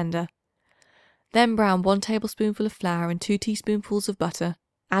until tender. Then brown 1 tablespoonful of flour and 2 teaspoonfuls of butter.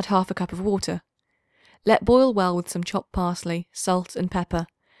 Add 1/2 cup of water. Let boil well with some chopped parsley, salt and pepper.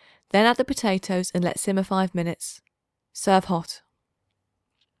 Then add the potatoes and let simmer 5 minutes. Serve hot.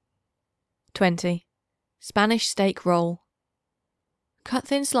 20. Spanish steak roll. Cut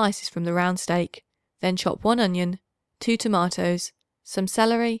thin slices from the round steak. Then chop 1 onion, 2 tomatoes, some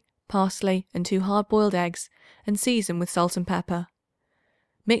celery, parsley, and 2 hard-boiled eggs, and season with salt and pepper.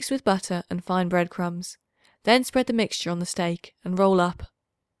 Mix with butter and fine breadcrumbs. Then spread the mixture on the steak and roll up.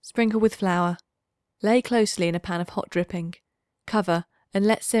 Sprinkle with flour. Lay closely in a pan of hot dripping. Cover and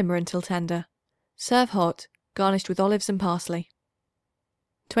let simmer until tender. Serve hot, garnished with olives and parsley.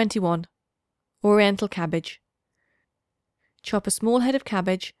 21. Oriental cabbage. Chop a small head of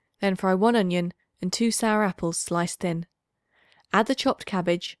cabbage, then fry 1 onion and 2 sour apples sliced thin. Add the chopped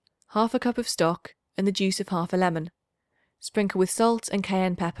cabbage, 1/2 cup of stock, and the juice of 1/2 lemon. Sprinkle with salt and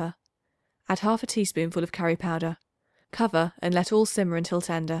cayenne pepper. Add 1/2 teaspoonful of curry powder. Cover and let all simmer until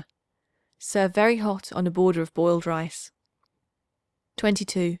tender. Serve very hot on a border of boiled rice.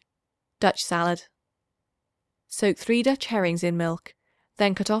 22. Dutch salad. Soak 3 Dutch herrings in milk,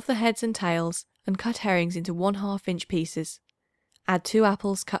 then cut off the heads and tails and cut herrings into 1/2 inch pieces. Add 2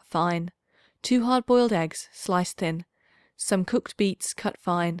 apples cut fine, 2 hard-boiled eggs sliced thin, some cooked beets cut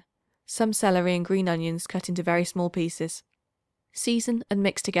fine, some celery and green onions cut into very small pieces. Season and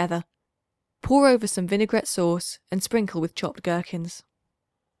mix together. Pour over some vinaigrette sauce and sprinkle with chopped gherkins.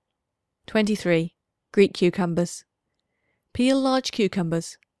 23. Greek cucumbers. Peel large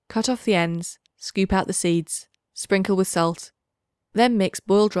cucumbers, cut off the ends, scoop out the seeds, sprinkle with salt. Then mix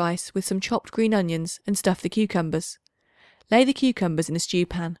boiled rice with some chopped green onions and stuff the cucumbers. Lay the cucumbers in a stew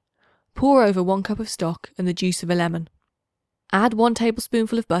pan. Pour over 1 cup of stock and the juice of a lemon. Add 1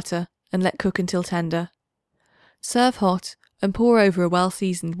 tablespoonful of butter and let cook until tender. Serve hot and pour over a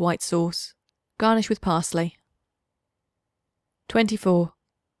well-seasoned white sauce. Garnish with parsley. 24.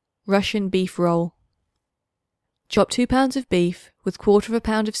 Russian beef roll. Chop 2 pounds of beef with 1/4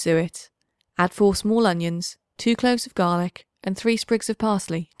 pound of suet. Add 4 small onions, 2 cloves of garlic, and 3 sprigs of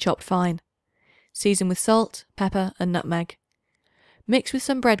parsley chopped fine. Season with salt, pepper, and nutmeg. Mix with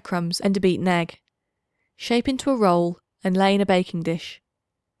some breadcrumbs and a beaten egg. Shape into a roll and lay in a baking dish.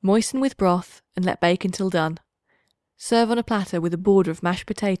 Moisten with broth and let bake until done. Serve on a platter with a border of mashed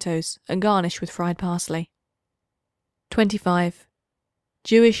potatoes and garnish with fried parsley. 25.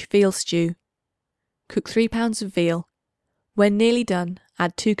 Jewish veal stew. Cook 3 pounds of veal. When nearly done,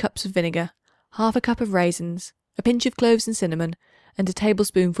 add 2 cups of vinegar, 1/2 cup of raisins, a pinch of cloves and cinnamon, and a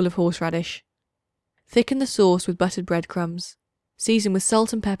tablespoonful of horseradish. Thicken the sauce with buttered breadcrumbs. Season with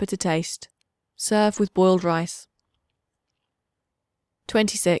salt and pepper to taste. Serve with boiled rice.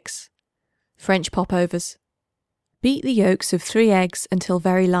 26. French popovers. Beat the yolks of 3 eggs until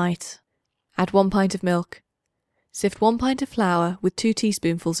very light. Add 1 pint of milk. Sift 1 pint of flour with 2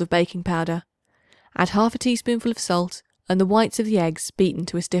 teaspoonfuls of baking powder. Add 1/2 teaspoonful of salt and the whites of the eggs beaten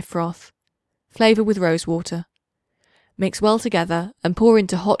to a stiff froth. Flavour with rose water. Mix well together and pour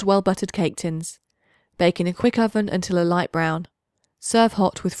into hot, well-buttered cake tins. Bake in a quick oven until a light brown. Serve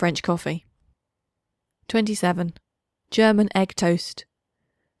hot with French coffee. 27. German egg toast.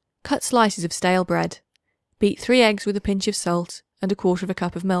 Cut slices of stale bread. Beat 3 eggs with a pinch of salt and 1/4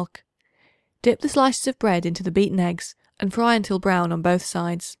 cup of milk. Dip the slices of bread into the beaten eggs and fry until brown on both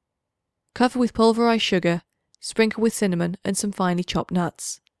sides. Cover with pulverized sugar, sprinkle with cinnamon and some finely chopped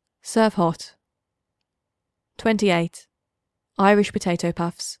nuts. Serve hot. 28. Irish potato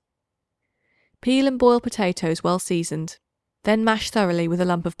puffs. Peel and boil potatoes well seasoned, then mash thoroughly with a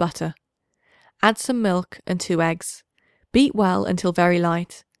lump of butter. Add some milk and 2 eggs. Beat well until very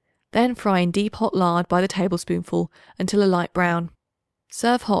light. Then fry in deep hot lard by the tablespoonful until a light brown.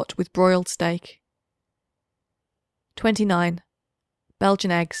 Serve hot with broiled steak. 29.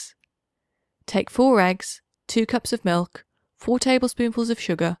 Belgian eggs. Take 4 eggs, 2 cups of milk, 4 tablespoonfuls of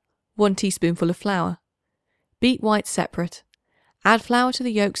sugar, 1 teaspoonful of flour. Beat whites separate. Add flour to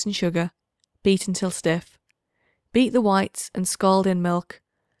the yolks and sugar. Beat until stiff. Beat the whites and scald in milk.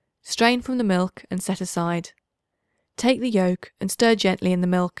 Strain from the milk and set aside. Take the yolk and stir gently in the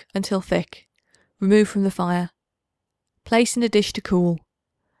milk until thick. Remove from the fire. Place in a dish to cool.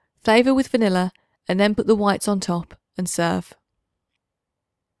 Flavour with vanilla and then put the whites on top and serve.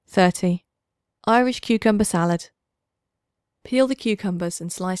 30. Irish cucumber salad. Peel the cucumbers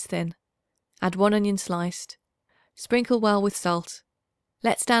and slice thin. Add 1 onion sliced. Sprinkle well with salt.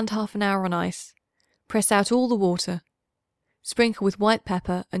 Let stand 1/2 hour on ice. Press out all the water. Sprinkle with white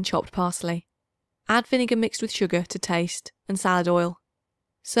pepper and chopped parsley. Add vinegar mixed with sugar to taste and salad oil.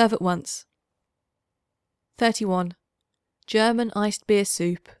 Serve at once. 31. German iced beer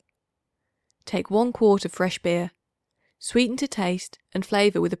soup. Take 1 quart of fresh beer. Sweeten to taste and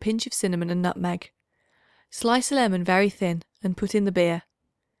flavour with a pinch of cinnamon and nutmeg. Slice a lemon very thin and put in the beer.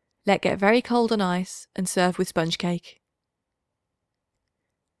 Let get very cold on ice and serve with sponge cake.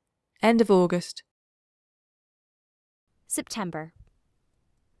 End of August. September.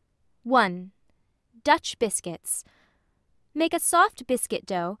 1. Dutch biscuits. Make a soft biscuit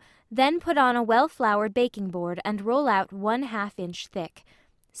dough, then put on a well-floured baking board and roll out 1/2 inch thick.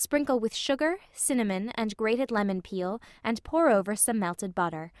 Sprinkle with sugar, cinnamon, and grated lemon peel and pour over some melted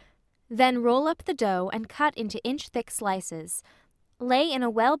butter. Then roll up the dough and cut into inch-thick slices. Lay in a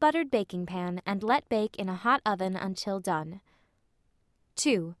well-buttered baking pan and let bake in a hot oven until done.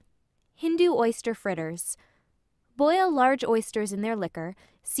 2. Hindu oyster fritters. Boil large oysters in their liquor,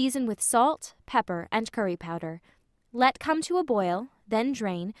 season with salt, pepper, and curry powder. Let come to a boil, then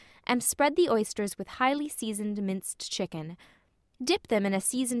drain, and spread the oysters with highly seasoned minced chicken. Dip them in a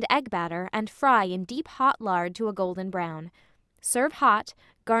seasoned egg batter and fry in deep hot lard to a golden brown. Serve hot,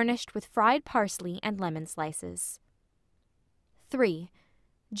 garnished with fried parsley and lemon slices. 3.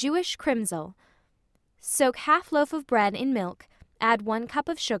 Jewish krimzel. Soak 1/2 loaf of bread in milk, add 1 cup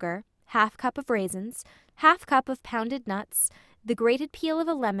of sugar, 1/2 cup of raisins, 1/2 cup of pounded nuts, the grated peel of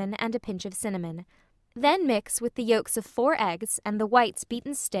a lemon and a pinch of cinnamon. Then mix with the yolks of 4 eggs and the whites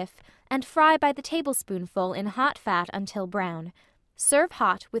beaten stiff and fry by the tablespoonful in hot fat until brown. Serve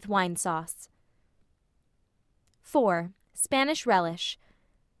hot with wine sauce. 4. Spanish relish.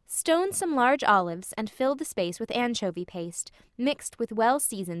 Stone some large olives and fill the space with anchovy paste, mixed with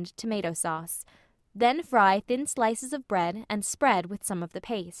well-seasoned tomato sauce. Then fry thin slices of bread and spread with some of the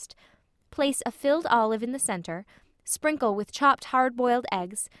paste. Place a filled olive in the center, sprinkle with chopped hard-boiled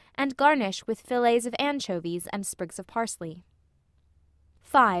eggs, and garnish with fillets of anchovies and sprigs of parsley.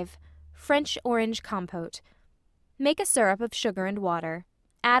 5. French orange compote. Make a syrup of sugar and water.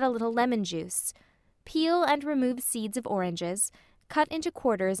 Add a little lemon juice. Peel and remove seeds of oranges. Cut into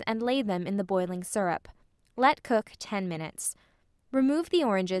quarters and lay them in the boiling syrup. Let cook 10 minutes. Remove the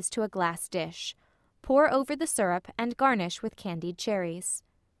oranges to a glass dish. Pour over the syrup and garnish with candied cherries.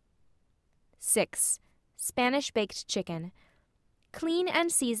 6. Spanish baked chicken. Clean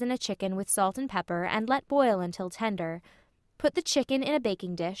and season a chicken with salt and pepper and let boil until tender. Put the chicken in a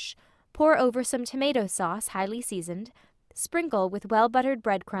baking dish. Pour over some tomato sauce highly seasoned. Sprinkle with well-buttered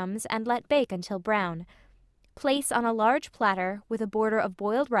breadcrumbs and let bake until brown. Place on a large platter with a border of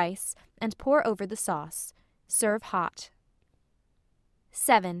boiled rice and pour over the sauce. Serve hot.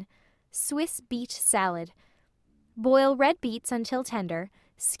 7. Swiss beet salad. Boil red beets until tender,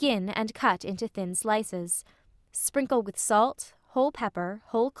 skin and cut into thin slices. Sprinkle with salt, whole pepper,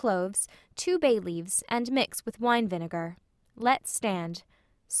 whole cloves, 2 bay leaves, and mix with wine vinegar. Let stand.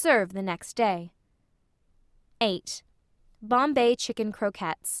 Serve the next day. 8. Bombay chicken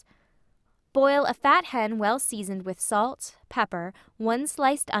croquettes. Boil a fat hen well seasoned with salt, pepper, 1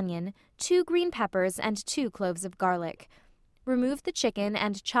 sliced onion, 2 green peppers, and 2 cloves of garlic. Remove the chicken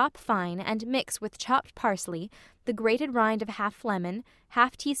and chop fine and mix with chopped parsley, the grated rind of half lemon,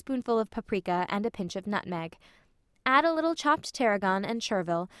 half teaspoonful of paprika, and a pinch of nutmeg. Add a little chopped tarragon and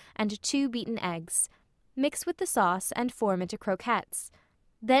chervil and 2 beaten eggs. Mix with the sauce and form into croquettes.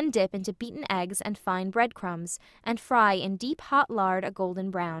 Then dip into beaten eggs and fine breadcrumbs and fry in deep hot lard a golden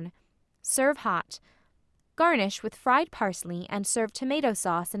brown. Serve hot. Garnish with fried parsley and serve tomato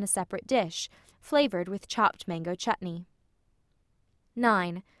sauce in a separate dish, flavored with chopped mango chutney.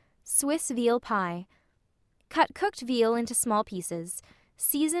 9. Swiss veal pie. Cut cooked veal into small pieces.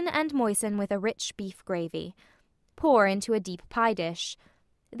 Season and moisten with a rich beef gravy. Pour into a deep pie dish.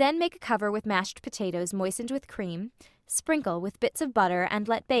 Then make a cover with mashed potatoes moistened with cream. Sprinkle with bits of butter and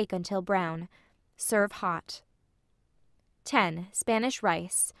let bake until brown. Serve hot. 10. Spanish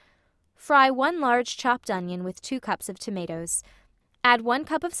rice. Fry 1 large chopped onion with 2 cups of tomatoes. Add 1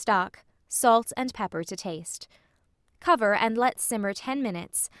 cup of stock, salt and pepper to taste. Cover and let simmer 10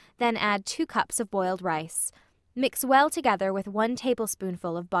 minutes, then add 2 cups of boiled rice. Mix well together with 1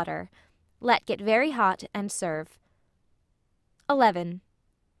 tablespoonful of butter. Let get very hot and serve. 11.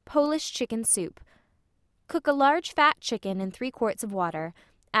 Polish chicken soup. Cook a large fat chicken in 3 quarts of water.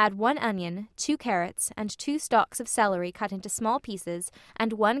 Add 1 onion, 2 carrots, and 2 stalks of celery cut into small pieces,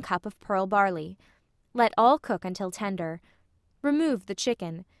 and 1 cup of pearl barley. Let all cook until tender. Remove the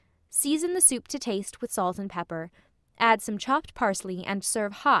chicken. Season the soup to taste with salt and pepper. Add some chopped parsley and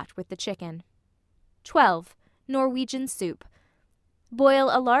serve hot with the chicken. 12. Norwegian soup. Boil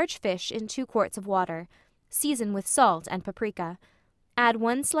a large fish in 2 quarts of water. Season with salt and paprika. Add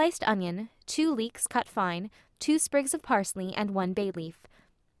 1 sliced onion, 2 leeks cut fine, 2 sprigs of parsley, and 1 bay leaf.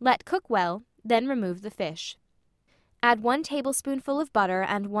 Let cook well, then remove the fish. Add 1 tablespoonful of butter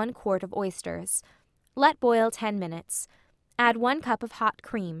and 1 quart of oysters. Let boil 10 minutes. Add 1 cup of hot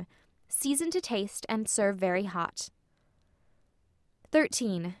cream. Season to taste and serve very hot.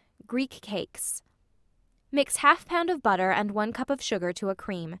 13. Greek cakes. Mix ½ pound of butter and 1 cup of sugar to a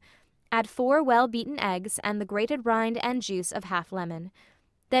cream. Add 4 well-beaten eggs and the grated rind and juice of half lemon.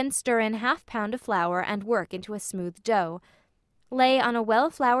 Then stir in ½ pound of flour and work into a smooth dough. Lay on a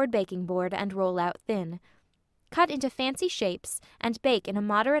well-floured baking board and roll out thin. Cut into fancy shapes and bake in a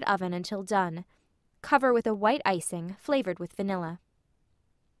moderate oven until done. Cover with a white icing flavored with vanilla.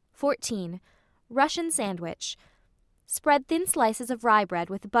 14. Russian sandwich. Spread thin slices of rye bread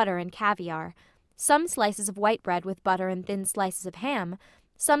with butter and caviar, some slices of white bread with butter and thin slices of ham,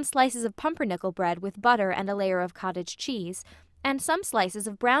 some slices of pumpernickel bread with butter and a layer of cottage cheese, and some slices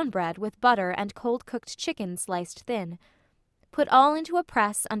of brown bread with butter and cold-cooked chicken sliced thin. Put all into a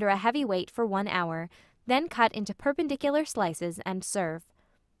press under a heavy weight for 1 hour, then cut into perpendicular slices and serve.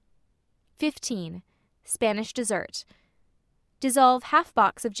 15. Spanish dessert. Dissolve ½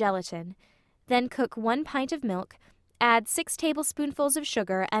 box of gelatin. Then cook 1 pint of milk, add 6 tablespoonfuls of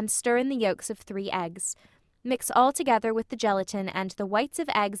sugar, and stir in the yolks of 3 eggs. Mix all together with the gelatin and the whites of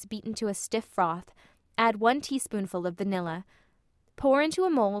eggs beaten to a stiff froth. Add 1 teaspoonful of vanilla. Pour into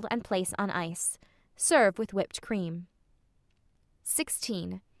a mold and place on ice. Serve with whipped cream.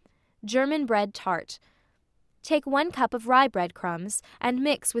 16. German bread tart. Take 1 cup of rye bread crumbs and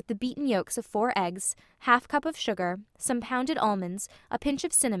mix with the beaten yolks of 4 eggs, ½ cup of sugar, some pounded almonds, a pinch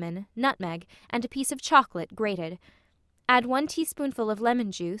of cinnamon, nutmeg, and a piece of chocolate grated. Add 1 teaspoonful of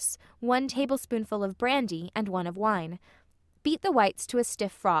lemon juice, 1 tablespoonful of brandy, and 1 of wine. Beat the whites to a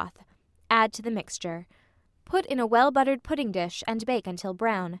stiff froth. Add to the mixture. Put in a well-buttered pudding dish and bake until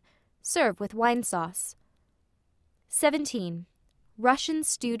brown. Serve with wine sauce. 17. Russian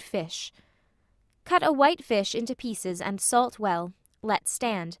stewed fish. Cut a white fish into pieces and salt well. Let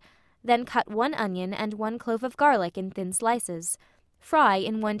stand. Then cut 1 onion and 1 clove of garlic in thin slices. Fry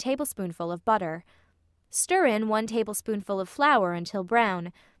in 1 tablespoonful of butter. Stir in 1 tablespoonful of flour until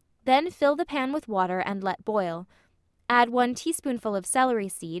brown. Then fill the pan with water and let boil. Add 1 teaspoonful of celery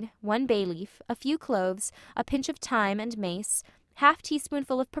seed, 1 bay leaf, a few cloves, a pinch of thyme and mace, half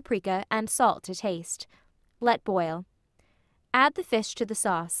teaspoonful of paprika, and salt to taste. Let boil. Add the fish to the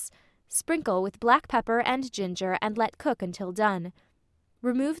sauce. Sprinkle with black pepper and ginger and let cook until done.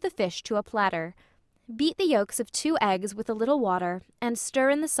 Remove the fish to a platter. Beat the yolks of 2 eggs with a little water and stir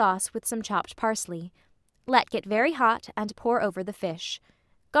in the sauce with some chopped parsley. Let get very hot and pour over the fish.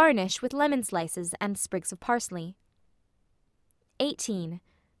 Garnish with lemon slices and sprigs of parsley. 18.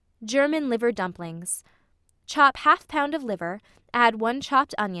 German liver dumplings. Chop ½ pound of liver, add 1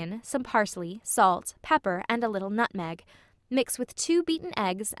 chopped onion, some parsley, salt, pepper, and a little nutmeg. Mix with 2 beaten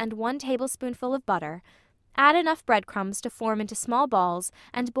eggs and 1 tablespoonful of butter. Add enough breadcrumbs to form into small balls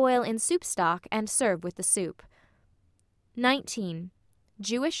and boil in soup stock and serve with the soup. 19.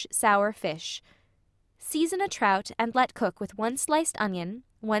 Jewish sour fish. Season a trout and let cook with 1 sliced onion,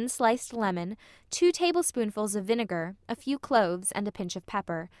 1 sliced lemon, 2 tablespoonfuls of vinegar, a few cloves, and a pinch of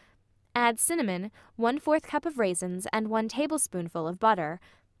pepper. Add cinnamon, 1/4 cup of raisins, and 1 tablespoonful of butter.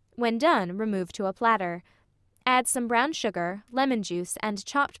 When done, remove to a platter. Add some brown sugar, lemon juice, and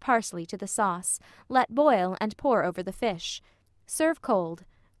chopped parsley to the sauce. Let boil and pour over the fish. Serve cold.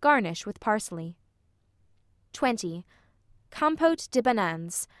 Garnish with parsley. 20. Compote de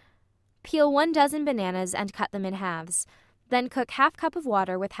bananes. Peel 1 dozen bananas and cut them in halves. Then cook ½ cup of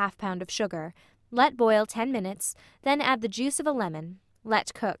water with ½ pound of sugar. Let boil 10 minutes, then add the juice of a lemon.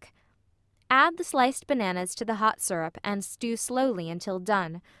 Let cook. Add the sliced bananas to the hot syrup and stew slowly until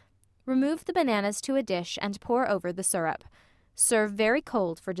done. Remove the bananas to a dish and pour over the syrup. Serve very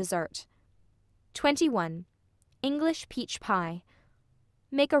cold for dessert. 21. English peach pie.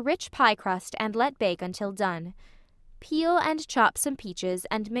 Make a rich pie crust and let bake until done. Peel and chop some peaches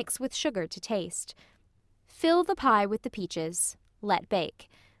and mix with sugar to taste. Fill the pie with the peaches. Let bake.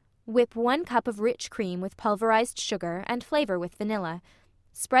 Whip 1 cup of rich cream with pulverized sugar and flavor with vanilla.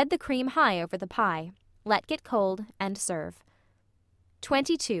 Spread the cream high over the pie. Let get cold and serve.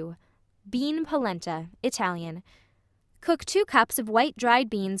 22. Bean polenta, Italian. Cook 2 cups of white dried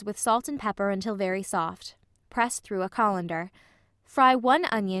beans with salt and pepper until very soft. Press through a colander. Fry 1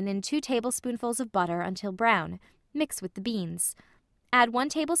 onion in 2 tablespoonfuls of butter until brown. Mix with the beans. Add 1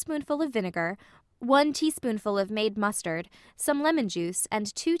 tablespoonful of vinegar, 1 teaspoonful of made mustard, some lemon juice,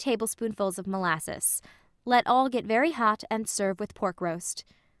 and 2 tablespoonfuls of molasses. Let all get very hot and serve with pork roast.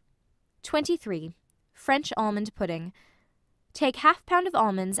 23. French almond pudding. Take ½ pound of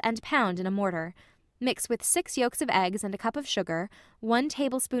almonds and pound in a mortar. Mix with 6 yolks of eggs and a cup of sugar, 1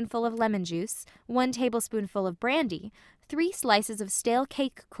 tablespoonful of lemon juice, 1 tablespoonful of brandy, 3 slices of stale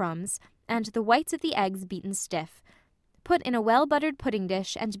cake crumbs, and the whites of the eggs beaten stiff. Put in a well-buttered pudding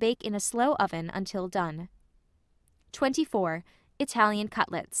dish and bake in a slow oven until done. 24. Italian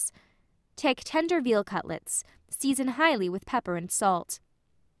cutlets. Take tender veal cutlets. Season highly with pepper and salt.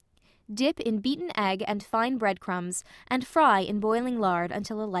 Dip in beaten egg and fine breadcrumbs and fry in boiling lard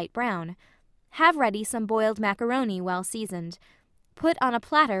until a light brown. Have ready some boiled macaroni well seasoned. Put on a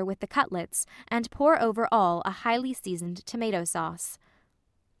platter with the cutlets and pour over all a highly seasoned tomato sauce.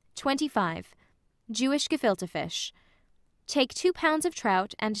 25. Jewish gefilte fish. Take 2 pounds of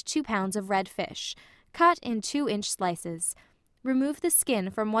trout and 2 pounds of red fish. Cut in 2-inch slices. Remove the skin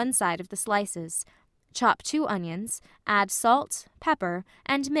from one side of the slices. Chop 2 onions, add salt, pepper,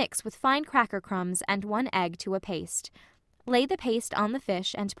 and mix with fine cracker crumbs and 1 egg to a paste. Lay the paste on the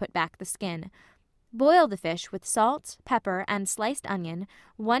fish and put back the skin. Boil the fish with salt, pepper, and sliced onion,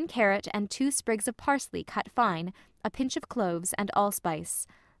 1 carrot and 2 sprigs of parsley cut fine, a pinch of cloves, and allspice.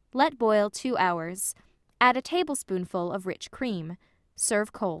 Let boil 2 hours. Add a tablespoonful of rich cream.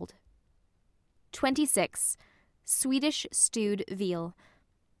 Serve cold. 26. Swedish stewed veal.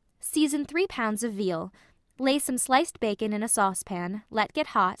 Season 3 pounds of veal. Lay some sliced bacon in a saucepan, let get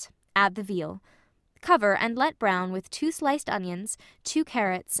hot, add the veal. Cover and let brown with 2 sliced onions, 2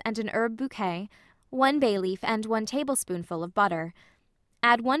 carrots, and an herb bouquet, 1 bay leaf, and 1 tablespoonful of butter.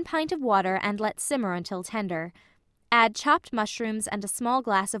 Add 1 pint of water and let simmer until tender. Add chopped mushrooms and a small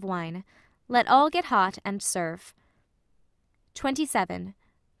glass of wine. Let all get hot and serve. 27.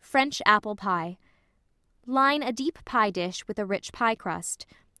 French apple pie. Line a deep pie dish with a rich pie crust.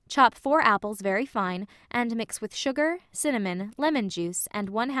 Chop 4 apples very fine and mix with sugar, cinnamon, lemon juice, and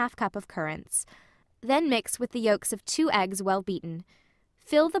 1/2 cup of currants. Then mix with the yolks of 2 eggs well beaten.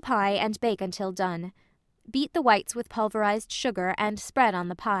 Fill the pie and bake until done. Beat the whites with pulverized sugar and spread on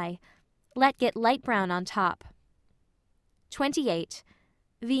the pie. Let get light brown on top. 28.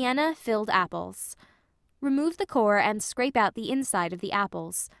 Vienna filled apples. Remove the core and scrape out the inside of the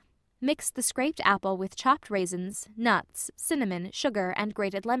apples. Mix the scraped apple with chopped raisins, nuts, cinnamon, sugar, and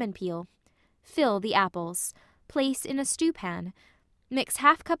grated lemon peel. Fill the apples. Place in a stew pan. Mix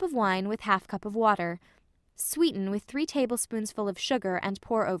half cup of wine with half cup of water. Sweeten with 3 tablespoonsful of sugar and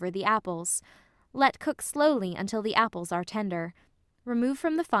pour over the apples. Let cook slowly until the apples are tender. Remove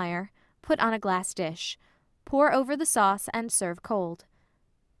from the fire. Put on a glass dish. Pour over the sauce and serve cold.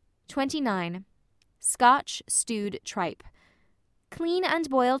 29. Scotch stewed tripe. Clean and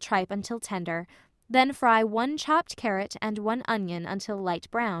boil tripe until tender. Then fry 1 chopped carrot and 1 onion until light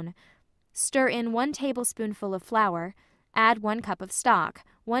brown. Stir in 1 tablespoonful of flour. Add 1 cup of stock,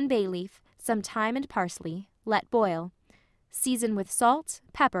 1 bay leaf, some thyme and parsley. Let boil. Season with salt,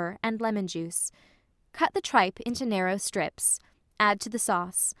 pepper, and lemon juice. Cut the tripe into narrow strips. Add to the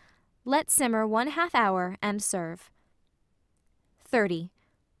sauce. Let simmer 1/2 hour and serve. 30.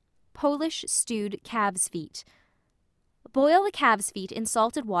 Polish stewed calves' feet. Boil the calves' feet in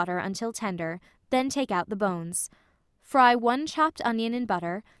salted water until tender, then take out the bones. Fry 1 chopped onion in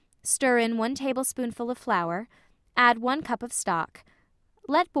butter. Stir in 1 tablespoonful of flour. Add 1 cup of stock.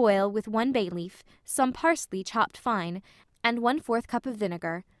 Let boil with 1 bay leaf, some parsley chopped fine, and 1/4 cup of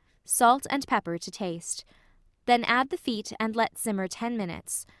vinegar. Salt and pepper to taste. Then add the feet and let simmer 10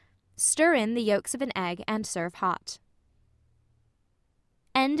 minutes. Stir in the yolks of an egg and serve hot.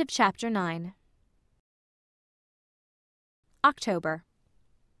 End of Chapter 9. October.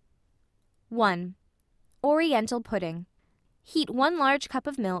 1. Oriental pudding. Heat 1 large cup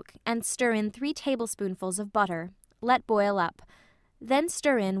of milk and stir in 3 tablespoonfuls of butter. Let boil up. Then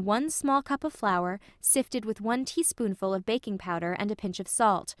stir in 1 small cup of flour sifted with 1 teaspoonful of baking powder and a pinch of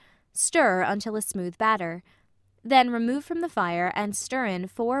salt. Stir until a smooth batter. Then remove from the fire and stir in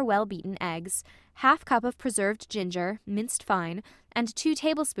 4 well-beaten eggs, half cup of preserved ginger, minced fine, and 2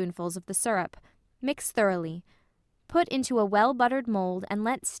 tablespoonfuls of the syrup. Mix thoroughly. Put into a well-buttered mold and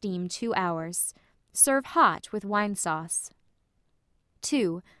let steam 2 hours. Serve hot with wine sauce.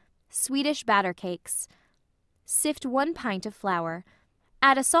 2. Swedish batter cakes. Sift 1 pint of flour.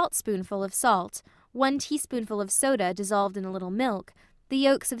 Add a saltspoonful of salt, 1 teaspoonful of soda dissolved in a little milk, the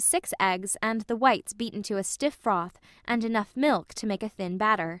yolks of 6 eggs and the whites beaten to a stiff froth, and enough milk to make a thin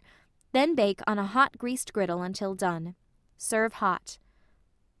batter. Then bake on a hot greased griddle until done. Serve hot.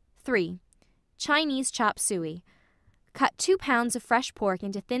 3. Chinese chop suey. Cut 2 pounds of fresh pork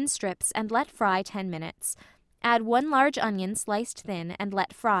into thin strips and let fry 10 minutes. Add 1 large onion sliced thin and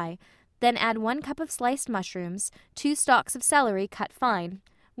let fry. Then add 1 cup of sliced mushrooms, 2 stalks of celery cut fine,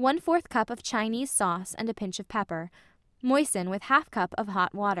 1/4 cup of Chinese sauce and a pinch of pepper. Moisten with half cup of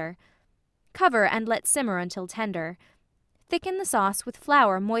hot water. Cover and let simmer until tender. Thicken the sauce with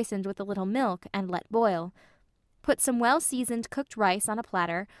flour moistened with a little milk and let boil. Put some well-seasoned cooked rice on a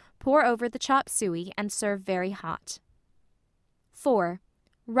platter, pour over the chop suey, and serve very hot. 4.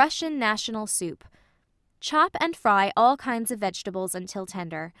 Russian national soup. Chop and fry all kinds of vegetables until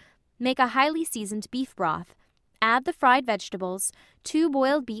tender. Make a highly seasoned beef broth. Add the fried vegetables, 2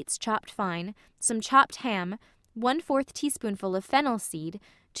 boiled beets chopped fine, some chopped ham, 1/4 teaspoonful of fennel seed,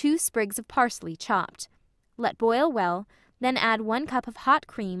 2 sprigs of parsley chopped. Let boil well, then add 1 cup of hot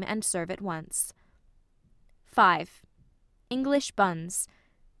cream and serve at once. 5. English buns.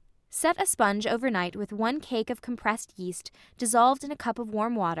 Set a sponge overnight with 1 cake of compressed yeast dissolved in a cup of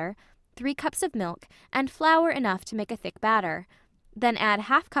warm water, 3 cups of milk, and flour enough to make a thick batter. Then add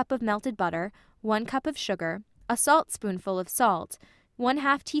half cup of melted butter, 1 cup of sugar, a saltspoonful of salt,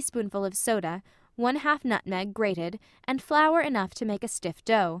 1/2 teaspoonful of soda, 1/2 nutmeg grated, and flour enough to make a stiff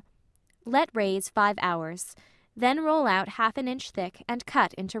dough. Let raise 5 hours. Then roll out 1/2 inch thick and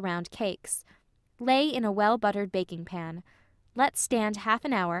cut into round cakes. Lay in a well-buttered baking pan. Let stand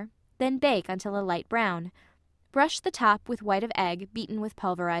 1/2 hour, then bake until a light brown. Brush the top with white of egg beaten with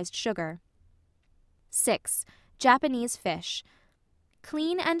pulverized sugar. 6. Japanese fish.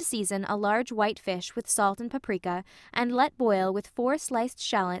 Clean and season a large white fish with salt and paprika and let boil with 4 sliced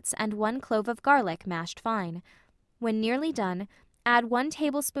shallots and 1 clove of garlic mashed fine. When nearly done, add 1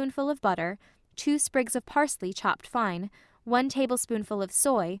 tablespoonful of butter, 2 sprigs of parsley chopped fine, 1 tablespoonful of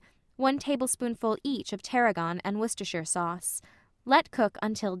soy, 1 tablespoonful each of tarragon and Worcestershire sauce. Let cook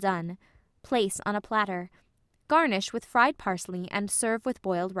until done. Place on a platter. Garnish with fried parsley and serve with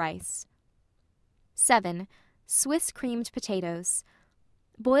boiled rice. 7. Swiss creamed potatoes.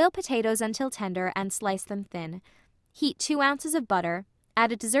 Boil potatoes until tender and slice them thin. Heat 2 ounces of butter,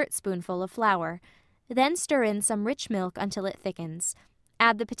 add a dessertspoonful of flour. Then stir in some rich milk until it thickens.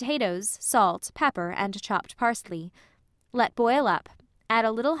 Add the potatoes, salt, pepper, and chopped parsley. Let boil up. Add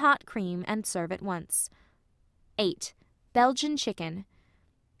a little hot cream and serve at once. 8. Belgian chicken.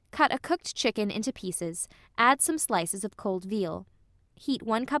 Cut a cooked chicken into pieces. Add some slices of cold veal. Heat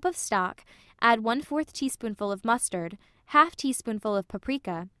 1 cup of stock. Add 1/4 teaspoonful of mustard, half teaspoonful of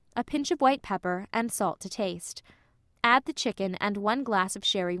paprika, a pinch of white pepper, and salt to taste. Add the chicken and 1 glass of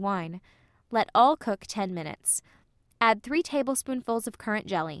sherry wine. Let all cook 10 minutes. Add 3 tablespoonfuls of currant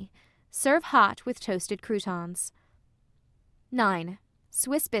jelly. Serve hot with toasted croutons. 9.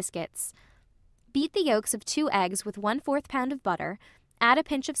 Swiss biscuits. Beat the yolks of 2 eggs with 1/4 pound of butter. Add a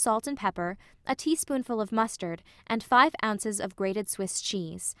pinch of salt and pepper, a teaspoonful of mustard, and 5 ounces of grated Swiss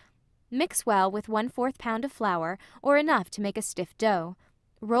cheese. Mix well with 1/4 pound of flour, or enough to make a stiff dough.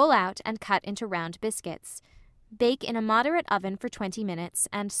 Roll out and cut into round biscuits. Bake in a moderate oven for 20 minutes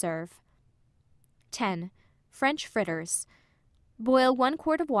and serve. 10. French fritters. Boil 1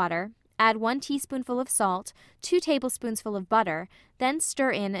 quart of water. Add 1 teaspoonful of salt, 2 tablespoonsful of butter, then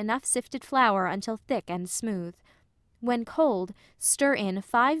stir in enough sifted flour until thick and smooth. When cold, stir in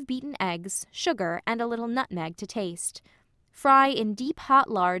 5 beaten eggs, sugar, and a little nutmeg to taste. Fry in deep hot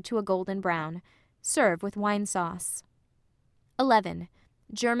lard to a golden brown. Serve with wine sauce. 11.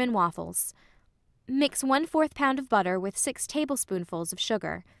 German waffles. Mix 1/4 pound of butter with 6 tablespoonfuls of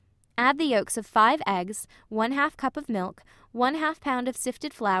sugar. Add the yolks of 5 eggs, 1/2 cup of milk, 1/2 pound of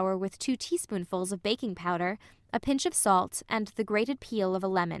sifted flour with 2 teaspoonfuls of baking powder, a pinch of salt, and the grated peel of a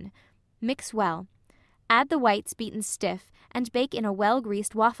lemon. Mix well. Add the whites beaten stiff and bake in a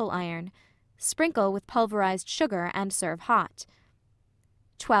well-greased waffle iron. Sprinkle with pulverized sugar and serve hot.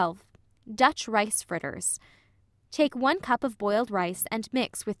 12. Dutch rice fritters. Take 1 cup of boiled rice and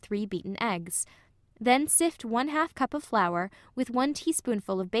mix with 3 beaten eggs. Then sift 1/2 cup of flour with 1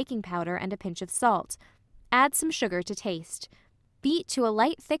 teaspoonful of baking powder and a pinch of salt. Add some sugar to taste. Beat to a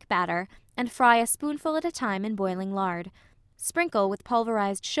light thick batter and fry a spoonful at a time in boiling lard. Sprinkle with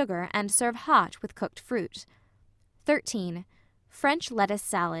pulverized sugar and serve hot with cooked fruit. 13. French lettuce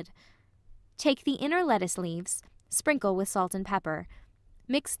salad. Take the inner lettuce leaves, sprinkle with salt and pepper.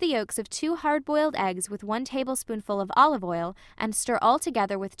 Mix the yolks of 2 hard-boiled eggs with 1 tablespoonful of olive oil and stir all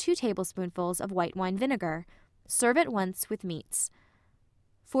together with 2 tablespoonfuls of white wine vinegar. Serve at once with meats.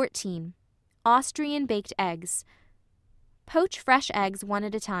 14. Austrian baked eggs. Poach fresh eggs 1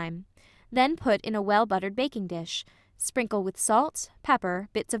 at a time. Then put in a well-buttered baking dish. Sprinkle with salt, pepper,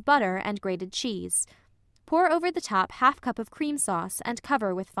 bits of butter, and grated cheese. Pour over the top 1/2 cup of cream sauce and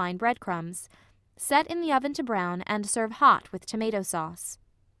cover with fine breadcrumbs. Set in the oven to brown and serve hot with tomato sauce.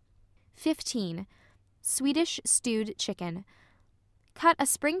 15. Swedish stewed chicken. Cut a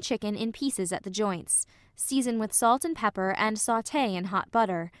spring chicken in pieces at the joints. Season with salt and pepper and sauté in hot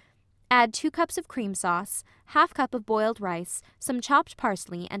butter. Add 2 cups of cream sauce, 1/2 cup of boiled rice, some chopped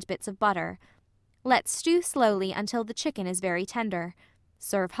parsley, and bits of butter. Let stew slowly until the chicken is very tender.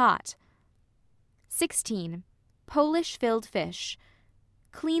 Serve hot. 16. Polish filled fish.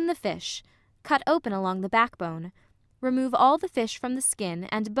 Clean the fish. Cut open along the backbone. Remove all the fish from the skin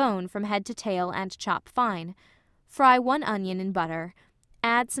and bone from head to tail and chop fine. Fry 1 onion in butter.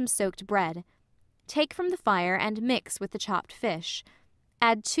 Add some soaked bread. Take from the fire and mix with the chopped fish.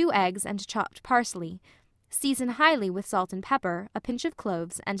 Add 2 eggs and chopped parsley. Season highly with salt and pepper, a pinch of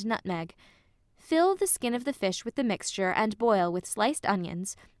cloves, and nutmeg. Fill the skin of the fish with the mixture and boil with sliced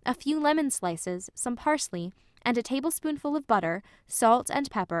onions, a few lemon slices, some parsley, and a tablespoonful of butter, salt, and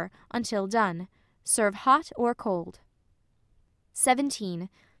pepper until done. Serve hot or cold. 17.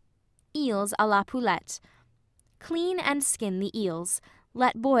 Eels à la poulette. Clean and skin the eels.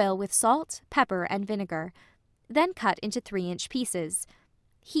 Let boil with salt, pepper, and vinegar. Then cut into 3-inch pieces.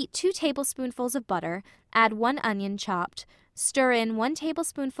 Heat 2 tablespoonfuls of butter, add 1 onion chopped, stir in 1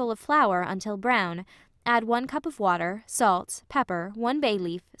 tablespoonful of flour until brown, add 1 cup of water, salt, pepper, 1 bay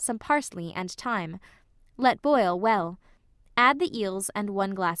leaf, some parsley, and thyme. Let boil well. Add the eels and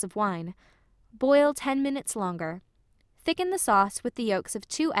 1 glass of wine. Boil 10 minutes longer. Thicken the sauce with the yolks of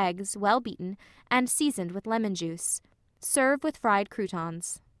 2 eggs, well beaten, and seasoned with lemon juice. Serve with fried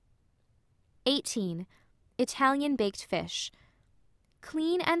croutons. 18. Italian baked fish.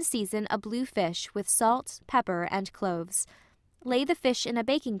 Clean and season a blue fish with salt, pepper, and cloves. Lay the fish in a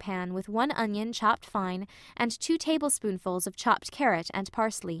baking pan with 1 onion chopped fine and 2 tablespoonfuls of chopped carrot and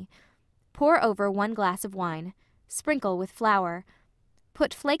parsley. Pour over 1 glass of wine. Sprinkle with flour.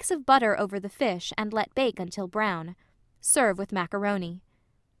 Put flakes of butter over the fish and let bake until brown. Serve with macaroni.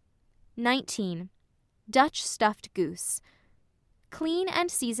 19. Dutch stuffed goose. Clean and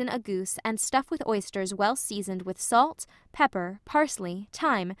season a goose and stuff with oysters well seasoned with salt, pepper, parsley,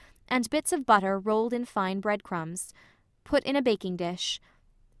 thyme, and bits of butter rolled in fine breadcrumbs. Put in a baking dish.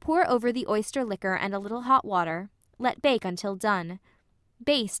 Pour over the oyster liquor and a little hot water. Let bake until done.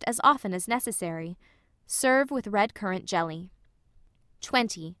 Baste as often as necessary. Serve with red currant jelly.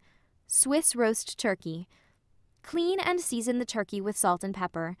 20. Swiss roast turkey. Clean and season the turkey with salt and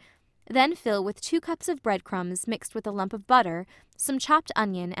pepper. Then fill with 2 cups of breadcrumbs mixed with a lump of butter, some chopped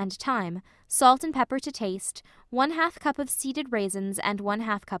onion and thyme, salt and pepper to taste, 1/2 cup of seeded raisins and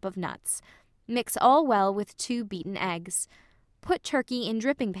 1/2 cup of nuts. Mix all well with 2 beaten eggs. Put turkey in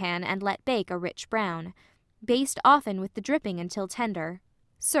dripping pan and let bake a rich brown. Baste often with the dripping until tender.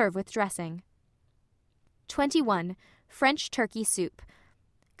 Serve with dressing. 21. French turkey soup.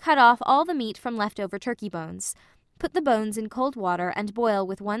 Cut off all the meat from leftover turkey bones. Put the bones in cold water and boil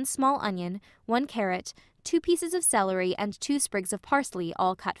with 1 small onion, 1 carrot, 2 pieces of celery, and 2 sprigs of parsley,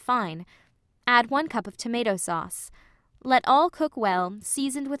 all cut fine. Add 1 cup of tomato sauce. Let all cook well,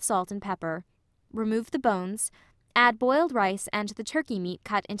 seasoned with salt and pepper. Remove the bones. Add boiled rice and the turkey meat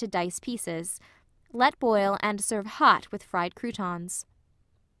cut into dice pieces. Let boil and serve hot with fried croutons.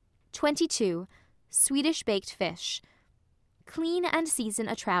 22. Swedish baked fish. Clean and season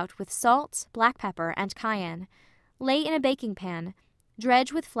a trout with salt, black pepper, and cayenne. Lay in a baking pan.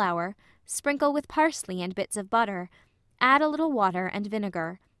 Dredge with flour. Sprinkle with parsley and bits of butter. Add a little water and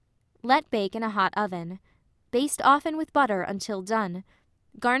vinegar. Let bake in a hot oven. Baste often with butter until done.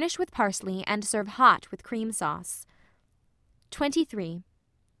 Garnish with parsley and serve hot with cream sauce. 23.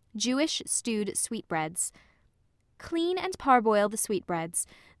 Jewish stewed sweetbreads. Clean and parboil the sweetbreads.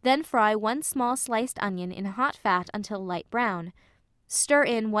 Then fry 1 small sliced onion in hot fat until light brown. Stir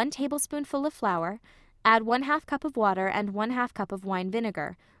in 1 tablespoonful of flour. Add 1/2 cup of water and 1/2 cup of wine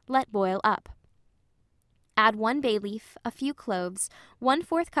vinegar. Let boil up. Add 1 bay leaf, a few cloves,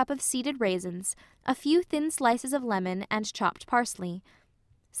 1/4 cup of seeded raisins, a few thin slices of lemon, and chopped parsley.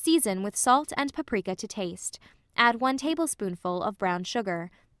 Season with salt and paprika to taste. Add 1 tablespoonful of brown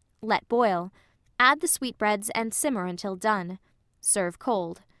sugar. Let boil. Add the sweetbreads and simmer until done. Serve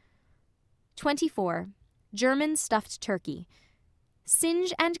cold. 24. German stuffed turkey.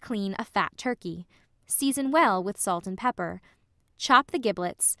 Singe and clean a fat turkey. Season well with salt and pepper. Chop the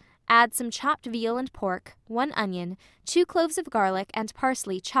giblets. Add some chopped veal and pork, 1 onion, 2 cloves of garlic, and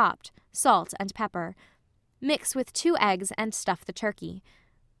parsley chopped, salt and pepper. Mix with 2 eggs and stuff the turkey.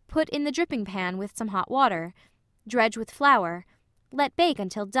 Put in the dripping pan with some hot water. Dredge with flour. Let bake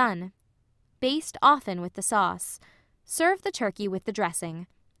until done. Baste often with the sauce. Serve the turkey with the dressing.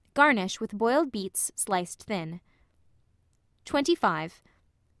 Garnish with boiled beets sliced thin. 25.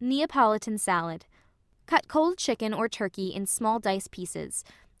 Neapolitan salad. Cut cold chicken or turkey in small dice pieces.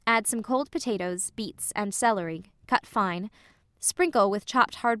 Add some cold potatoes, beets, and celery, cut fine. Sprinkle with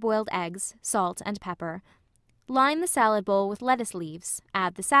chopped hard-boiled eggs, salt, and pepper. Line the salad bowl with lettuce leaves.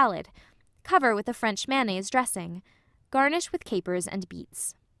 Add the salad. Cover with a French mayonnaise dressing. Garnish with capers and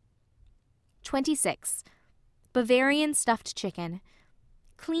beets. 26. Bavarian stuffed chicken.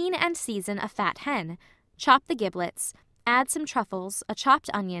 Clean and season a fat hen. Chop the giblets. Add some truffles, a chopped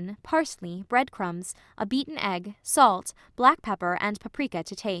onion, parsley, breadcrumbs, a beaten egg, salt, black pepper, and paprika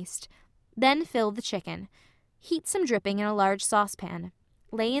to taste. Then fill the chicken. Heat some dripping in a large saucepan.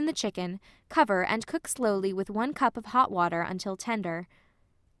 Lay in the chicken, cover, and cook slowly with 1 cup of hot water until tender.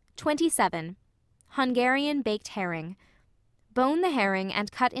 27. Hungarian baked herring. Bone the herring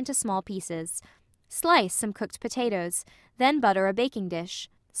and cut into small pieces. Slice some cooked potatoes, then butter a baking dish.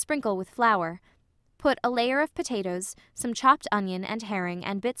 Sprinkle with flour. Put a layer of potatoes, some chopped onion and herring,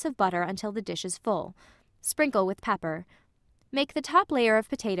 and bits of butter until the dish is full. Sprinkle with pepper. Make the top layer of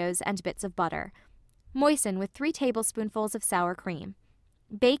potatoes and bits of butter. Moisten with 3 tablespoonfuls of sour cream.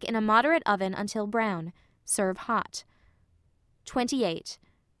 Bake in a moderate oven until brown. Serve hot. 28.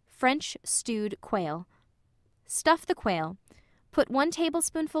 French stewed quail. Stuff the quail. Put 1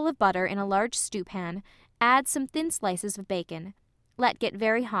 tablespoonful of butter in a large stew pan. Add some thin slices of bacon. Let get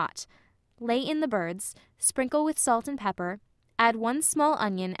very hot. Lay in the birds, sprinkle with salt and pepper, add 1 small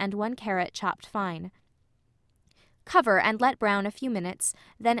onion and 1 carrot chopped fine. Cover and let brown a few minutes,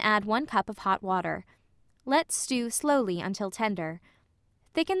 then add 1 cup of hot water. Let stew slowly until tender.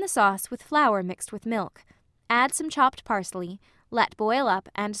 Thicken the sauce with flour mixed with milk. Add some chopped parsley, let boil up,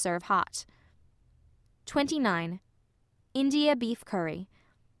 and serve hot. 29. India beef curry.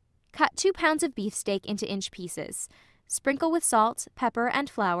 Cut 2 pounds of beefsteak into inch pieces. Sprinkle with salt, pepper, and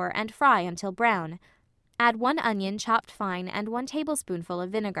flour and fry until brown. Add 1 onion chopped fine and 1 tablespoonful of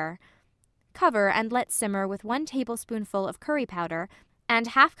vinegar. Cover and let simmer with 1 tablespoonful of curry powder and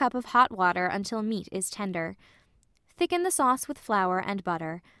 1/2 cup of hot water until meat is tender. Thicken the sauce with flour and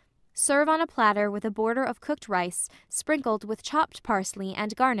butter. Serve on a platter with a border of cooked rice sprinkled with chopped parsley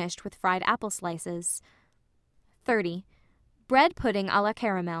and garnished with fried apple slices. 30. Bread pudding à la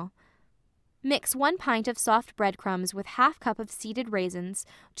caramel. Mix 1 pint of soft breadcrumbs with ½ cup of seeded raisins,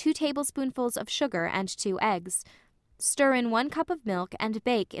 2 tablespoonfuls of sugar, and 2 eggs. Stir in 1 cup of milk and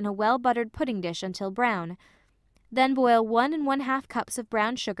bake in a well-buttered pudding dish until brown. Then boil 1 1/2 cups of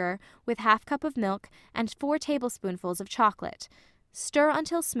brown sugar with ½ cup of milk and 4 tablespoonfuls of chocolate. Stir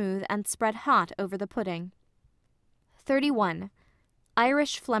until smooth and spread hot over the pudding. 31.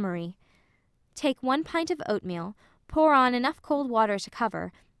 Irish Flummery. Take 1 pint of oatmeal, pour on enough cold water to cover,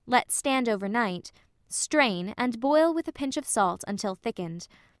 let stand overnight, strain, and boil with a pinch of salt until thickened.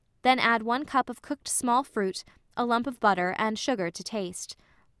 Then add 1 cup of cooked small fruit, a lump of butter, and sugar to taste.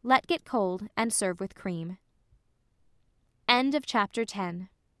 Let get cold and serve with cream. End of Chapter 10.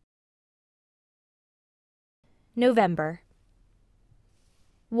 November.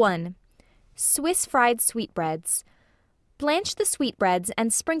 1. Swiss fried sweetbreads. Blanch the sweetbreads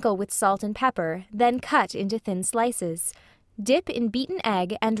and sprinkle with salt and pepper, then cut into thin slices. Dip in beaten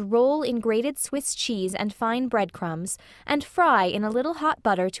egg and roll in grated Swiss cheese and fine breadcrumbs, and fry in a little hot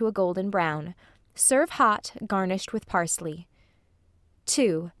butter to a golden brown. Serve hot, garnished with parsley.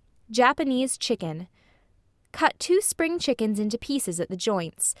 2. Japanese chicken. Cut 2 spring chickens into pieces at the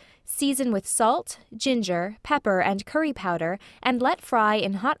joints. Season with salt, ginger, pepper, and curry powder, and let fry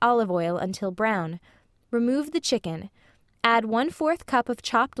in hot olive oil until brown. Remove the chicken. Add 1/4 cup of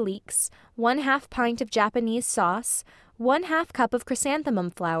chopped leeks, 1/2 pint of Japanese sauce, 1/2 cup of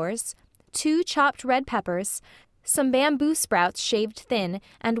chrysanthemum flowers, 2 chopped red peppers, some bamboo sprouts shaved thin,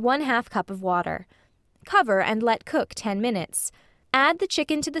 and 1/2 cup of water. Cover and let cook 10 minutes. Add the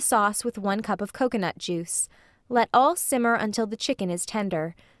chicken to the sauce with 1 cup of coconut juice. Let all simmer until the chicken is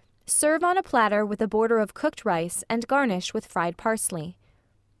tender. Serve on a platter with a border of cooked rice and garnish with fried parsley.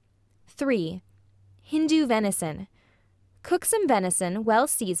 3. Hindu venison. Cook some venison, well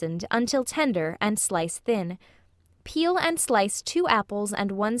seasoned, until tender and slice thin. Peel and slice 2 apples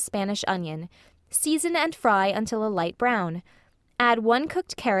and 1 Spanish onion. Season and fry until a light brown. Add 1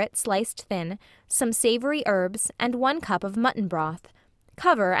 cooked carrot sliced thin, some savory herbs, and 1 cup of mutton broth.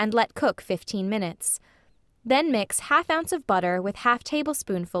 Cover and let cook 15 minutes. Then mix ½ ounce of butter with ½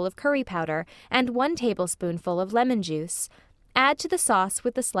 tablespoonful of curry powder and 1 tablespoonful of lemon juice. Add to the sauce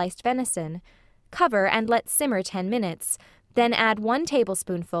with the sliced venison. Cover and let simmer 10 minutes. Then add 1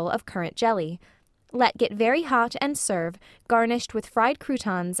 tablespoonful of currant jelly. Let get very hot and serve, garnished with fried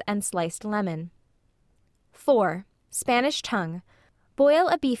croutons and sliced lemon. 4. Spanish tongue. Boil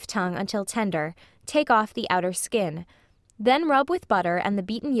a beef tongue until tender. Take off the outer skin. Then rub with butter and the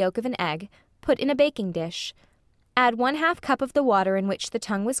beaten yolk of an egg. Put in a baking dish. Add 1/2 cup of the water in which the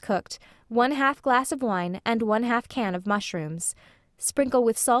tongue was cooked, 1/2 glass of wine, and 1/2 can of mushrooms. Sprinkle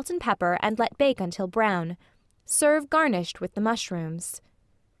with salt and pepper and let bake until brown. Serve garnished with the mushrooms.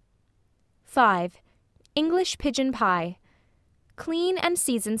 5. English pigeon pie. Clean and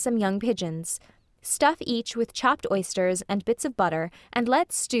season some young pigeons. Stuff each with chopped oysters and bits of butter and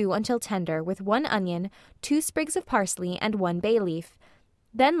let stew until tender with 1 onion, 2 sprigs of parsley, and 1 bay leaf.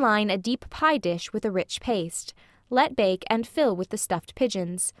 Then line a deep pie dish with a rich paste. Let bake and fill with the stuffed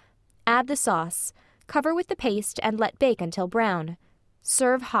pigeons. Add the sauce. Cover with the paste and let bake until brown.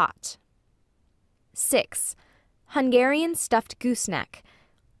 Serve hot. 6. Hungarian stuffed gooseneck.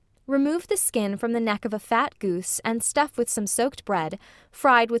 Remove the skin from the neck of a fat goose and stuff with some soaked bread,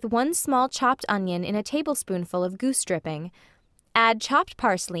 fried with 1 small chopped onion in a tablespoonful of goose dripping. Add chopped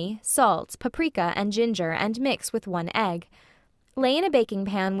parsley, salt, paprika, and ginger and mix with 1 egg. Lay in a baking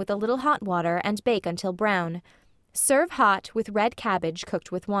pan with a little hot water and bake until brown. Serve hot with red cabbage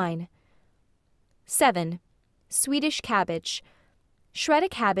cooked with wine. 7. Swedish cabbage. Shred a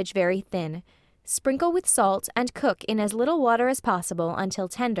cabbage very thin. Sprinkle with salt and cook in as little water as possible until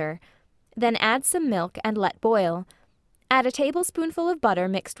tender. Then add some milk and let boil. Add a tablespoonful of butter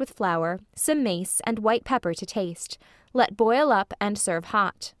mixed with flour, some mace, and white pepper to taste. Let boil up and serve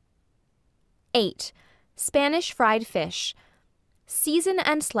hot. 8. Spanish fried fish. Season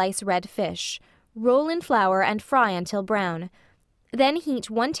and slice red fish. Roll in flour and fry until brown. Then heat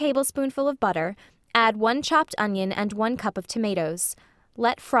 1 tablespoonful of butter. Add 1 chopped onion and 1 cup of tomatoes.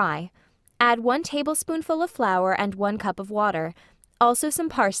 Let fry. Add 1 tablespoonful of flour and 1 cup of water. Also some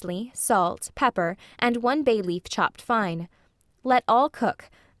parsley, salt, pepper, and 1 bay leaf chopped fine. Let all cook.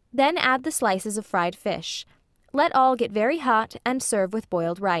 Then add the slices of fried fish. Let all get very hot and serve with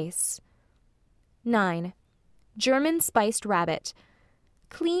boiled rice. 9. German spiced rabbit.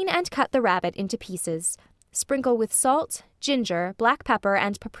 Clean and cut the rabbit into pieces. Sprinkle with salt, ginger, black pepper,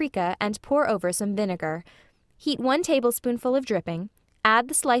 and paprika and pour over some vinegar. Heat 1 tablespoonful of dripping. Add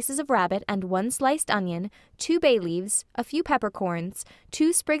the slices of rabbit and 1 sliced onion, 2 bay leaves, a few peppercorns,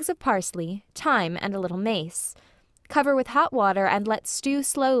 2 sprigs of parsley, thyme, and a little mace. Cover with hot water and let stew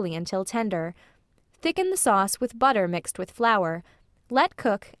slowly until tender. Thicken the sauce with butter mixed with flour. Let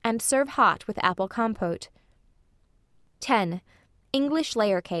cook and serve hot with apple compote. 10. English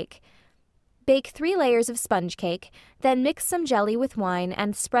layer cake. Bake 3 layers of sponge cake, then mix some jelly with wine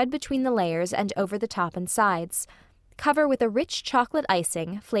and spread between the layers and over the top and sides. Cover with a rich chocolate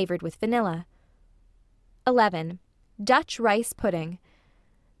icing flavored with vanilla. 11. Dutch rice pudding.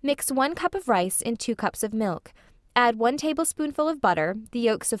 Mix 1 cup of rice in 2 cups of milk. Add 1 tablespoonful of butter, the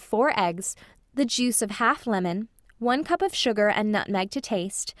yolks of 4 eggs, the juice of half lemon, 1 cup of sugar and nutmeg to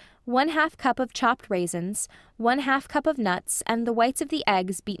taste, 1/2 cup of chopped raisins, 1/2 cup of nuts, and the whites of the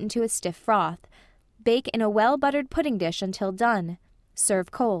eggs beaten to a stiff froth. Bake in a well-buttered pudding dish until done. Serve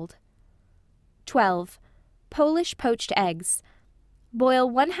cold. 12. Polish poached eggs. Boil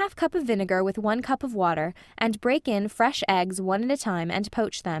 1/2 cup of vinegar with 1 cup of water and break in fresh eggs one at a time and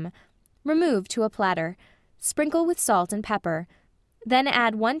poach them. Remove to a platter. Sprinkle with salt and pepper. Then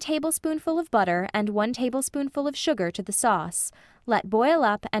add 1 tablespoonful of butter and 1 tablespoonful of sugar to the sauce. Let boil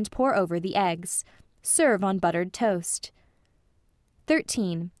up and pour over the eggs. Serve on buttered toast.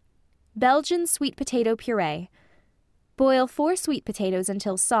 13. Belgian sweet potato puree. Boil 4 sweet potatoes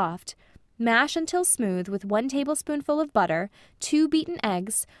until soft. Mash until smooth with 1 tablespoonful of butter, 2 beaten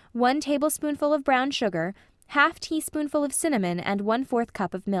eggs, 1 tablespoonful of brown sugar, 1/2 teaspoonful of cinnamon, and 1/4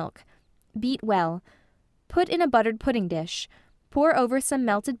 cup of milk. Beat well. Put in a buttered pudding dish. Pour over some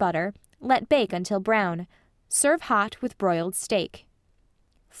melted butter. Let bake until brown. Serve hot with broiled steak.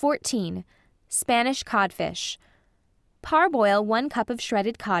 14. Spanish codfish. Parboil 1 cup of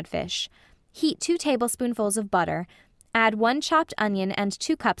shredded codfish. Heat 2 tablespoonfuls of butter. Add 1 chopped onion and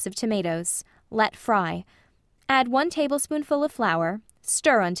 2 cups of tomatoes. Let fry. Add 1 tablespoonful of flour.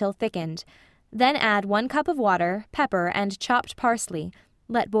 Stir until thickened. Then add 1 cup of water, pepper, and chopped parsley.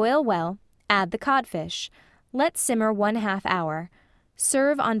 Let boil well. Add the codfish. Let simmer 1/2 hour.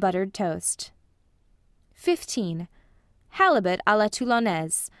 Serve on buttered toast. 15. Halibut à la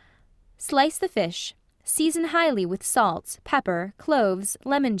Toulonnaise. Slice the fish. Season highly with salt, pepper, cloves,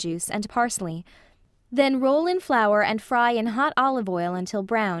 lemon juice, and parsley. Then roll in flour and fry in hot olive oil until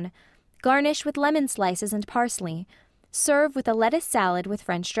brown. Garnish with lemon slices and parsley. Serve with a lettuce salad with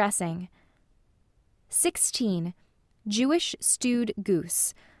French dressing. 16. Jewish stewed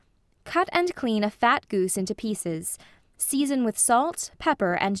goose. Cut and clean a fat goose into pieces. Season with salt,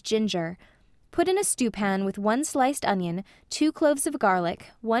 pepper, and ginger. Put in a stewpan with 1 sliced onion, 2 cloves of garlic,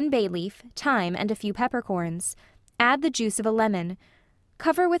 1 bay leaf, thyme, and a few peppercorns. Add the juice of a lemon.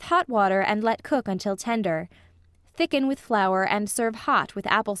 Cover with hot water and let cook until tender. Thicken with flour and serve hot with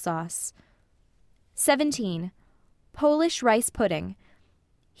applesauce. 17. Polish rice pudding.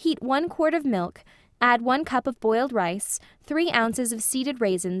 Heat 1 quart of milk. Add 1 cup of boiled rice, 3 ounces of seeded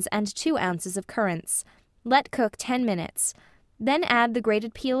raisins, and 2 ounces of currants. Let cook 10 minutes. Then add the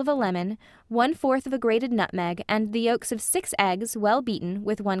grated peel of a lemon, 1/4 of a grated nutmeg, and the yolks of 6 eggs well beaten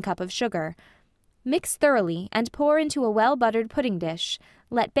with 1 cup of sugar. Mix thoroughly and pour into a well-buttered pudding dish.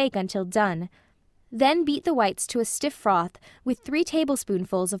 Let bake until done. Then beat the whites to a stiff froth with 3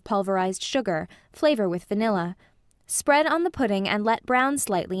 tablespoonfuls of pulverized sugar. Flavor with vanilla. Spread on the pudding and let brown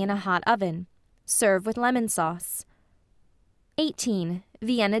slightly in a hot oven. Serve with lemon sauce. 18.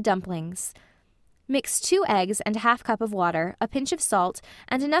 Vienna dumplings. Mix 2 eggs and 1/2 cup of water, a pinch of salt,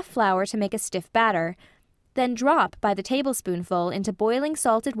 and enough flour to make a stiff batter. Then drop by the tablespoonful into boiling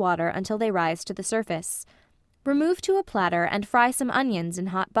salted water until they rise to the surface. Remove to a platter and fry some onions in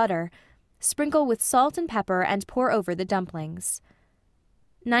hot butter. Sprinkle with salt and pepper and pour over the dumplings.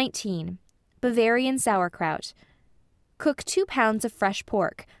 19. Bavarian sauerkraut. Cook 2 pounds of fresh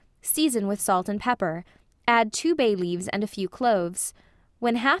pork. Season with salt and pepper. Add 2 bay leaves and a few cloves.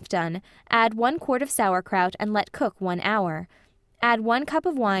 When half done, add 1 quart of sauerkraut and let cook 1 hour. Add 1 cup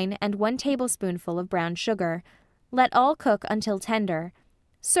of wine and 1 tablespoonful of brown sugar. Let all cook until tender.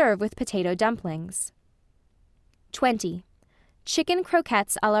 Serve with potato dumplings. 20. Chicken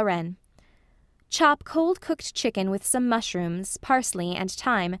croquettes à la reine. Chop cold-cooked chicken with some mushrooms, parsley, and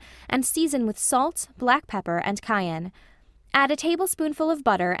thyme, and season with salt, black pepper, and cayenne. Add a tablespoonful of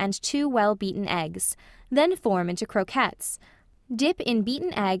butter and 2 well-beaten eggs. Then form into croquettes. Dip in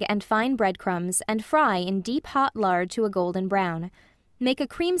beaten egg and fine breadcrumbs and fry in deep hot lard to a golden brown. Make a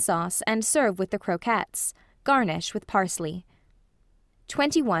cream sauce and serve with the croquettes. Garnish with parsley.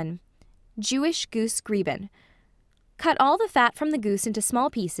 21. Jewish goose grieben. Cut all the fat from the goose into small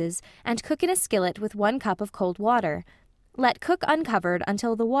pieces and cook in a skillet with 1 cup of cold water. Let cook uncovered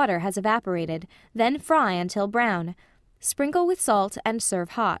until the water has evaporated, then fry until brown. Sprinkle with salt and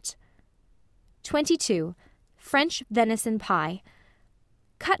serve hot. 22. French venison pie.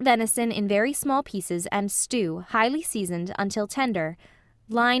 Cut venison in very small pieces and stew, highly seasoned, until tender.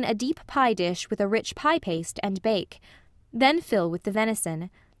 Line a deep pie dish with a rich pie paste and bake. Then fill with the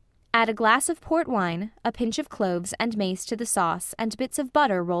venison. Add a glass of port wine, a pinch of cloves and mace to the sauce, and bits of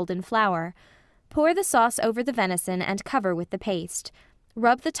butter rolled in flour. Pour the sauce over the venison and cover with the paste.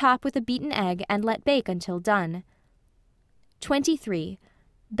 Rub the top with a beaten egg and let bake until done. 23.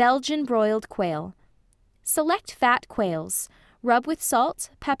 Belgian broiled quail. Select fat quails. Rub with salt,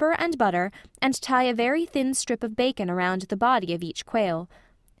 pepper, and butter, and tie a very thin strip of bacon around the body of each quail.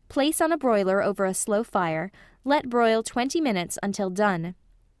 Place on a broiler over a slow fire. Let broil 20 minutes until done.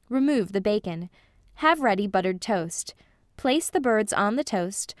 Remove the bacon. Have ready buttered toast. Place the birds on the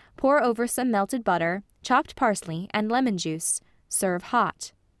toast, pour over some melted butter, chopped parsley, and lemon juice. Serve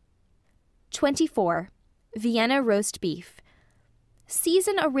hot. 24. Vienna roast beef.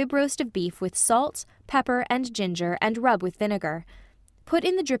 Season a rib roast of beef with salt, pepper, and ginger and rub with vinegar. Put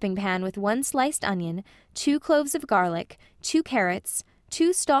in the dripping pan with 1 sliced onion, 2 cloves of garlic, 2 carrots,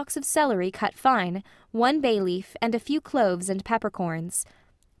 2 stalks of celery cut fine, 1 bay leaf, and a few cloves and peppercorns.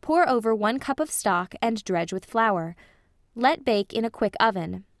 Pour over 1 cup of stock and dredge with flour. Let bake in a quick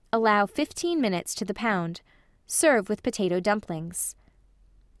oven. Allow 15 minutes to the pound. Serve with potato dumplings.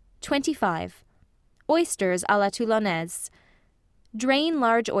 25. Oysters à la Toulonnaise. Drain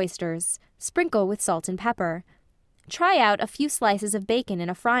large oysters. Sprinkle with salt and pepper. Try out a few slices of bacon in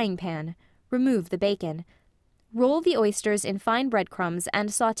a frying pan. Remove the bacon. Roll the oysters in fine breadcrumbs and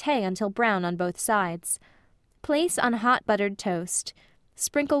sauté until brown on both sides. Place on hot buttered toast.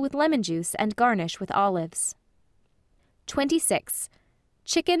 Sprinkle with lemon juice and garnish with olives. 26.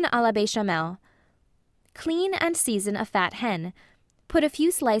 Chicken à la béchamel. Clean and season a fat hen. Put a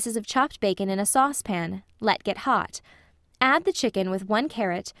few slices of chopped bacon in a saucepan. Let get hot. Add the chicken with 1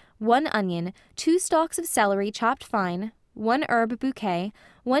 carrot, 1 onion, 2 stalks of celery chopped fine, 1 herb bouquet,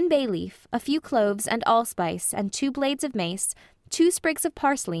 1 bay leaf, a few cloves and allspice, and 2 blades of mace, 2 sprigs of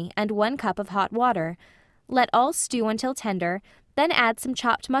parsley, and 1 cup of hot water. Let all stew until tender, then add some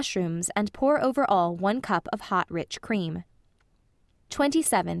chopped mushrooms and pour over all 1 cup of hot rich cream.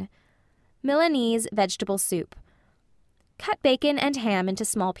 27. Milanese vegetable soup. Cut bacon and ham into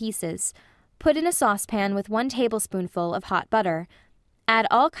small pieces. Put in a saucepan with 1 tablespoonful of hot butter. Add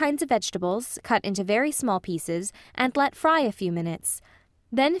all kinds of vegetables, cut into very small pieces, and let fry a few minutes.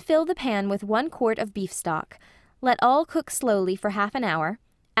 Then fill the pan with 1 quart of beef stock. Let all cook slowly for half an hour.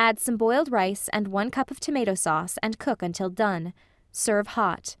 Add some boiled rice and 1 cup of tomato sauce and cook until done. Serve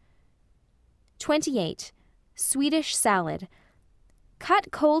hot. 28. Swedish salad.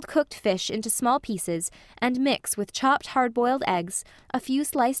 Cut cold-cooked fish into small pieces and mix with chopped hard-boiled eggs, a few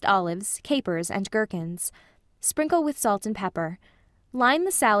sliced olives, capers, and gherkins. Sprinkle with salt and pepper. Line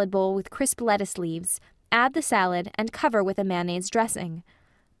the salad bowl with crisp lettuce leaves, add the salad, and cover with a mayonnaise dressing.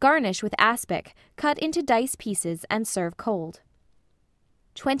 Garnish with aspic, cut into dice pieces, and serve cold.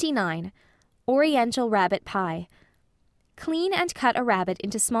 29. Oriental rabbit pie. Clean and cut a rabbit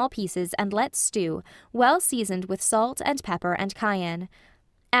into small pieces and let stew, well seasoned with salt and pepper and cayenne.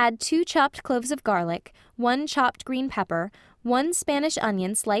 Add 2 chopped cloves of garlic, 1 chopped green pepper, 1 Spanish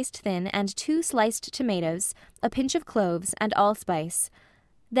onion sliced thin and 2 sliced tomatoes, a pinch of cloves, and allspice.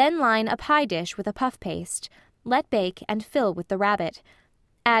 Then line a pie dish with a puff paste. Let bake and fill with the rabbit.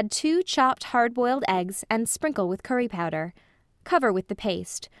 Add 2 chopped hard-boiled eggs and sprinkle with curry powder. Cover with the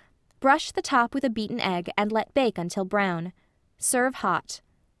paste. Brush the top with a beaten egg and let bake until brown. Serve hot.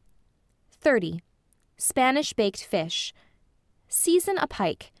 30. Spanish baked fish. Season a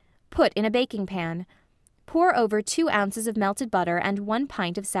pike. Put in a baking pan. Pour over 2 ounces of melted butter and 1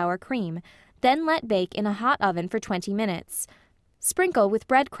 pint of sour cream. Then let bake in a hot oven for 20 minutes. Sprinkle with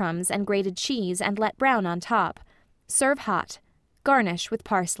breadcrumbs and grated cheese and let brown on top. Serve hot. Garnish with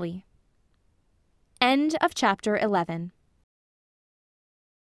parsley. End of chapter 11.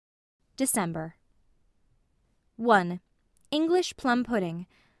 December. 1. English plum pudding.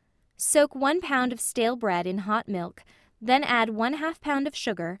 Soak 1 pound of stale bread in hot milk, then add 1/2 pound of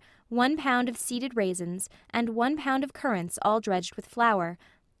sugar, 1 pound of seeded raisins, and 1 pound of currants all dredged with flour,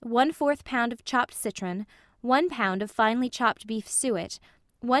 1/4 pound of chopped citron, 1 pound of finely chopped beef suet,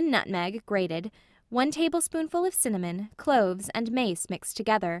 1 nutmeg grated, 1 tablespoonful of cinnamon, cloves, and mace mixed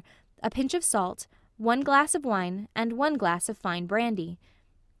together, a pinch of salt, 1 glass of wine, and 1 glass of fine brandy.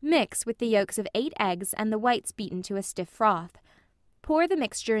 Mix with the yolks of 8 eggs and the whites beaten to a stiff froth. Pour the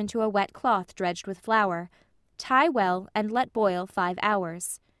mixture into a wet cloth dredged with flour. Tie well and let boil 5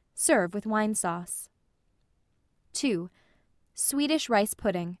 hours. Serve with wine sauce. 2. Swedish rice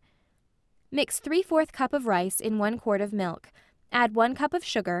pudding. Mix 3/4 cup of rice in 1 quart of milk. Add 1 cup of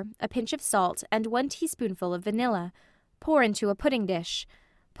sugar, a pinch of salt, and 1 teaspoonful of vanilla. Pour into a pudding dish.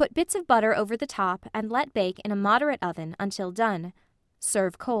 Put bits of butter over the top and let bake in a moderate oven until done.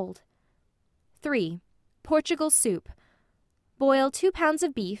 Serve cold. 3. Portugal soup. Boil 2 pounds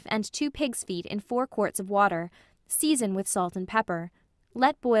of beef and 2 pig's feet in 4 quarts of water. Season with salt and pepper.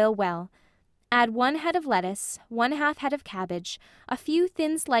 Let boil well. Add 1 head of lettuce, 1/2 head of cabbage, a few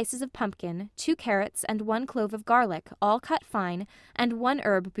thin slices of pumpkin, 2 carrots, and 1 clove of garlic, all cut fine, and 1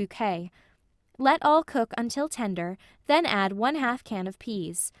 herb bouquet. Let all cook until tender, then add 1/2 can of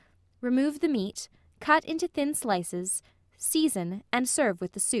peas. Remove the meat, cut into thin slices, season, and serve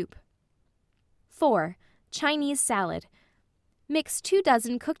with the soup. 4. Chinese salad. Mix 2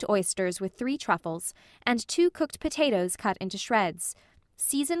 dozen cooked oysters with 3 truffles and 2 cooked potatoes cut into shreds.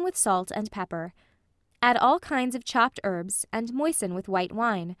 Season with salt and pepper. Add all kinds of chopped herbs and moisten with white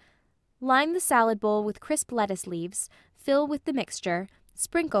wine. Line the salad bowl with crisp lettuce leaves, fill with the mixture,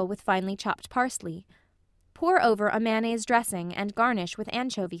 sprinkle with finely chopped parsley. Pour over a mayonnaise dressing and garnish with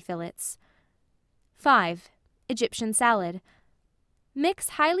anchovy fillets. 5. Egyptian salad. Mix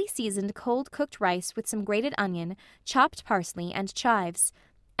highly seasoned cold cooked rice with some grated onion, chopped parsley, and chives.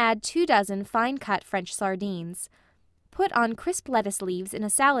 Add 2 dozen fine-cut French sardines. Put on crisp lettuce leaves in a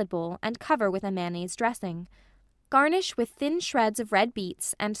salad bowl and cover with a mayonnaise dressing. Garnish with thin shreds of red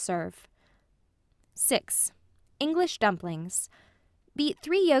beets and serve. 6. English dumplings. Beat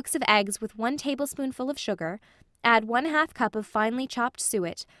 3 yolks of eggs with 1 tablespoonful of sugar. Add 1/2 cup of finely chopped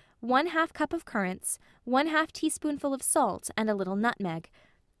suet, 1/2 cup of currants, 1/2 teaspoonful of salt, and a little nutmeg.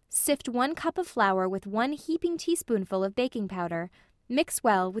 Sift 1 cup of flour with 1 heaping teaspoonful of baking powder. Mix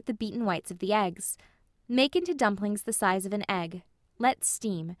well with the beaten whites of the eggs. Make into dumplings the size of an egg. Let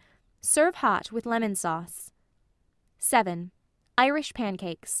steam. Serve hot with lemon sauce. 7. Irish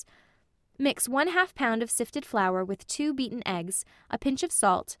pancakes. Mix 1/2 pound of sifted flour with 2 beaten eggs, a pinch of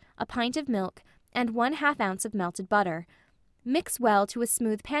salt, a pint of milk, and 1/2 ounce of melted butter. Mix well to a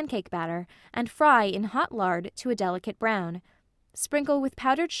smooth pancake batter and fry in hot lard to a delicate brown. Sprinkle with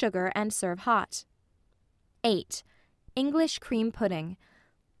powdered sugar and serve hot. 8. English cream pudding.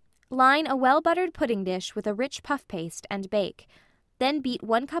 Line a well-buttered pudding dish with a rich puff paste and bake. Then beat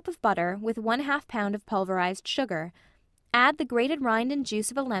 1 cup of butter with 1/2 pound of pulverized sugar. Add the grated rind and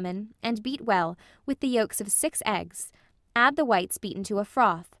juice of a lemon and beat well with the yolks of 6 eggs. Add the whites beaten to a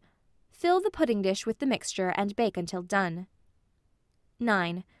froth. Fill the pudding dish with the mixture and bake until done.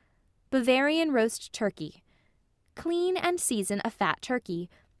 9. Bavarian roast turkey. Clean and season a fat turkey.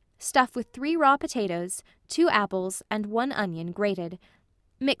 Stuff with 3 raw potatoes, 2 apples, and 1 onion grated.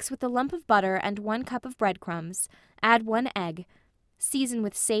 Mix with a lump of butter and 1 cup of breadcrumbs. Add 1 egg. Season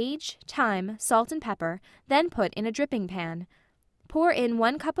with sage, thyme, salt, and pepper, then put in a dripping pan. Pour in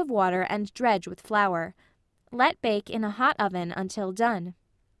 1 cup of water and dredge with flour. Let bake in a hot oven until done.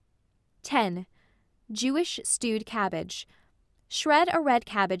 10. Jewish stewed cabbage. Shred a red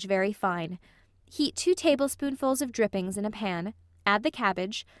cabbage very fine. Heat 2 tablespoonfuls of drippings in a pan. Add the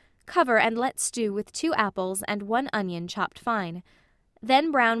cabbage. Cover and let stew with 2 apples and 1 onion chopped fine.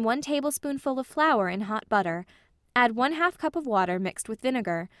 Then brown 1 tablespoonful of flour in hot butter. Add 1/2 cup of water mixed with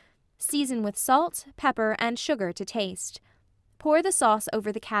vinegar. Season with salt, pepper, and sugar to taste. Pour the sauce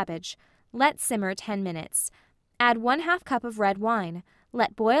over the cabbage. Let simmer 10 minutes. Add 1/2 cup of red wine.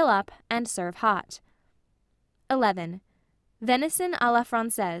 Let boil up and serve hot. 11. Venison à la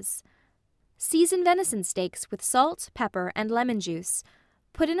Française. Season venison steaks with salt, pepper, and lemon juice.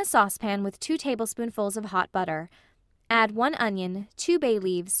 Put in a saucepan with 2 tablespoonfuls of hot butter. Add 1 onion, 2 bay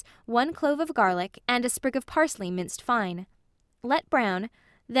leaves, 1 clove of garlic, and a sprig of parsley minced fine. Let brown,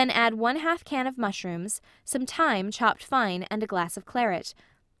 then add 1/2 can of mushrooms, some thyme chopped fine, and a glass of claret.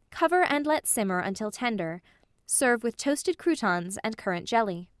 Cover and let simmer until tender. Serve with toasted croutons and currant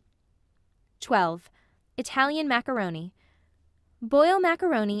jelly. 12. Italian macaroni. Boil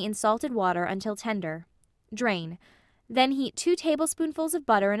macaroni in salted water until tender. Drain. Then heat 2 tablespoonfuls of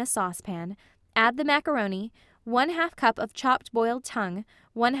butter in a saucepan. Add the macaroni, 1/2 cup of chopped boiled tongue,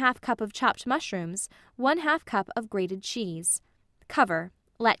 1/2 cup of chopped mushrooms, 1/2 cup of grated cheese. Cover.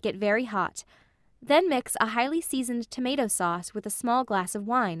 Let get very hot. Then mix a highly seasoned tomato sauce with a small glass of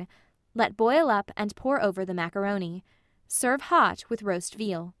wine. Let boil up and pour over the macaroni. Serve hot with roast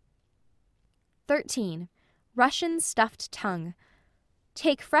veal. 13. Russian stuffed tongue.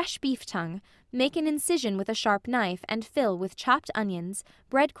 Take fresh beef tongue, make an incision with a sharp knife and fill with chopped onions,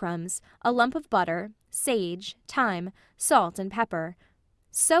 breadcrumbs, a lump of butter, sage, thyme, salt, and pepper.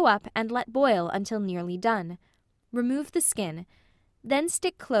 Sew up and let boil until nearly done. Remove the skin. Then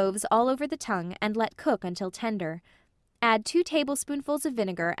stick cloves all over the tongue and let cook until tender. Add 2 tablespoonfuls of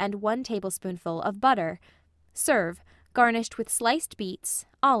vinegar and 1 tablespoonful of butter. Serve, garnished with sliced beets,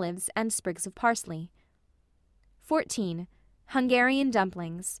 olives, and sprigs of parsley. 14. Hungarian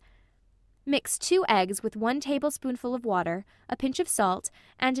dumplings. Mix 2 eggs with 1 tablespoonful of water, a pinch of salt,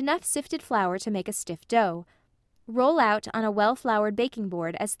 and enough sifted flour to make a stiff dough. Roll out on a well-floured baking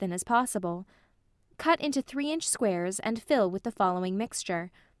board as thin as possible. Cut into 3-inch squares and fill with the following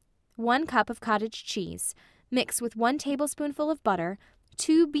mixture. 1 cup of cottage cheese. Mix with 1 tablespoonful of butter,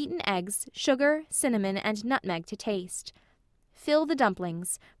 2 beaten eggs, sugar, cinnamon, and nutmeg to taste. Fill the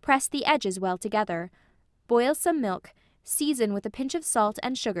dumplings. Press the edges well together. Boil some milk. Season with a pinch of salt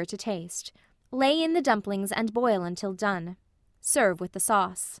and sugar to taste. Lay in the dumplings and boil until done. Serve with the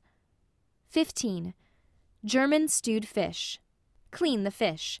sauce. 15. German stewed fish. Clean the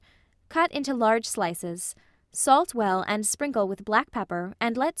fish. Cut into large slices. Salt well and sprinkle with black pepper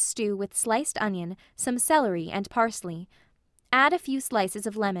and let stew with sliced onion, some celery, and parsley. Add a few slices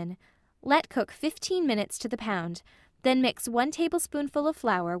of lemon. Let cook 15 minutes to the pound. Then mix 1 tablespoonful of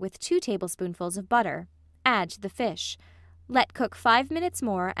flour with 2 tablespoonfuls of butter. Add to the fish. Let cook 5 minutes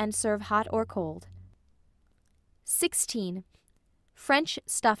more and serve hot or cold. 16. French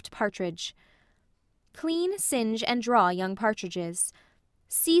stuffed partridge. Clean, singe, and draw young partridges.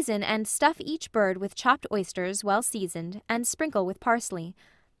 Season and stuff each bird with chopped oysters well seasoned and sprinkle with parsley.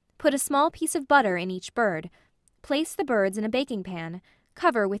 Put a small piece of butter in each bird. Place the birds in a baking pan.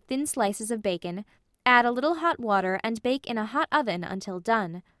 Cover with thin slices of bacon. Add a little hot water and bake in a hot oven until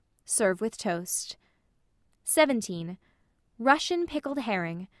done. Serve with toast. 17. Russian pickled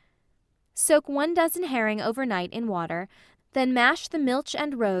herring. Soak 1 dozen herring overnight in water, then mash the milch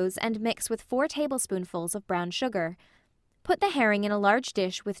and roes and mix with 4 tablespoonfuls of brown sugar. Put the herring in a large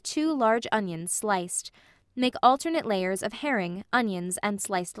dish with 2 large onions sliced. Make alternate layers of herring, onions, and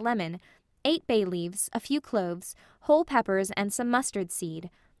sliced lemon, 8 bay leaves, a few cloves, whole peppers, and some mustard seed.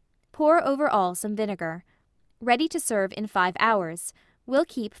 Pour over all some vinegar. Ready to serve in 5 hours. Will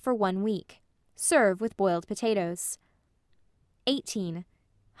keep for 1 week. Serve with boiled potatoes. 18.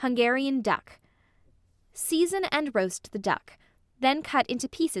 Hungarian duck. Season and roast the duck, then cut into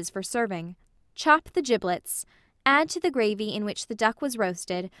pieces for serving. Chop the giblets. Add to the gravy in which the duck was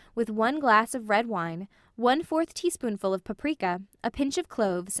roasted with 1 glass of red wine, 1/4 teaspoonful of paprika, a pinch of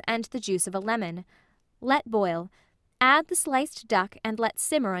cloves, and the juice of a lemon. Let boil. Add the sliced duck and let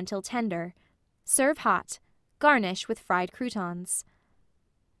simmer until tender. Serve hot. Garnish with fried croutons.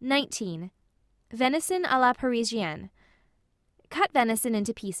 19. Venison à la Parisienne. Cut venison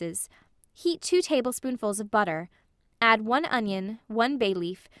into pieces. Heat 2 tablespoonfuls of butter. Add 1 onion, 1 bay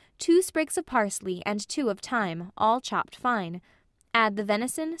leaf, 2 sprigs of parsley, and 2 of thyme, all chopped fine. Add the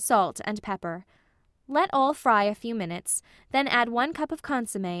venison, salt, and pepper. Let all fry a few minutes, then add 1 cup of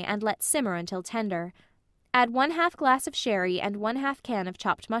consommé and let simmer until tender. Add 1/2 glass of sherry and 1/2 can of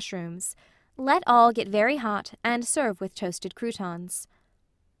chopped mushrooms. Let all get very hot and serve with toasted croutons.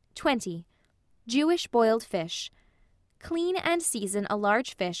 20. Jewish boiled fish. Clean and season a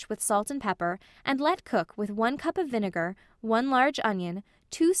large fish with salt and pepper and let cook with 1 cup of vinegar, 1 large onion,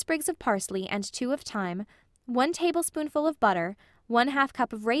 2 sprigs of parsley and 2 of thyme, 1 tablespoonful of butter, 1/2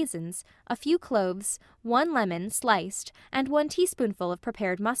 cup of raisins, a few cloves, 1 lemon sliced, and 1 teaspoonful of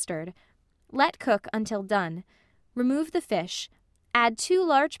prepared mustard. Let cook until done. Remove the fish. Add 2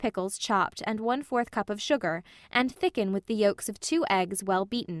 large pickles chopped and 1/4 cup of sugar and thicken with the yolks of 2 eggs well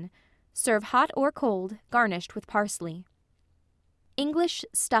beaten. Serve hot or cold, garnished with parsley. English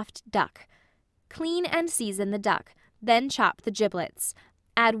stuffed duck. Clean and season the duck, then chop the giblets.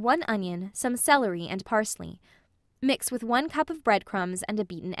 Add 1 onion, some celery, and parsley. Mix with 1 cup of breadcrumbs and a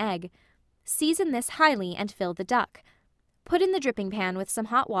beaten egg. Season this highly and fill the duck. Put in the dripping pan with some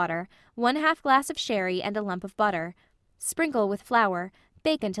hot water, 1/2 glass of sherry, and a lump of butter. Sprinkle with flour.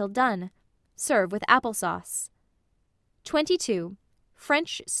 Bake until done. Serve with applesauce. 22.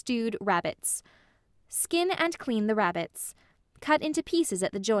 French stewed rabbits. Skin and clean the rabbits. Cut into pieces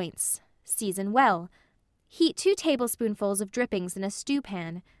at the joints. Season well. Heat 2 tablespoonfuls of drippings in a stew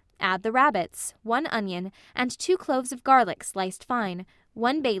pan. Add the rabbits, 1 onion, and 2 cloves of garlic sliced fine,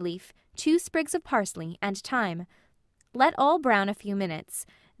 1 bay leaf, 2 sprigs of parsley, and thyme. Let all brown a few minutes.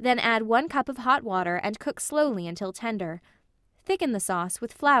 Then add 1 cup of hot water and cook slowly until tender. Thicken the sauce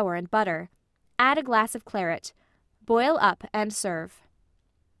with flour and butter. Add a glass of claret. Boil up and serve.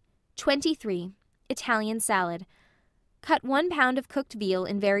 23. Italian salad. Cut 1 pound of cooked veal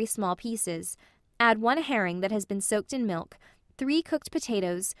in very small pieces. Add 1 herring that has been soaked in milk, 3 cooked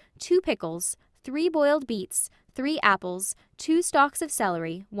potatoes, 2 pickles, 3 boiled beets, 3 apples, 2 stalks of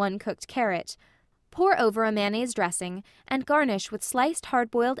celery, 1 cooked carrot. Pour over a mayonnaise dressing and garnish with sliced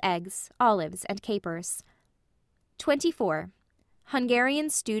hard-boiled eggs, olives, and capers. 24. Hungarian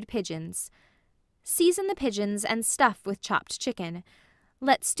stewed pigeons. Season the pigeons and stuff with chopped chicken.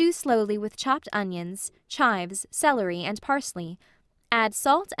 Let stew slowly with chopped onions, chives, celery, and parsley. Add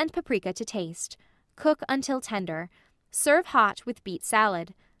salt and paprika to taste. Cook until tender. Serve hot with beet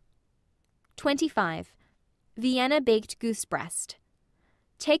salad. 25. Vienna baked goose breast.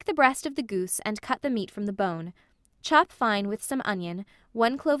 Take the breast of the goose and cut the meat from the bone. Chop fine with some onion,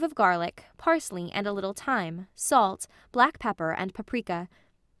 1 clove of garlic, parsley, and a little thyme, salt, black pepper, and paprika.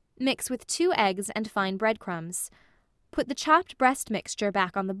 Mix with 2 eggs and fine breadcrumbs. Put the chopped breast mixture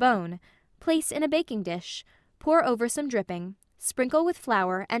back on the bone. Place in a baking dish. Pour over some dripping. Sprinkle with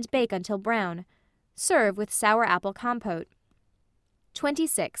flour and bake until brown. Serve with sour apple compote.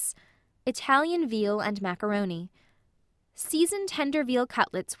 26. Italian veal and macaroni. Season tender veal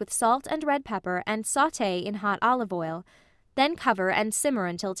cutlets with salt and red pepper and sauté in hot olive oil. Then cover and simmer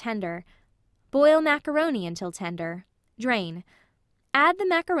until tender. Boil macaroni until tender. Drain. Add the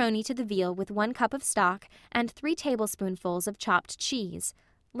macaroni to the veal with 1 cup of stock and 3 tablespoonfuls of chopped cheese.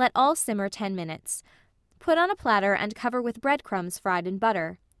 Let all simmer 10 minutes. Put on a platter and cover with breadcrumbs fried in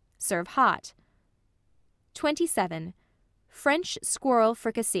butter. Serve hot. 27. French squirrel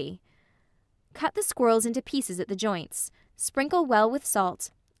fricassee. Cut the squirrels into pieces at the joints. Sprinkle well with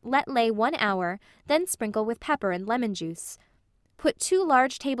salt. Let lay 1 hour, then sprinkle with pepper and lemon juice. Put 2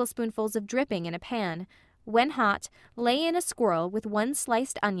 large tablespoonfuls of dripping in a pan. When hot, lay in a squirrel with 1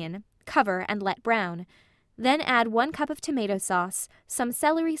 sliced onion, cover and let brown. Then add 1 cup of tomato sauce, some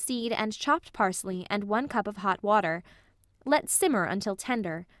celery seed and chopped parsley, and 1 cup of hot water. Let simmer until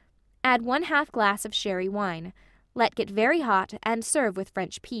tender. Add 1/2 glass of sherry wine. Let get very hot and serve with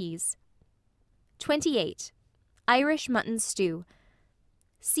French peas. 28. Irish mutton stew.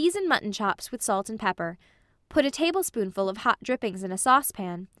 Season mutton chops with salt and pepper. Put a tablespoonful of hot drippings in a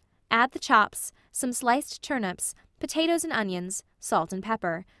saucepan. Add the chops, some sliced turnips, potatoes and onions, salt and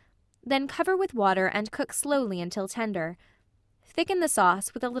pepper. Then cover with water and cook slowly until tender. Thicken the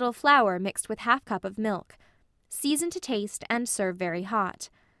sauce with a little flour mixed with 1/2 cup of milk. Season to taste and serve very hot.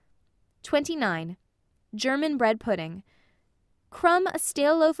 29. German bread pudding. Crumb a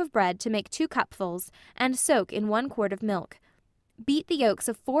stale loaf of bread to make 2 cupfuls and soak in 1 quart of milk. Beat the yolks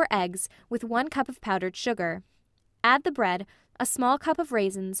of 4 eggs with 1 cup of powdered sugar. Add the bread, a small cup of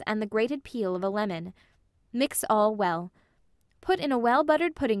raisins, and the grated peel of a lemon. Mix all well. Put in a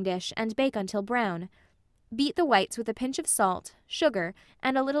well-buttered pudding dish and bake until brown. Beat the whites with a pinch of salt, sugar,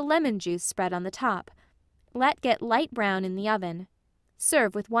 and a little lemon juice spread on the top. Let get light brown in the oven.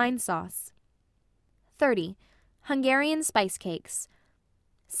 Serve with wine sauce. 30. Hungarian spice cakes.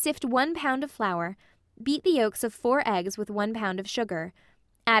 Sift 1 pound of flour. Beat the yolks of 4 eggs with 1 pound of sugar.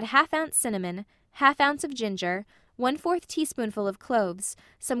 Add 1/2 ounce cinnamon, 1/2 ounce of ginger, 1/4 teaspoonful of cloves,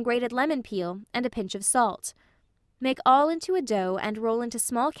 some grated lemon peel, and a pinch of salt. Make all into a dough and roll into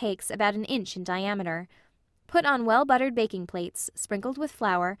small cakes about 1 inch in diameter. Put on well-buttered baking plates, sprinkled with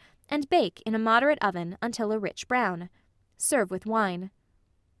flour, and bake in a moderate oven until a rich brown. Serve with wine.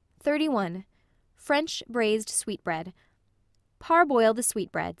 31. French braised sweetbread. Parboil the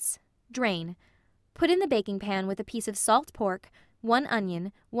sweetbreads. Drain. Put in the baking pan with a piece of salt pork, 1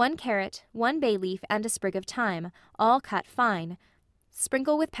 onion, 1 carrot, 1 bay leaf, and a sprig of thyme, all cut fine.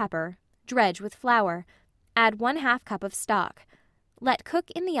 Sprinkle with pepper. Dredge with flour. Add 1/2 cup of stock. Let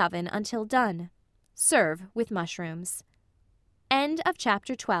cook in the oven until done. Serve with mushrooms. End of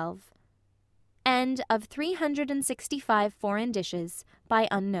Chapter 12. End of 365 Foreign Dishes by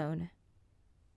Unknown.